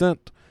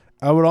consistent.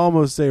 I would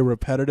almost say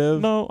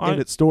repetitive in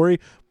its story,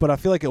 but I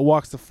feel like it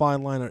walks the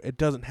fine line. It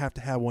doesn't have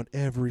to have one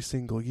every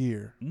single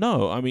year.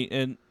 No, I mean,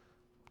 and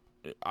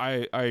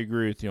I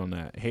agree with you on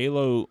that.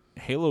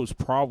 Halo's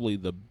probably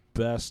the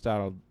best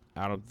out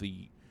of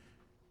the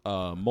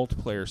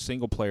multiplayer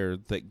single player.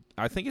 That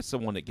I think it's the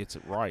one that gets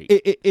it right.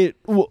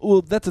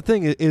 Well, that's the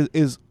thing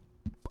is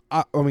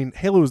I mean,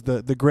 Halo is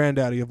the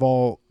granddaddy of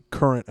all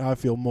current, I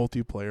feel,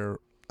 multiplayer.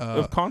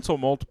 Of console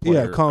multiplayer.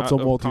 Yeah, console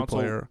of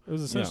multiplayer. It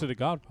was essentially the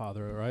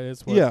Godfather, right?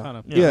 It's what Yeah, kind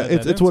of yeah,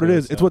 it's what it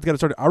is. So. It's what got it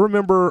started. I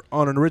remember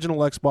on an original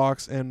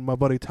Xbox in my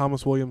buddy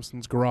Thomas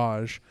Williamson's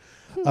garage,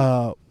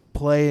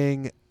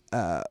 playing.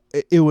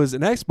 It was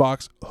an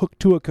Xbox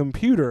hooked to a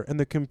computer, and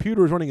the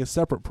computer was running a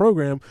separate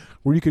program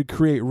where you could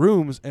create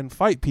rooms and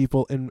fight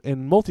people in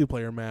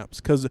multiplayer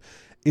maps. Because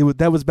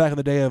that was back in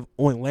the day of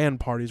only LAN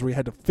parties where you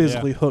had to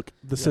physically hook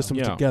the systems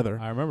Yeah. together.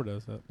 I remember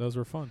those. Those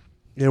were fun.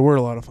 Yeah, were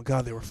a lot of fun.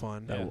 God, they were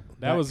fun. Yeah, that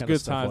that was kinda good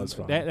stuff times. was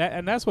fun.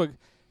 And that's what.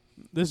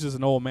 This is just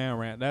an old man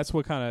rant. That's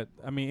what kind of.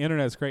 I mean,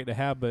 internet's great to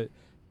have, but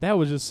that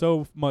was just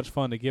so much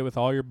fun to get with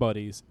all your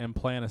buddies and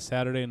plan a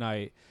Saturday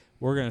night.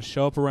 We're gonna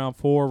show up around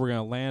 4. We're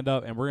gonna land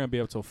up, and we're gonna be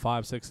up till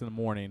 5, 6 in the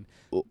morning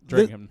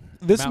drinking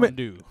Mountain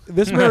Dew.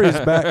 This marries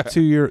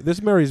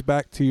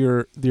back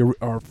to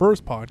our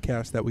first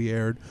podcast that we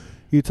aired.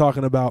 You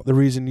talking about the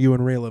reason you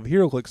and Ray love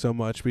HeroClix so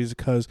much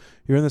because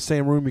you're in the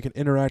same room, you can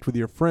interact with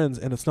your friends,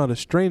 and it's not a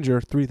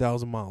stranger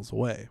 3,000 miles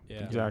away.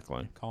 Yeah,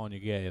 Exactly. calling you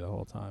gay the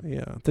whole time.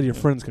 Yeah, then your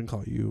friends can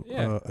call you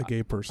Yeah. a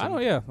gay person. I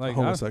don't. Yeah, like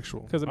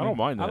homosexual. Because I don't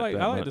mind that I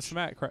that like the much.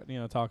 smack,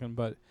 talking,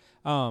 but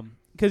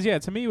because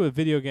to me with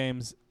video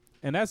games,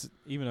 and that's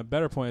even a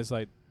better point. Is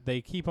like they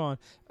keep on.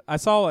 I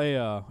saw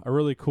a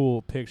really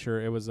cool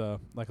picture. It was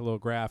like a little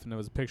graph, and it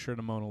was a picture of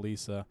the Mona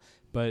Lisa.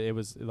 But it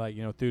was like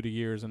through the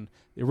years, and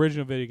the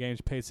original video games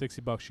you paid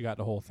 $60, you got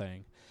the whole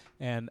thing.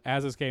 And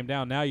as this came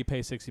down, now you pay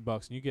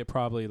 $60 and you get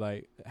probably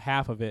like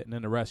half of it, and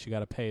then the rest you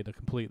got to pay to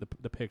complete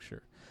the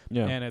picture.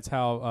 Yeah. And it's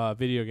how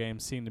video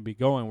games seem to be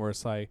going, where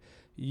it's like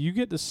you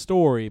get the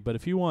story, but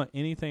if you want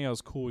anything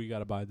else cool, you got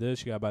to buy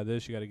this. You got to buy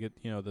this. You got to get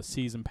the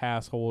season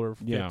pass holder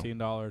for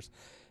 $15.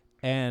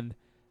 And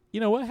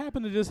what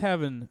happened to just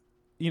having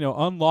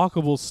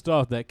unlockable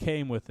stuff that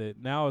came with it?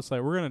 Now it's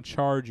like we're going to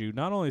charge you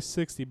not only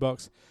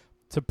 $60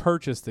 to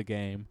purchase the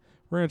game,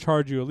 we're going to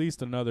charge you at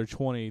least another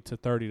 $20 to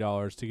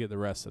 $30 to get the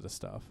rest of the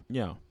stuff.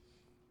 Yeah.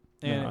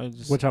 And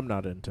which I'm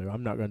not into.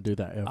 I'm not going to do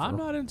that ever. I'm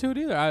not into it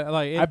either.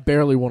 I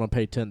barely want to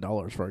pay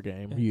 $10 for a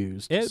game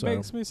used. It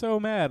makes me so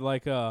mad.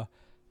 Like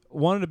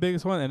one of the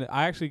biggest ones, and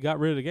I actually got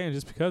rid of the game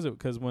just because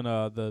when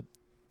the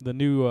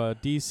new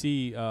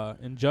DC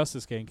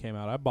Injustice game came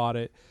out, I bought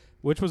it,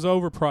 which was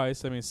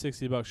overpriced. I mean,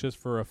 $60 just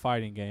for a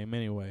fighting game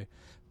anyway.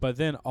 But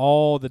then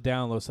all the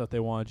download stuff they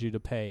wanted you to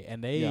pay,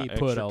 and they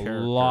put a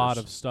lot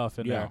of stuff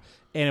in there,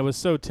 and it was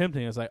so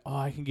tempting. It's like, oh,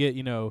 I can get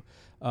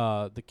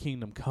the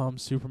Kingdom Come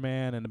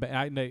Superman,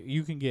 and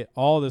you can get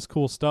all this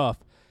cool stuff,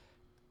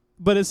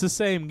 but it's the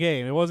same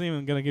game. It wasn't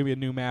even going to give you a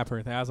new map or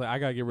anything. I was like, I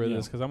got to get rid of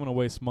this because I'm going to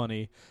waste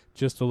money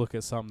just to look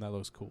at something that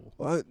looks cool.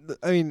 Well,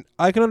 I mean,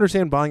 I can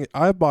understand buying it.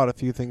 I've bought a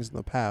few things in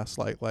the past,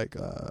 like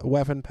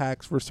weapon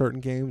packs for certain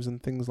games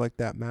and things like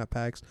that, map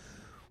packs,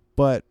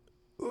 but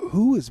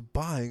who is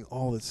buying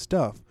all this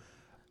stuff?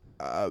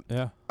 I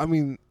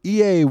mean,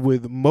 EA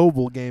with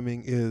mobile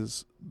gaming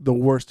is the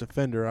worst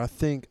offender. I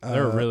think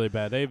they're really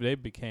bad. They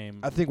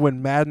became. I think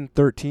when Madden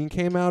 13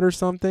 came out or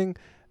something,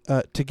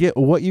 to get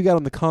what you got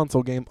on the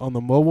console game on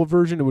the mobile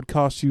version, it would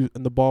cost you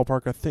in the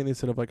ballpark. I think they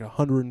said of like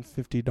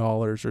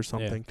 $150 or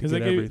something. Because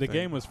the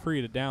game was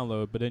free to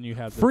download, but then you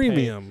had to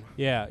freemium.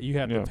 Pay, you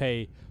had to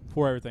pay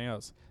for everything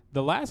else.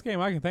 The last game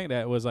I can think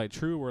that was like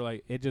true, where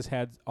like it just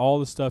had all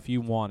the stuff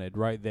you wanted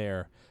right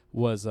there,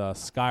 was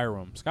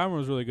Skyrim. Skyrim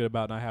was really good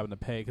about not having to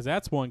pay, because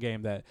that's one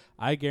game that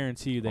I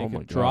guarantee you they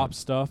could drop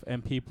stuff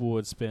and people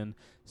would spend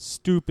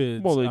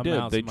stupid Well, they amounts did.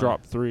 of They money.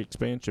 dropped 3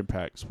 expansion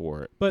packs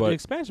for it. But the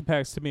expansion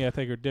packs to me, I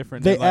think, are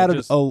different. They than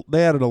added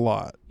they added a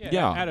lot. They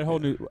added a whole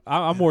new.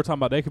 I'm more talking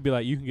about they could be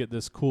like, you can get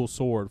this cool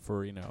sword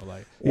for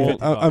like. Well,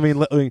 $50. I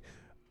mean,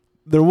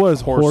 there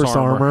was horse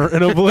armor in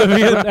But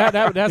Oblivion.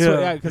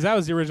 that's because that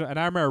was the original, and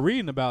I remember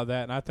reading about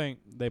that, and I think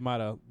they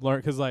might have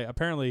learned, because like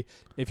apparently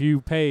if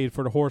you paid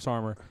for the horse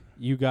armor,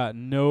 you got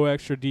no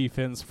extra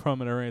defense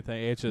from it or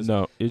anything. It's just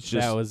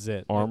that was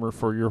it. Armor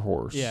for your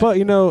horse. Yeah. But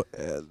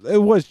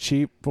it was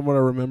cheap from what I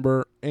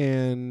remember,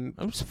 and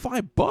it was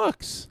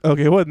 $5.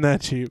 Okay, it wasn't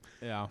that cheap.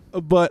 Yeah.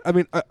 But I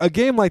mean, a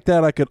game like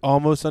that I could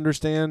almost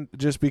understand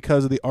just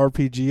because of the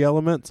RPG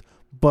elements,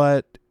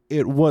 but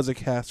it was a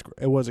cash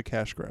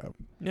grab.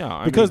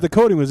 Yeah, because the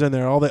coding was in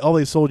there. All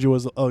they sold you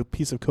was a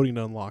piece of coding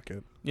to unlock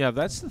it. Yeah,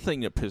 that's the thing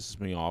that pisses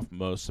me off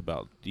most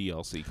about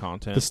DLC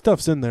content. The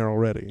stuff's in there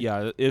already.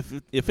 Yeah,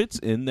 if it's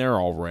in there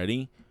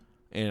already,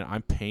 and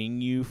I'm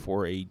paying you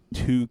for a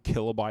 2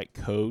 kilobyte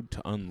code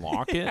to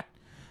unlock it,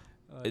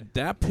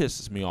 that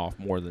pisses me off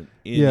more than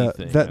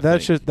anything. Yeah,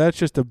 that's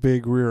just a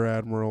big rear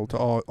admiral to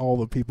all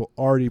the people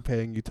already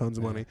paying you tons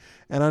of money.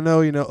 And I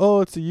know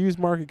it's a used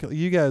market.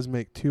 You guys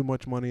make too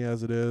much money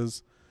as it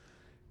is.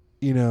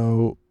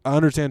 I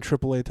understand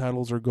AAA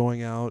titles are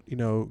going out,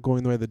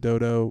 going the way of the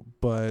dodo,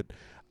 but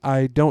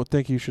I don't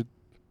think you should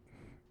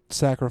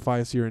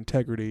sacrifice your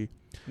integrity.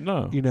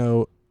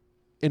 No.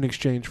 In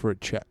exchange for a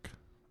check,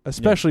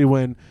 especially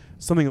when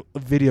something a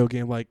video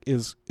game like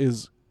is.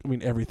 I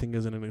mean, everything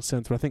isn't in a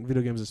sense, but I think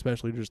video games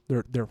especially just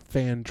they're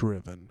fan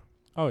driven.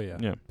 Oh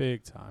yeah,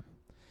 big time.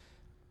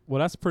 Well,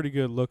 that's a pretty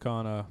good look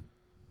on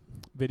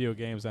video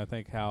games. I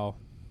think how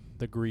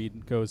the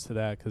greed goes to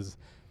that, because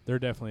they're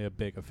definitely a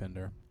big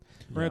offender.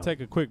 We're gonna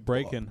take a quick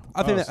break, and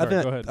I think go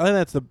ahead. I think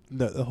that's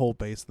the whole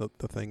base. The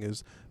thing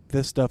is,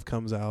 this stuff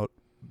comes out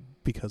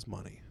because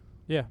money.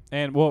 Yeah,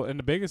 and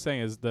the biggest thing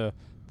is the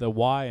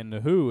why and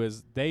the who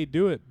is they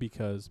do it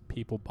because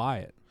people buy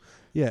it.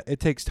 Yeah, it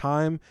takes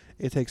time,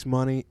 it takes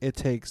money, it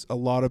takes a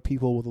lot of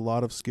people with a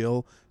lot of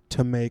skill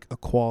to make a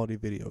quality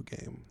video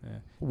game. Yeah.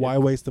 Why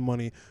waste the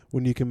money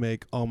when you can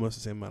make almost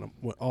the same amount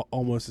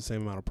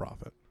of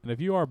profit? And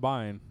if you are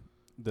buying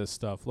this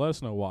stuff, let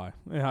us know why.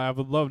 I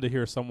would love to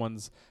hear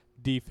someone's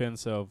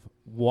defense of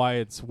why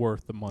it's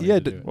worth the money. Yeah,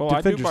 to do it. Well,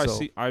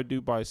 I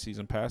do buy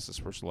season passes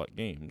for select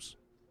games.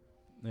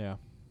 Yeah.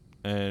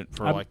 And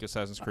for like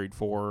Assassin's Creed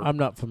 4. I'm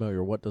not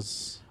familiar. A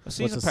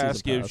season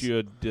pass gives you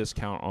a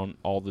discount on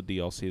all the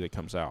DLC that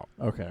comes out.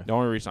 Okay. The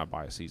only reason I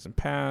buy a season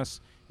pass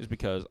is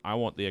because I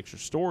want the extra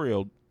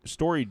story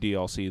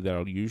DLC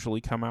that'll usually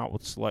come out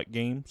with select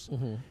games.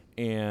 Mm-hmm.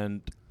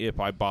 And if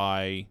I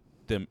buy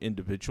them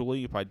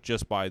individually, if I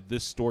just buy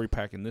this story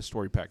pack and this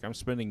story pack, I'm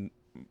spending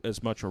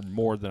as much or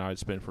more than I'd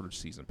spend for the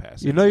season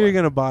pass. You're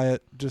going to buy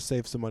it, just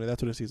save some money.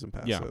 That's what a season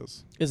pass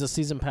is. Is a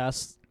season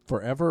pass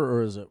forever,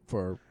 or is it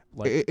for...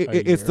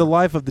 It's the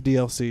life of the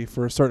DLC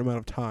for a certain amount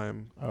of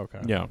time.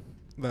 Okay. Yeah.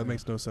 That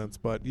makes no sense,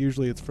 but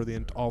usually it's for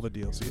all the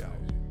DLC out.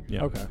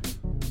 Yeah. Okay.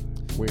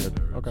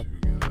 Weird. Okay.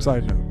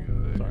 Side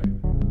note. Sorry.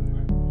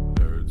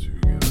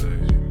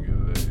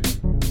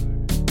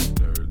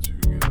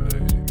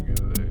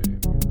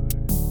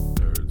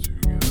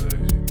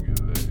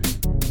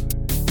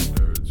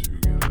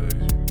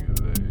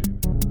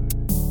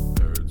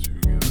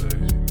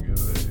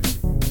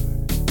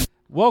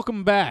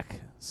 Welcome back.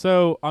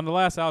 So on the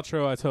last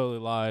outro, I totally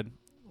lied.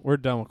 We're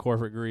done with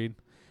corporate greed.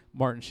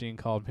 Martin Sheen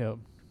called me up,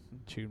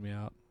 chewed me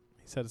out.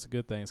 He said it's a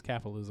good thing. It's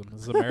capitalism.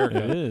 This is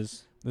America. It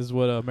is. This is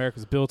what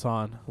America's built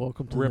on.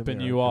 Welcome to Ripping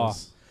the you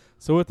Americas.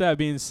 So with that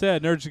being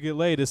said, Nerds Who Get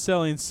Laid is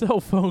selling cell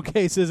phone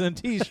cases and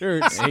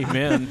T-shirts.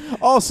 Amen.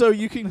 Also,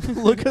 you can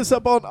look us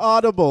up on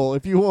Audible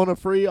if you want a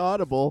free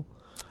Audible.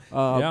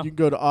 Yeah. You can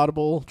go to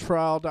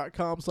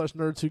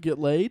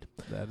audibletrial.com/nerdswhogetlaid.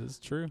 That is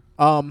true.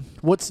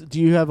 Do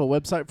you have a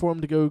website for them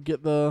to go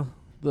get the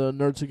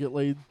Nerds Who Get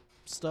Laid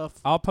stuff?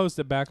 I'll post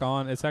it back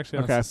on. It's actually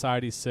on Okay.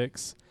 Society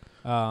 6.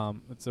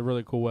 It's a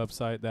really cool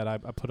website that I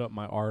put up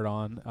my art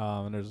on,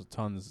 and there's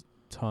tons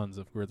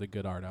of really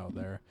good art out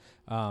there.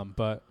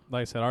 But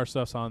like I said, our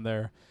stuff's on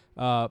there.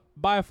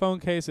 Buy a phone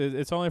case.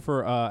 It's only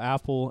for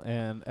Apple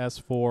and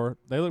S4.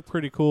 They look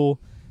pretty cool.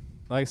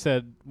 Like I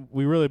said,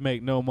 we really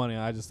make no money.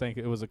 I just think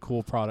it was a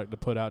cool product to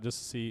put out just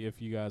to see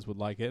if you guys would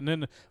like it. And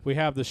then we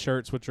have the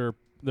shirts, which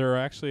they're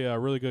actually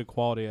really good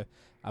quality.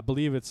 I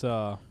believe it's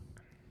not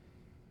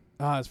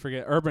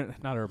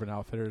Urban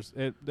Outfitters.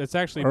 It's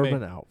actually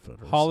Urban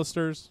Outfitters.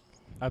 Hollister's,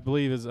 I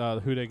believe, is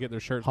who they get their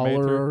shirts made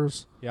through.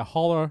 Hollers. Yeah,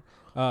 Holler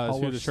is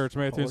who the shirts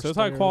made through. So it's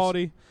high Hollister's.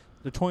 quality.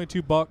 They're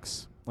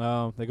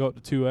 $22. They go up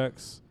to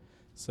 2X.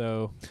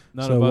 So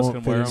none So of it us won't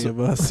can fit wear any them.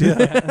 of us.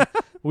 Yeah.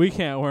 We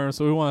can't wear them,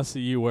 so we want to see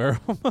you wear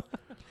them.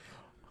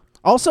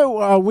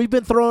 Also, we've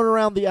been throwing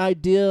around the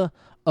idea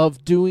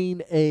of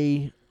doing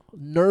a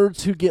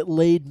Nerds Who Get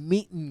Laid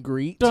meet and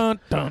greet.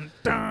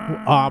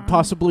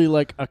 Possibly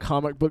like a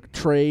comic book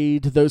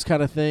trade, those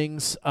kind of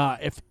things.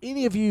 If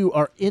any of you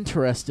are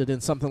interested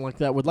in something like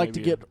that, would like to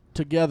Maybe get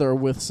together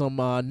with some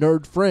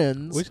nerd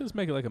friends. We should just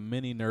make it like a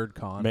mini nerd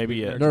con.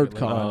 Maybe a Nerds Who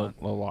Get Laid Nerdcon.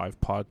 Con. a live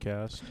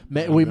podcast.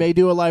 We may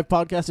do a live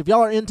podcast. If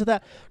y'all are into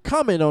that,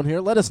 comment on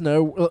here. Let us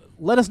know.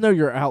 Let us know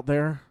you're out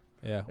there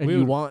Yeah, and we you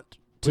would want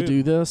to we-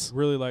 do this.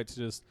 really like to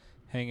just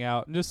hang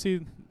out and just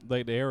see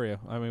like the area.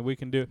 I mean, we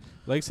can do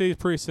Lake City's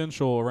pretty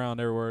central around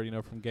everywhere. You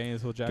know, from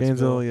Gainesville,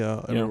 Jacksonville.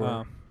 Gainesville, yeah,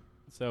 everywhere.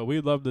 So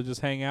we'd love to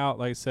just hang out.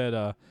 Like I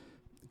said,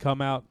 come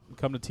to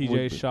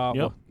TJ's shop.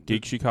 Yep.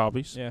 Geek Chic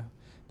Hobbies. Yeah,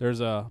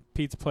 there's a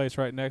pizza place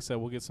right next that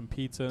we'll get some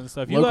pizza and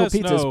stuff. You Local let us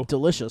pizza is know.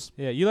 delicious.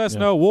 Yeah, you let us Yeah.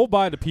 know. We'll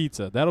buy the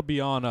pizza. That'll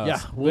be on us. Yeah,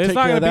 we'll it's take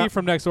not care of gonna be that.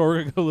 from next door. We're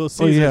gonna go Little Oh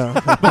Caesars.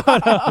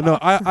 yeah. No,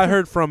 I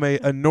heard from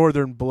a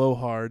northern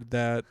blowhard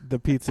that the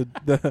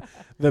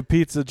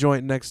pizza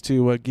joint next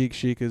to Geek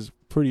Chic is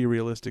pretty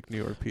realistic New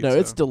York pizza. No,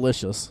 it's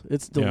delicious.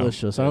 It's Yeah.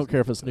 delicious. I don't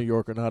care if it's New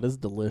York or not. It's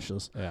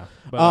delicious. Yeah.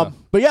 But,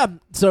 But yeah,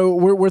 so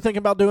we're thinking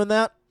about doing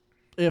that.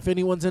 If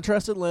anyone's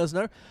interested, let us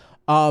know.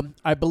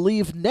 I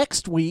believe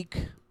next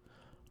week,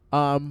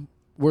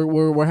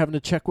 we're having to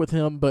check with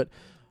him, but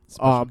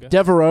special guest.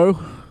 Devereaux,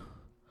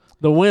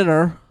 the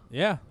winner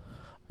Yeah.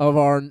 of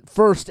our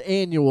first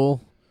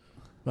annual,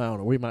 I don't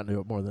know, we might do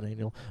it more than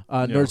annual,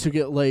 Nerds Who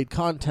Get Laid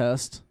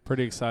contest.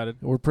 Pretty excited.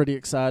 We're pretty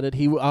excited.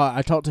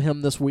 I talked to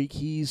him this week.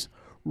 He's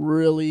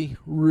really,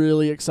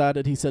 really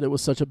excited. He said it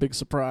was such a big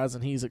surprise,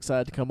 and he's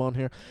excited to come on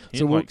here. He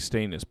So didn't we're- like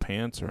stain his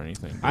pants or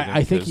anything. did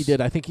I think he 'Cause-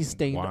 did. I think he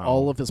stained Wow.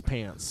 all of his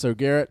pants. So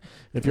Garrett,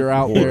 if you're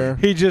out Boy. there,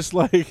 He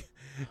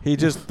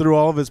just threw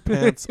all of his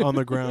pants on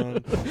the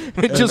ground,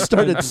 it just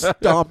started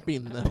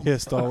stomping them.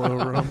 pissed all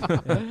over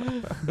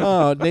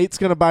him. Nate's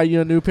gonna buy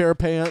you a new pair of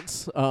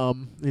pants.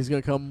 He's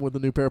gonna come with a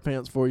new pair of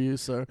pants for you.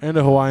 So And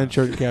a Hawaiian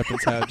shirt and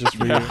captain's hat just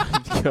for you. Yeah,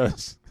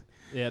 because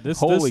Yeah. This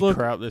holy look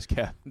crap, this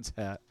captain's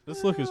hat.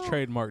 This look is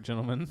trademark,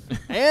 gentlemen.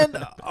 and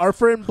our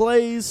friend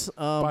Blaze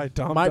By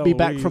Dom might be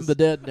back DeLuise. from the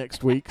dead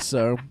next week.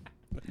 So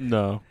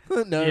No,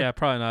 no, Yeah,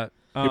 probably not.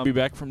 he'll be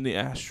back from the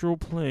astral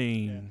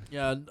plane.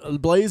 yeah,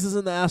 Blaze is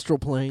in the astral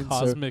plane. So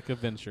Cosmic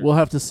adventure. we'll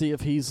have to see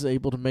if he's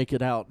able to make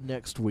it out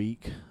next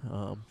week.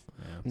 Yeah.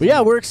 But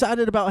yeah, we're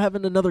excited about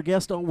having another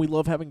guest on. We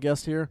love having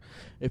guests here.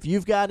 If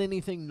you've got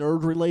anything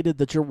nerd related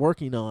that you're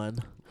working on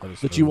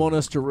that you want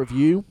us to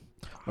review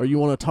or you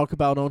want to talk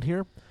about on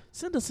here,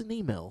 send us an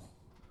email.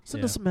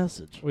 Send Yeah. us a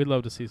message. We'd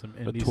love to see some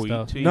A indie tweet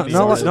stuff. to Not, you.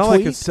 not, like, Tweet? not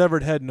like a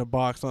severed head in a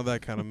box, not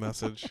that kind of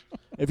message.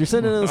 If you're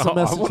sending us a I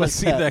message want to like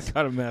see that, that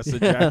kind of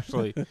message. Yeah.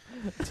 Actually,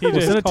 TJ's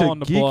We'll send it calling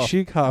to the Geek bluff.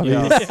 Chic Hobbies.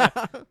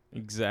 Yeah.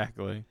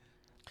 exactly.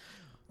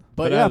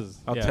 but yeah,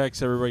 I'll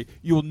text everybody.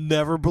 You'll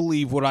never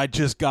believe what I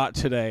just got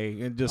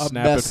today, and just a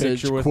snap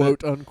message, a picture with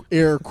quote, it.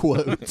 air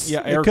quotes.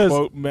 Yeah, air Because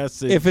quote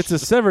message. If it's a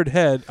severed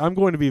head, I'm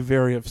going to be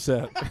very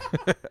upset.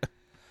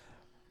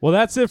 Well,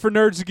 that's it for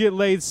Nerds Who Get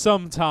Laid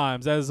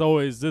Sometimes. As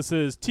always, this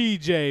is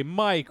TJ,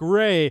 Mike,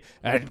 Ray,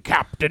 and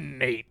Captain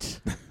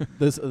Nate.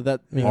 That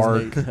means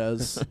Arg. Nate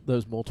has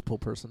those multiple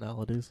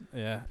personalities.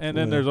 Yeah, and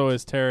then Yeah. there's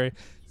always Terry.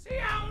 See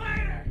y'all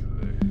later.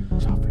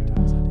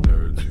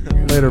 Nerds who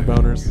get Later, laid.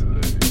 boners.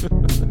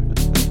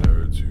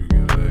 Nerds who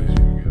get laid.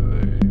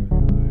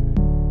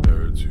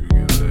 Nerds who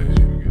get laid.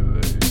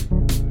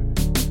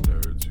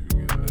 Nerds who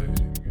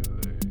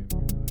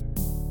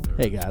get laid.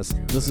 Hey guys,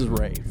 this is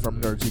Ray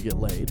from Nerds Who Get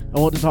Laid. I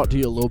want to talk to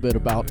you a little bit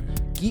about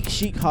Geek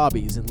Chic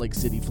Hobbies in Lake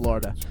City,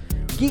 Florida.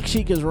 Geek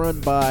Chic is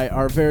run by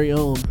our very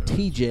own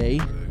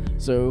TJ.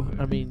 So,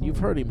 I mean, you've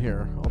heard him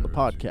here on the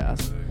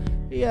podcast.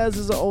 He has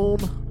his own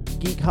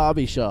Geek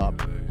Hobby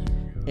Shop,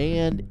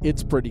 and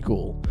it's pretty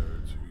cool.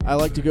 I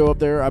like to go up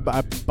there. I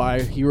buy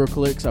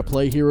HeroClix. I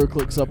play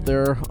HeroClix up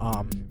there.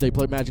 They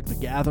play Magic the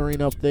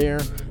Gathering up there.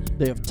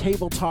 They have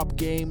tabletop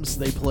games.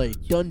 They play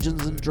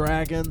Dungeons and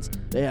Dragons.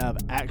 They have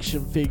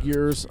action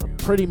figures.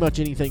 Pretty much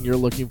anything you're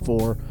looking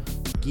for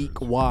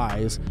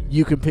geek-wise,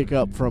 you can pick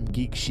up from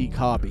Geek Chic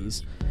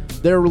Hobbies.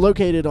 They're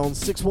located on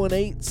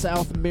 618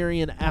 South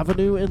Marion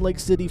Avenue in Lake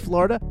City,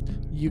 Florida.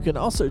 You can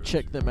also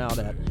check them out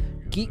at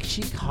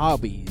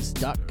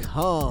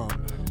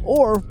geekchichobbies.com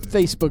or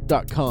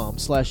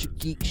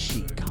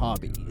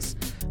facebook.com/geekchichobbies.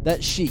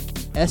 That's chic,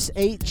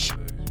 S-H-E-E-K.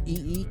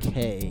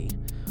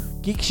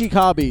 Geek Chic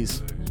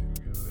Hobbies.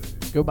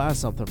 Go buy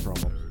something from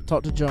them.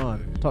 Talk to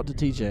John. Talk to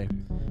TJ.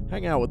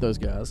 Hang out with those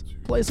guys.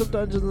 Play some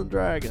Dungeons and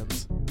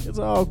Dragons. It's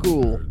all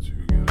cool. Never too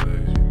good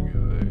lazy.